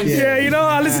 Tucanes. Yeah,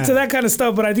 I listen to that kind of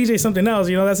stuff, but I DJ something else.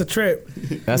 That's a trip.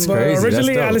 That's But crazy.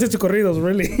 originally, That's I dope. listened to corridos,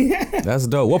 really. That's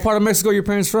dope. What part of Mexico are your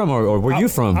parents from, or where you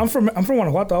from? I'm from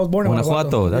Guanajuato. I was born in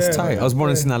Guanajuato. That's Yeah. tight. I was born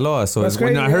in Sinaloa, so That's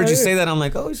when I crazy, heard you yeah. say that, I'm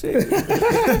like, oh shit.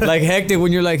 Like hectic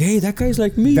when you're like, hey, that guy's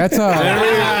like me. That's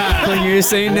when you're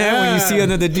saying that, when you see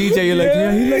another DJ, you're like,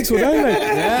 yeah, he likes what I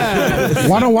like.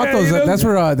 Guanajuato's. Yeah,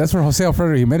 that's where Jose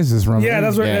Alfredo Jimenez is from. Yeah,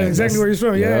 that's where Yeah, exactly where he's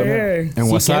from. Yeah, yeah. And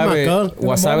Wasabi, quema,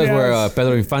 Wasabi is where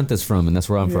Pedro Infante's from, and that's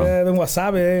where I'm from. Yeah, then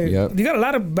Wasabi. Yep. You got a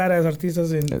lot of badass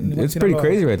artistas in It's pretty Sinaloa.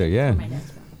 crazy right there, yeah.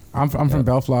 I'm from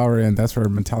Bellflower, and that's where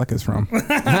Metallica's from. No,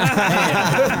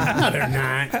 they're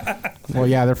not. Well,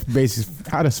 yeah, they're basically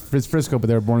out of Frisco, but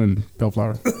they were born in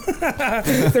Bellflower.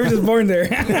 They were just born there.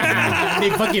 They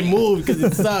fucking moved because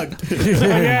it sucked.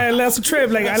 Yeah, that's a trip.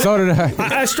 Like So did I.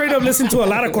 I straight up listen to a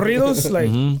lot of corridos, like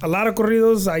a lot of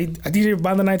corridos. I DJ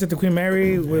Banda Nights at the Queen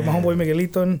Mary with my homeboy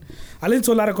Miguelito. And I listen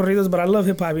to a lot of corridos, but I love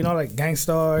hip hop. Like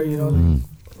Gangstar, like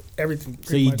everything.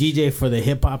 So you DJ for the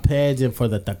hip hop heads and for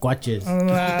the tacuaches.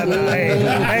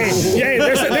 Hey,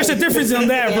 there's a difference on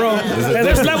that, bro.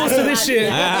 There's levels to this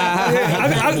shit.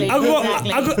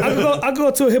 I'll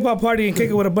go to a hip hop party and kick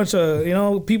it with a bunch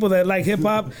of people that like hip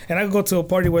hop, and I go to a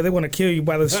party where they want to kill you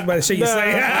by the shit you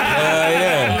say.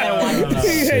 Yeah.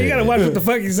 Yeah, you gotta watch what the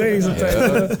fuck you say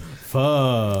sometimes.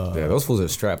 Fuck. Yeah, those fools are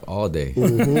strapped all day.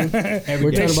 Mm-hmm.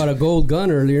 We're talking about a gold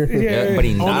gun earlier. Yeah, but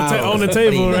he on the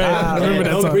table, right? Remember that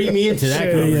Don't song. bring me into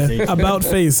that conversation. About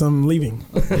face, I'm leaving.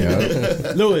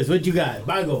 Louis, what you got?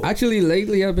 Bago. Actually,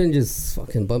 lately I've been just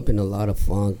fucking bumping a lot of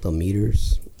funk, the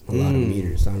meters. A lot of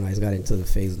meters. I don't know. I just got into the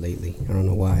phase lately. I don't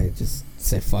know why. I just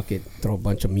said, fuck it. Throw a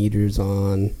bunch of meters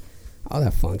on. All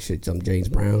that funk shit. Some James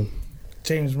Brown.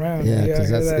 James Brown. Yeah, because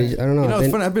that's, I don't know. You know,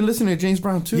 it's funny. I've been listening to James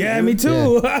Brown too. Yeah, dude. me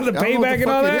too. The I don't know what payback the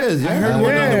and all fuck that. it is. I heard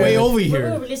one on the way over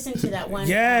here. We listened to that one.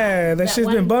 Yeah, that shit's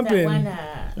been bumping.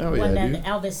 That Oh, one, yeah, one that dude.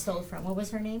 Elvis stole from. What was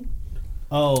her name?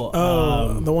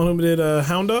 The one who did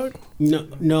Hound Dog?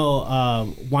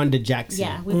 No, Wanda Jackson.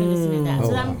 Yeah, we've been listening to that.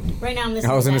 So right now I'm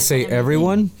listening. I was to gonna that say kind of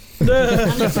everyone. music.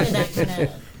 I'm listening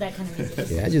to that kind of music.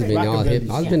 Yeah, I just been all hip.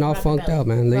 I've been all funked out,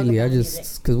 man. Lately, I Rockabilly just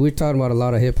music. because we're talking about a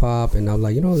lot of hip hop, and I'm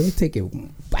like, let me take it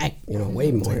back,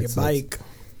 way more. Take a bike.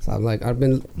 So I'm like, I've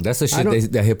been. That's the I don't-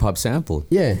 shit that hip hop sampled.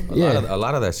 Yeah, A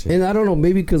lot of that shit. And I don't know,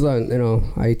 maybe because I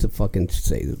hate to fucking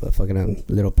say this, but fucking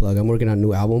little plug. I'm working on a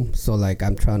new album, so like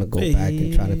I'm trying to go back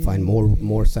and try to find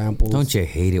more samples. Don't you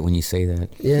hate it when you say that?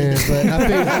 Yeah, but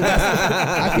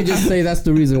I could just say that's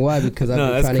the reason why, because I've No,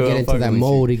 been that's trying cool. to get I'm into that fucking with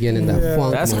mode again, in that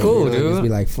funk. That's mode, cool, Just dude. be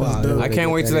like, fuck. I can't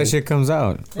wait till that shit comes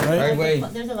out.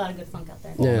 There's a lot of good funk out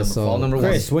there. Yeah, so Fall number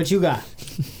Chris, what you got?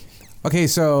 Okay,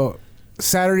 so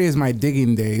Saturday is my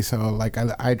digging day, so like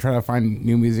I try to find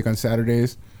new music on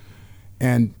Saturdays,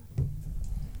 and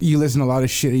you listen to a lot of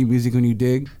shitty music when you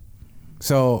dig.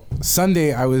 So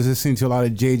Sunday I was listening to a lot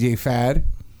of JJ Fad.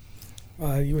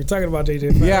 You were talking about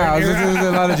JJ. Fad Yeah, I was earlier. listening to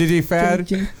a lot of JJ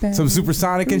Fad, some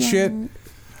Supersonic and shit.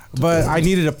 But I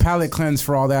needed a palate cleanse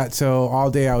for all that, so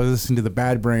all day I was listening to the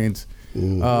Bad Brains.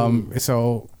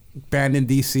 So Band in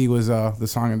DC was the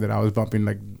song that I was bumping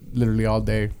like literally all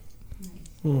day.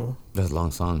 That's a long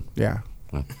song. Yeah.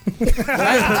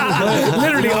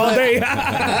 Literally all day.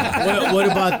 What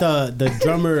about the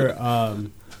drummer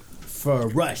for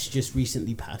Rush just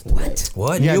recently passed away?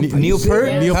 What? Yeah, Neil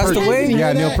Peart Neil passed Peart, away?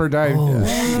 Yeah, Neil Peart died.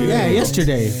 Yeah,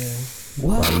 yesterday.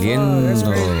 What?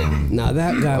 Valiendo. Now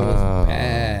that guy was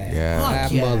bad. Yeah.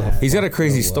 That motherfucker. He's got a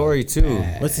crazy story too.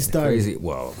 What's the story? Crazy.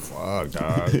 Well, fuck,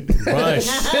 dog. Rush.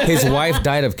 His wife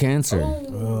died of cancer.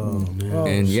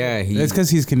 And yeah, It's because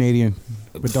he's Canadian,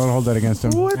 but don't hold that against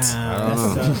him. what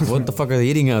the fuck are they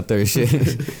eating out there? Shit.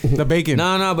 The bacon.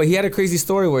 No, but he had a crazy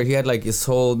story where he had like his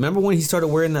whole. Remember when he started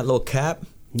wearing that little cap?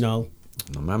 No.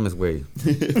 No, mama's way.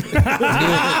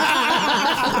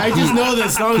 I just know the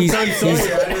song.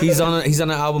 He's on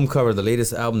an album cover, the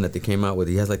latest album that they came out with.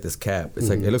 He has like this cap. It's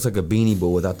like it looks like a beanie, but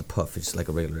without the puff. It's just like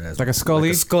a regular ass. Like a Scully?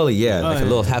 Like a Scully, yeah, like yeah. a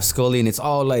little half Scully, and it's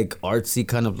all like artsy,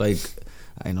 kind of like.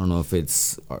 I don't know if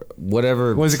it's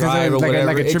whatever. Was it 'cause tribe it or was like a- whatever.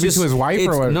 like a It tribute to his wife or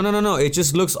it's- what? No. It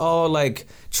just looks all like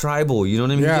tribal. You know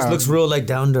what I mean? Yeah. He just looks real like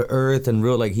down to earth and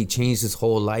real like he changed his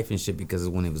whole life and shit because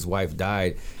when his wife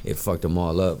died, it fucked him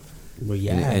all up. Well,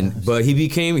 yeah. But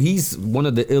he's one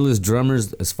of the illest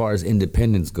drummers as far as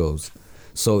independence goes.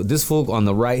 So this folk on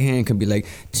the right hand can be like,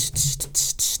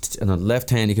 and on the left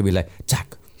hand he can be like,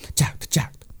 jack, jack,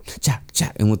 jack, jack,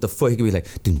 jack, and with the foot he can be like,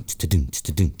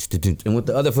 and with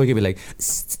the other foot he can be like,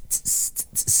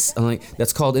 I'm like,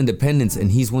 that's called independence,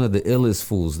 and he's one of the illest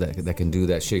fools that can do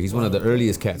that shit. He's one of the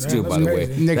earliest cats too, by the way.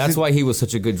 That's why he was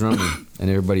such a good drummer, and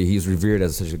he's revered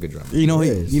as such a good drummer. You know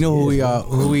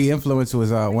who he influenced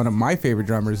was one of my favorite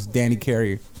drummers, Danny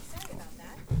Carey.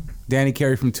 Danny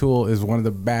Carey from Tool is one of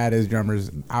the baddest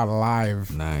drummers out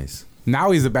alive. Nice.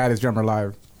 Now he's the baddest drummer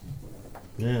alive.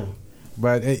 Yeah.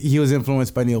 But he was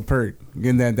influenced by Neil Peart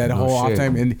and that whole off shit.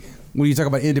 time. And when you talk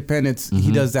about independence,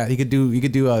 he does that. He could do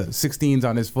 16s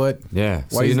on his foot. Yeah,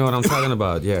 so Why you he's- know what I'm talking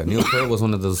about. Yeah, Neil Peart was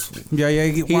one of those. Yeah.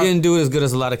 He didn't do it as good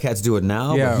as a lot of cats do it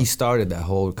now, Yeah. but he started that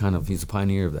whole kind of. He's a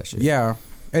pioneer of that shit. Yeah.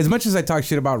 As much as I talk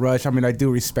shit about Rush, I mean, I do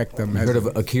respect them. You heard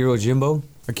of Akira Jimbo?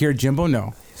 Akira Jimbo?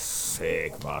 No.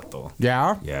 Sick, vato.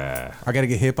 Yeah? Yeah. I got to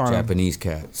get hip on him. Japanese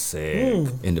cat. Sick.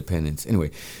 Independence.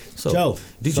 Anyway, so Joe,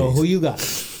 DJs. so who you got?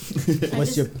 I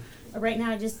What's just, your... Right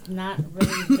now, I just not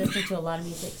really listening to a lot of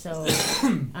music, so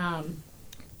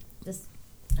just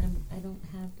I don't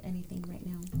have anything right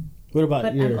now. What about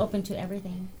But your... I'm open to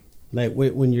everything. Like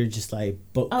when you're just like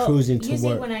cruising to usually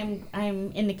work? when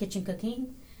I'm in the kitchen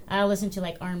cooking, I listen to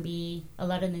like R&B, a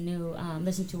lot of the new,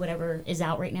 listen to whatever is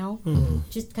out right now.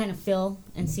 Just kind of feel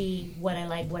and see what I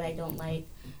like, what I don't like,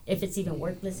 if it's even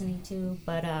worth listening to.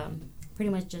 But pretty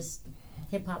much just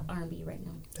hip hop, R&B right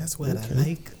now. That's what I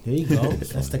like. There you go.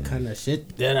 That's the kind of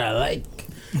shit that I like.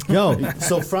 Yo,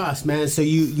 so Frost, man. So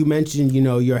you mentioned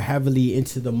you're heavily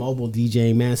into the mobile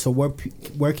DJing, man. So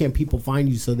where can people find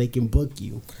you so they can book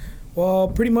you? Well,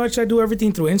 pretty much I do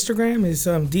everything through Instagram. It's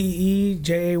DEJAYFROST.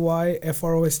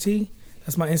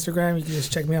 That's my Instagram. You can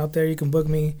just check me out there. You can book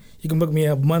me. You can book me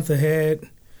a month ahead.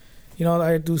 You know,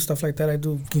 I do stuff like that. I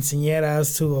do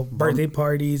quinceañeras to birthday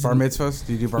parties. Bar mitzvahs?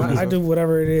 Do you do bar mitzvahs? I do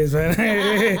whatever it is, man.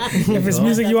 If it's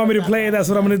music you want me to play, that's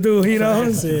what I'm going to do, you know?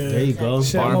 There you go.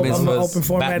 Shit, I'm an open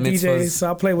format DJ,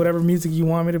 so I play whatever music you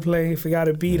want me to play. If I got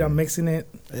a beat, I'm mixing it.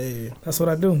 Hey. That's what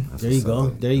I do. There you go.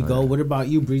 There you go. What about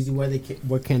you, Breezy?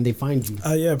 Where can they find you?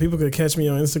 Yeah, people could catch me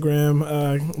on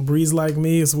Instagram. Breeze Like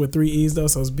Me is with 3 E's though,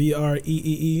 so it's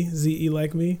BREEEZE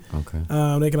like me. Okay.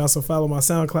 They can also follow my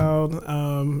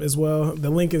SoundCloud as well. The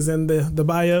link is in the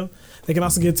bio. They can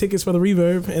also get tickets for the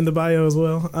Reverb in the bio as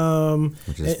well.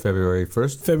 Which is February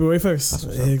 1st? February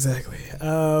 1st. Exactly.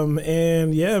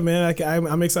 And yeah, man,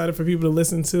 I'm excited for people to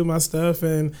listen to my stuff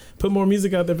and put more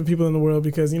music out there for people in the world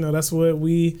because, you know, that's what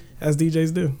we as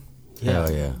DJs do. Yeah.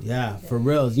 Hell yeah. Yeah, for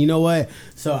real. You know what?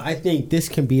 So I think this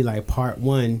can be like part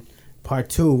 1.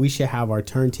 Part 2, we should have our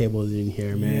turntables in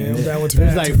here, man. Yeah,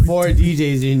 There's like 4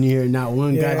 DJs in here, not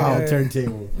one goddamn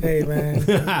turntable. Hey, man.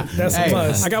 That's a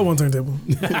must. I got one turntable.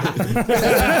 We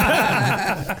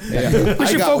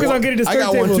should focus on getting this turntable. I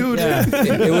got one too. Yeah.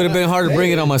 It would have been hard to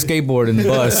bring it on my skateboard and the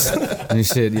bus and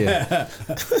shit, yeah.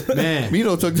 Man.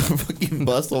 Mito took the fucking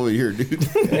bus over here, dude.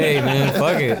 Hey, man,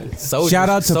 fuck it. Shout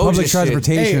out to public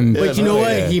transportation. Hey, but you know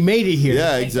what? He made it here.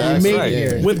 Yeah, exactly. He made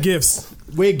it here. With gifts.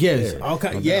 With gifts.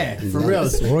 Okay, yeah, for real.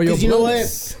 Because you know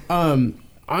what?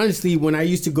 Honestly, when I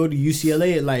used to go to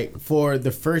UCLA, like for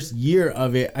the first year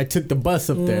of it, I took the bus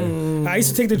up there. I used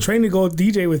to take the train to go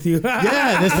DJ with you.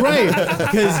 Yeah, that's right.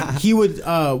 Because he would.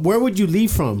 Where would you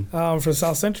leave from? From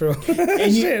South Central.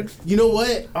 And you know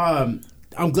what?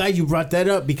 I'm glad you brought that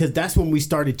up because that's when we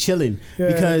started chilling.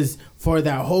 Yeah. Because for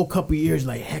that whole couple years,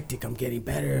 like hectic, I'm getting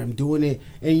better, I'm doing it.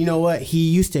 And you know what? He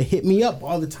used to hit me up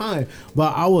all the time,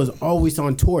 but I was always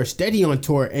on tour, steady on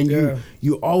tour, and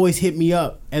you always hit me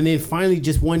up. And then finally,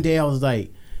 just one day, I was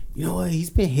like, you know what? He's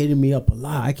been hitting me up a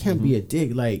lot. I can't be a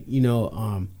dick. Like, you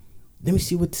know, let me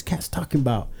see what this cat's talking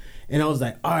about. And I was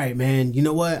like, all right, man. You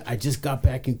know what? I just got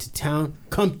back into town.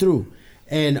 Come through,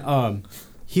 and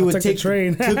he would take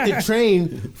took the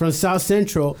train from South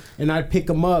Central, and I'd pick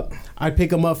him up. I'd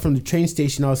pick him up from the train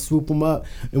station. I'll swoop him up,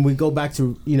 and we go back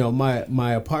to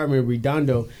my apartment in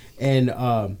Redondo, and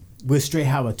we'll straight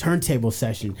have a turntable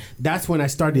session. That's when I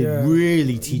started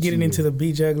really teaching. Getting into the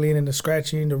beat juggling and the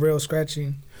scratching, the real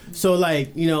scratching. So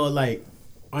like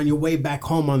on your way back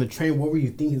home on the train, what were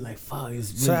you thinking? Like, fuck,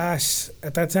 it's really...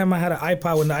 At that time I had an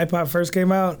iPod. When the iPod first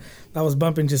came out, I was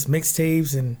bumping just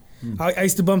mixtapes and. I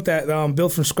used to bump that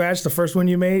Built From Scratch, the first one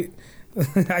you made.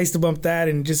 I used to bump that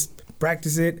and just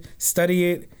practice it, study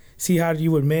it, see how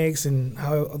you would mix and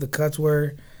how the cuts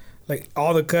were, like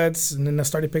all the cuts, and then I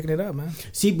started picking it up, man.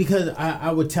 See, because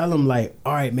I would tell him like,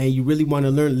 all right, man, you really want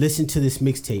to learn, listen to this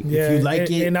mixtape. Yeah, if you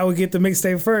like it. And I would get the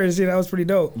mixtape first. That was pretty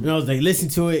dope. And I was like, listen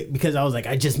to it, because I was like,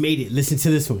 I just made it. Listen to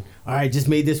this one. All right, just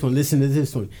made this one. Listen to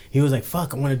this one. He was like,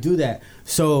 fuck, I want to do that.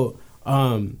 So,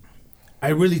 I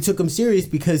really took him serious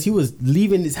because he was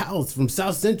leaving his house from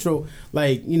South Central,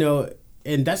 like, you know,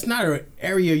 and that's not an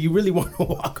area you really want to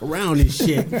walk around and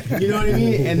shit. You know what I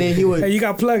mean? And then he would... Hey, you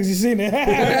got plugs, you seen it.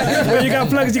 When you got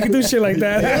plugs, you can do shit like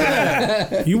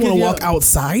that. You want to walk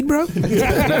outside, bro?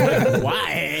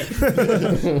 Why?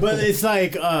 But it's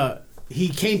like, he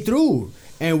came through,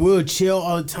 and we would chill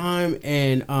all the time,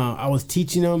 and I was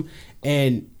teaching him,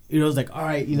 and... You know, it's like, all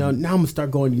right, you know, now I'm going to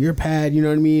start going to your pad, you know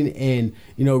what I mean? And,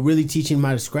 you know, really teaching him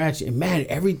how to scratch. And, man,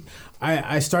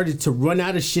 I started to run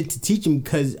out of shit to teach him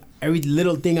because every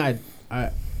little thing I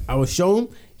would show him,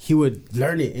 he would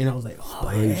learn it. And I was like, oh,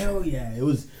 hell yeah. It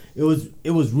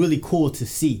was really cool to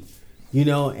see, you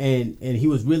know, and he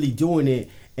was really doing it.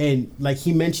 And like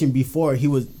he mentioned before, he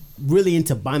was really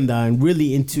into banda and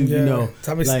really into, you know.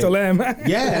 Like, still am.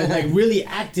 Yeah, like really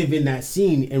active in that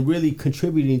scene and really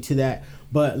contributing to that.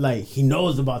 But like he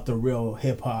knows about the real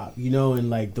hip hop, you know, and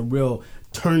like the real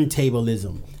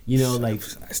turntablism, you know, like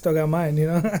I still got mine, you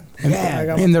know.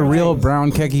 Yeah, in the real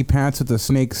brown khaki pants with the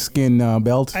snake skin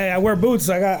belt. Hey, I wear boots.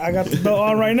 I got the belt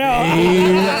on right now.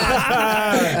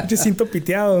 Just siento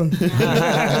piteado.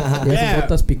 Yeah.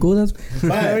 Botas picudas.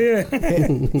 But Yeah.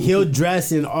 he'll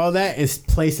dress and all that and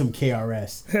play some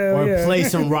KRS or play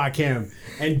some Rakim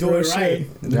and do it right.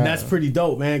 And that's pretty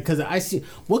dope, man. Because I see,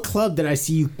 what club did I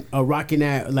see you rocking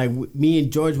at? Like me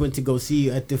and George went to go see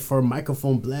you at for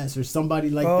Microphone Blast or somebody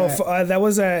like that.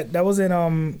 That was in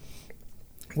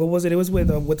what was it? It was with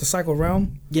the Cycle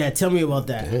Realm. Yeah, tell me about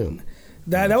that. Damn.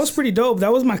 That was pretty dope.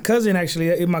 That was my cousin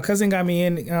actually. My cousin got me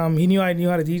in. He knew I knew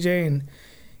how to DJ, and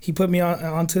he put me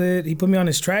onto it. He put me on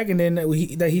his track, and then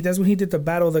that's when he did the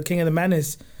battle, the King of the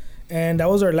Madness. And that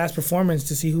was our last performance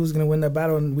to see who was gonna win that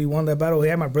battle, and we won that battle. We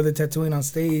had my brother tattooing on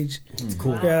stage. It's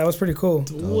cool. Yeah, that was pretty cool.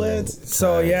 What?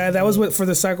 So yeah, that was for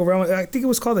the Psycho Realm. I think it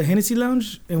was called the Hennessy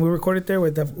Lounge, and we recorded there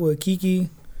with Kiki.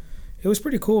 It was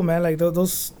pretty cool, man. Like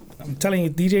those. I'm telling you,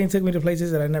 DJing took me to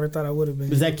places that I never thought I would have been.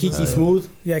 Was that Kiki Smooth?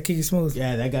 Yeah, Kiki Smooth.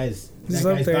 Yeah, that guy's. He's that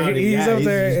up guy's there. about it. He's up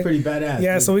there. He's pretty badass.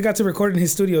 Yeah, dude. so we got to record in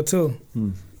his studio too.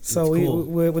 So cool.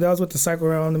 we that was with the Psycho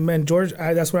Realm. And man, George,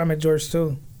 that's where I met George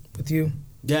too, with you.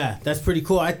 Yeah, that's pretty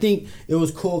cool. I think it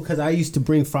was cool because I used to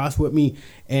bring Frost with me,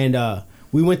 and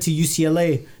we went to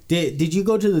UCLA. Did you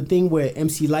go to the thing where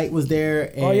MC Light was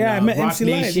there? And, I met Rock MC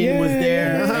Nation Light. was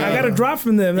there. Yeah. I got a drop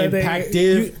from them. And Pac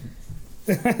Div.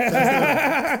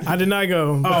 I did not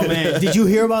go. Oh man, did you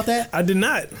hear about that? I did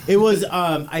not. It was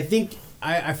I think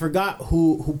I forgot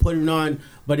who put it on,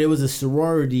 but it was a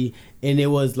sorority, and it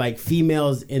was like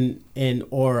females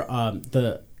or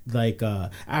the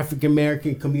African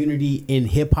American community in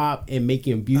hip hop and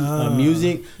making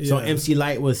music. So yeah. MC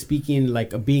Light was speaking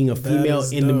like being a female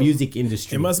in the music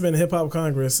industry. It must have been Hip Hop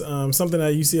Congress, something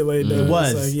that UCLA does. It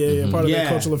was. Like, part of the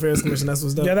Cultural Affairs Commission. That's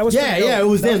what's dope. Yeah, that was it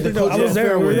was them. The I was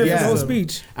there. We were there for the whole Yeah.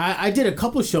 speech. I did a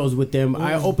couple shows with them.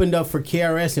 I opened up for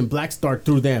KRS and Black Star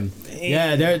through them.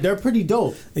 Yeah, they're pretty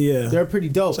dope. Yeah, they're pretty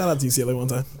dope. Shout out to UCLA one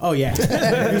time. Oh yeah,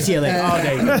 UCLA all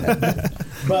day.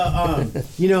 But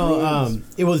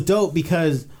it was dope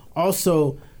because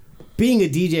also being a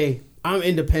DJ, I'm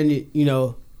independent,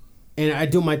 and I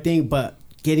do my thing. But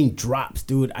getting drops,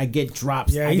 dude, I get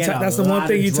drops. Yeah, that's the one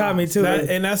thing you taught me too.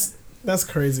 That's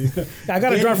crazy. I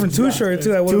got a drop from Too Short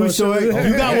too. Too Short.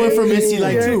 You got one from MC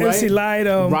Light too, right? MC Light,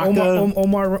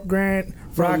 Omar Grant,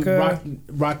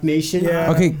 Rock Nation. Yeah.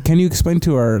 Okay, can you explain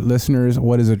to our listeners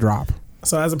what is a drop?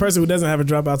 So as a person who doesn't have a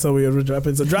drop, I'll tell you what a drop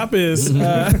is. A drop is...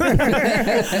 I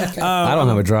don't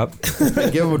have a drop.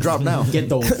 Give him a drop now. Get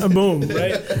those. Boom,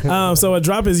 right? So a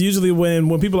drop is usually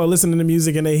when people are listening to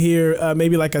music and they hear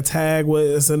maybe like a tag,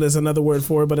 there's another word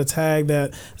for it, but a tag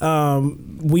that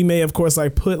we may, of course,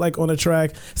 like put like on a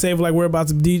track. Say if like we're about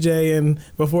to DJ and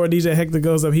before DJ Hector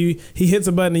goes up, he hits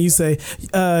a button and you say,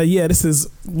 this is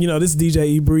DJ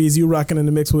E Breeze, you rocking in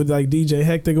the mix with like DJ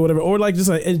Hector or whatever. Or like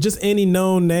just any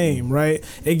known name, right?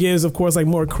 It gives, of course, like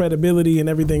more credibility and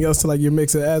everything else to like your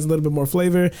mix. It adds a little bit more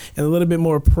flavor and a little bit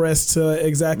more press to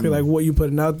exactly like what you're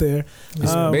putting out there.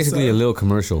 It's basically a little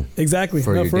commercial. Exactly.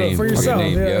 For your name. For yourself.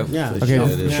 Yeah.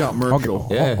 Okay. Shop Merkel.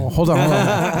 Yeah. Hold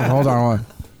on.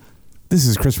 This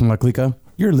is Chris from La Clica.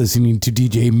 You're listening to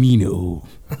DJ Mino.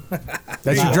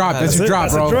 That's your drop. That's your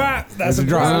drop, bro. That's a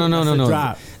drop. No.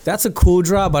 Drop. That's a cool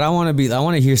drop, but I want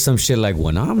to hear some shit like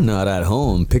when I'm not at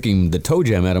home picking the toe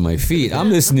jam out of my feet, I'm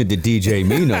listening to DJ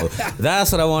Mino.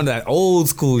 That's what I want. That old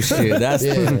school shit. That's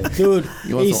Dude.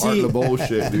 You want some Art LeBeau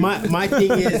shit, dude. My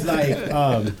thing is like,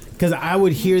 because I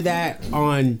would hear that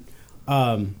on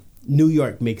New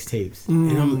York mixtapes,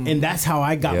 and that's how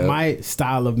I got my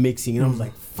style of mixing. And I was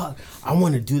like, fuck, I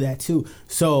want to do that too.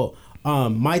 So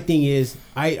my thing is,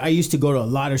 I used to go to a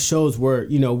lot of shows where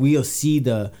we'll see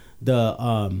the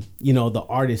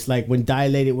artists, like when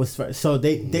Dilated was first, so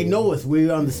they know us,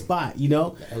 we're on the spot,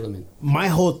 The element. My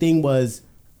whole thing was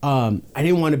I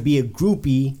didn't want to be a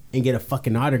groupie and get a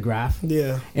fucking autograph,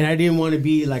 and I didn't want to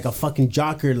be like a fucking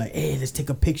jocker, like, hey, let's take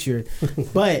a picture.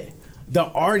 But the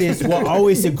artists will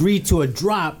always agree to a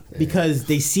drop because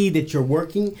they see that you're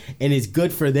working and it's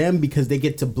good for them because they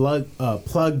get to plug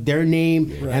their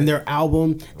name and their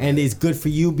album, and it's good for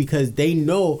you because they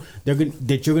know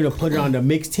that you're gonna put it on the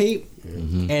mixtape.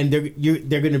 And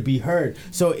they're gonna be heard.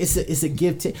 So it's a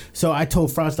gift. So I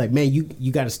told Frost, like, man,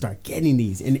 you got to start getting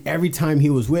these. And every time he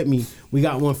was with me, we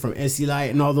got one from SC Light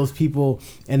and all those people,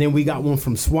 and then we got one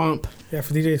from Swamp. Yeah,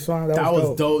 for DJ Swamp, that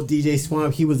was dope. DJ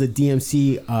Swamp, he was a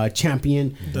DMC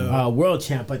champion, world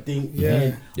champ, I think.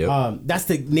 Yeah, and, that's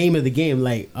the name of the game.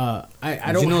 Like, I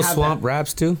don't. Did you know have Swamp that.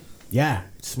 raps too? Yeah.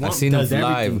 Swamp I've seen him does live.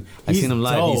 everything. I've seen him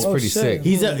live. dope. He's pretty shit. sick.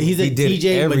 He's a He did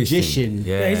DJ everything. magician.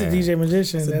 Yeah, he's a DJ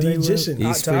magician. He's a DJ.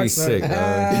 He's pretty sick.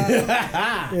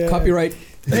 Copyright.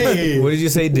 Hey. What did you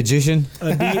say? Digician?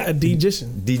 A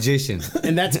digician. Digician.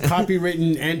 And that's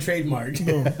copywritten and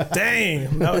trademarked.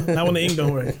 Dang. Not when the ink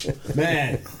don't work.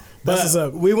 Man. That's But what's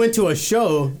up. we went to a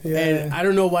show, Yeah. and I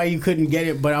don't know why you couldn't get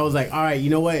it, but I was like, all right,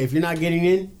 you know what? If you're not getting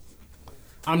in,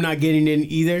 I'm not getting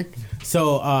in either.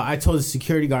 So I told the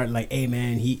security guard, like, hey,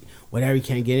 man, whatever, you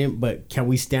can't get in, but can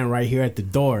we stand right here at the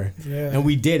door? Yeah. And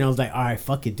we did. And I was like, all right,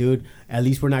 fuck it, dude. At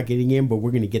least we're not getting in, but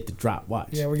we're gonna get the drop. Watch.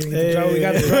 Yeah, we're gonna get the drop. We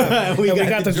got the drop. we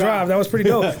got the drop. That was pretty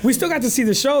dope. We still got to see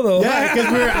the show though. Yeah,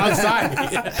 because we were outside.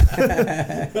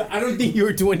 I don't think you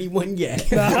were 21 yet.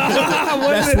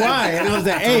 That's why. And I was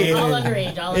like, hey, All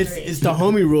underage. it's the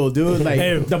homie rule, dude.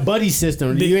 Like the buddy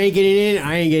system. You ain't getting in,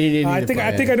 I ain't getting in. I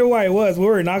think I know why it was. We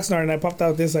were in Oxnard and I popped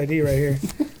out this ID right here.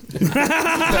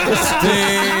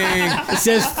 It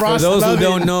says For Frost. those who Lovin'.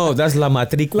 don't know, that's la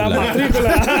matricula. La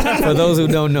matricula. For those who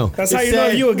don't know, That's how you know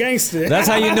you a gangster. that's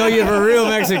how you know you're a real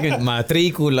Mexican.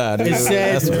 Matricula. Dude. It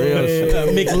says That's real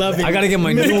shit. McLovin. I gotta get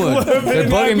my new one. They're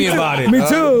bugging me about it. Me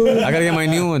too. I gotta get my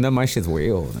new one. That my shit's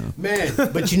real. Man,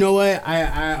 but you know what?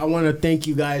 I want to thank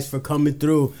you guys for coming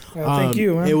through. Thank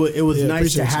you, man. It was Yeah,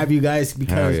 nice to appreciate have you guys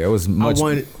because Hell yeah, it was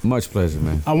much pleasure,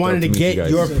 man. I wanted Dope to meet you get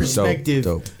guys. your Dope, perspective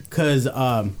dope. because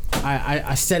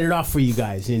I set it off for you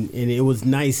guys and it was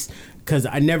nice because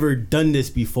I never done this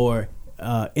before,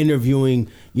 interviewing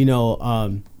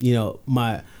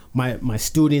my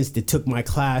students that took my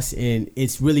class, and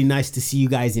it's really nice to see you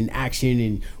guys in action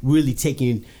and really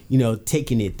taking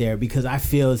it there, because I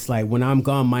feel it's like when I'm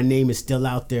gone, my name is still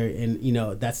out there, and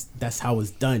that's how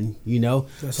it's done.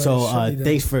 So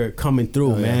thanks for coming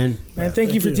through, man. Man,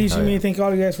 thank you for teaching me. Thank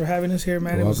all you guys for having us here,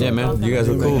 man. It was Yeah, man. You guys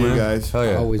were cool, Thank you, man. guys. Hell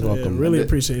yeah. Always welcome. Really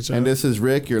appreciate y'all. And this is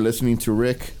Rick. You're listening to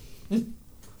Rick.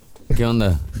 ¿Qué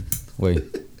onda? Wait.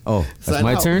 Oh, that's Sign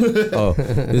my out. turn? Oh,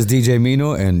 this is DJ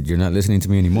Mino, and you're not listening to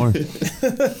me anymore.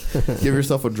 Give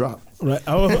yourself a drop. Right.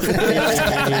 Oh.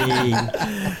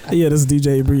 Yeah, this is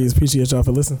DJ Breeze. Appreciate y'all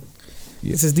for listening.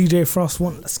 This is DJ Frost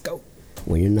One. Let's go.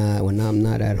 When I'm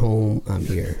not at home, I'm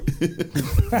here.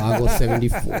 Lago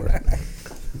 74.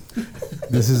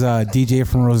 This is DJ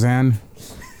from Roseanne.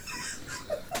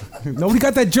 Nobody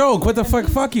got that joke. What the fuck?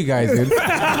 Fuck you guys, dude.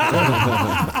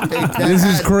 This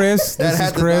is Chris. That This is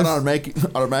had to Chris.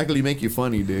 not automatically make you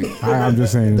funny, dude. I'm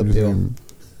just saying. The I'm just bill. saying.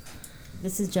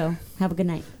 This is Joe. Have a good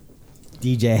night.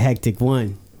 DJ Hectic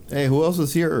One. Hey, who else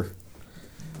is here?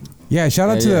 Yeah, shout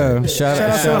out to the Shout Shout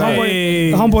out to out.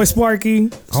 the homeboy Sparky.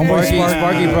 homeboy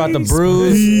Sparky brought the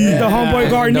bruise. The homeboy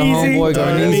The Garneezy. homeboy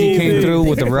Garneezy came through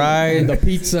with the ride. The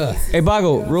pizza. Hey,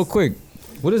 Bago, real quick.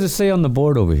 What does it say on the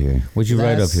board over here? What'd you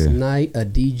write up Last here? night, a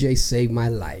DJ saved my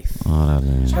life. Oh, that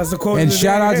man. That's the quote. and of the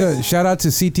shout day. out to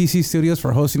CTC Studios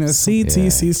for hosting us.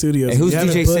 CTC Studios. Hey, who's If you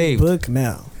DJ haven't booked, Saved? Book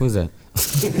now. Who's that?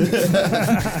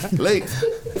 Late.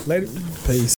 Later. Peace.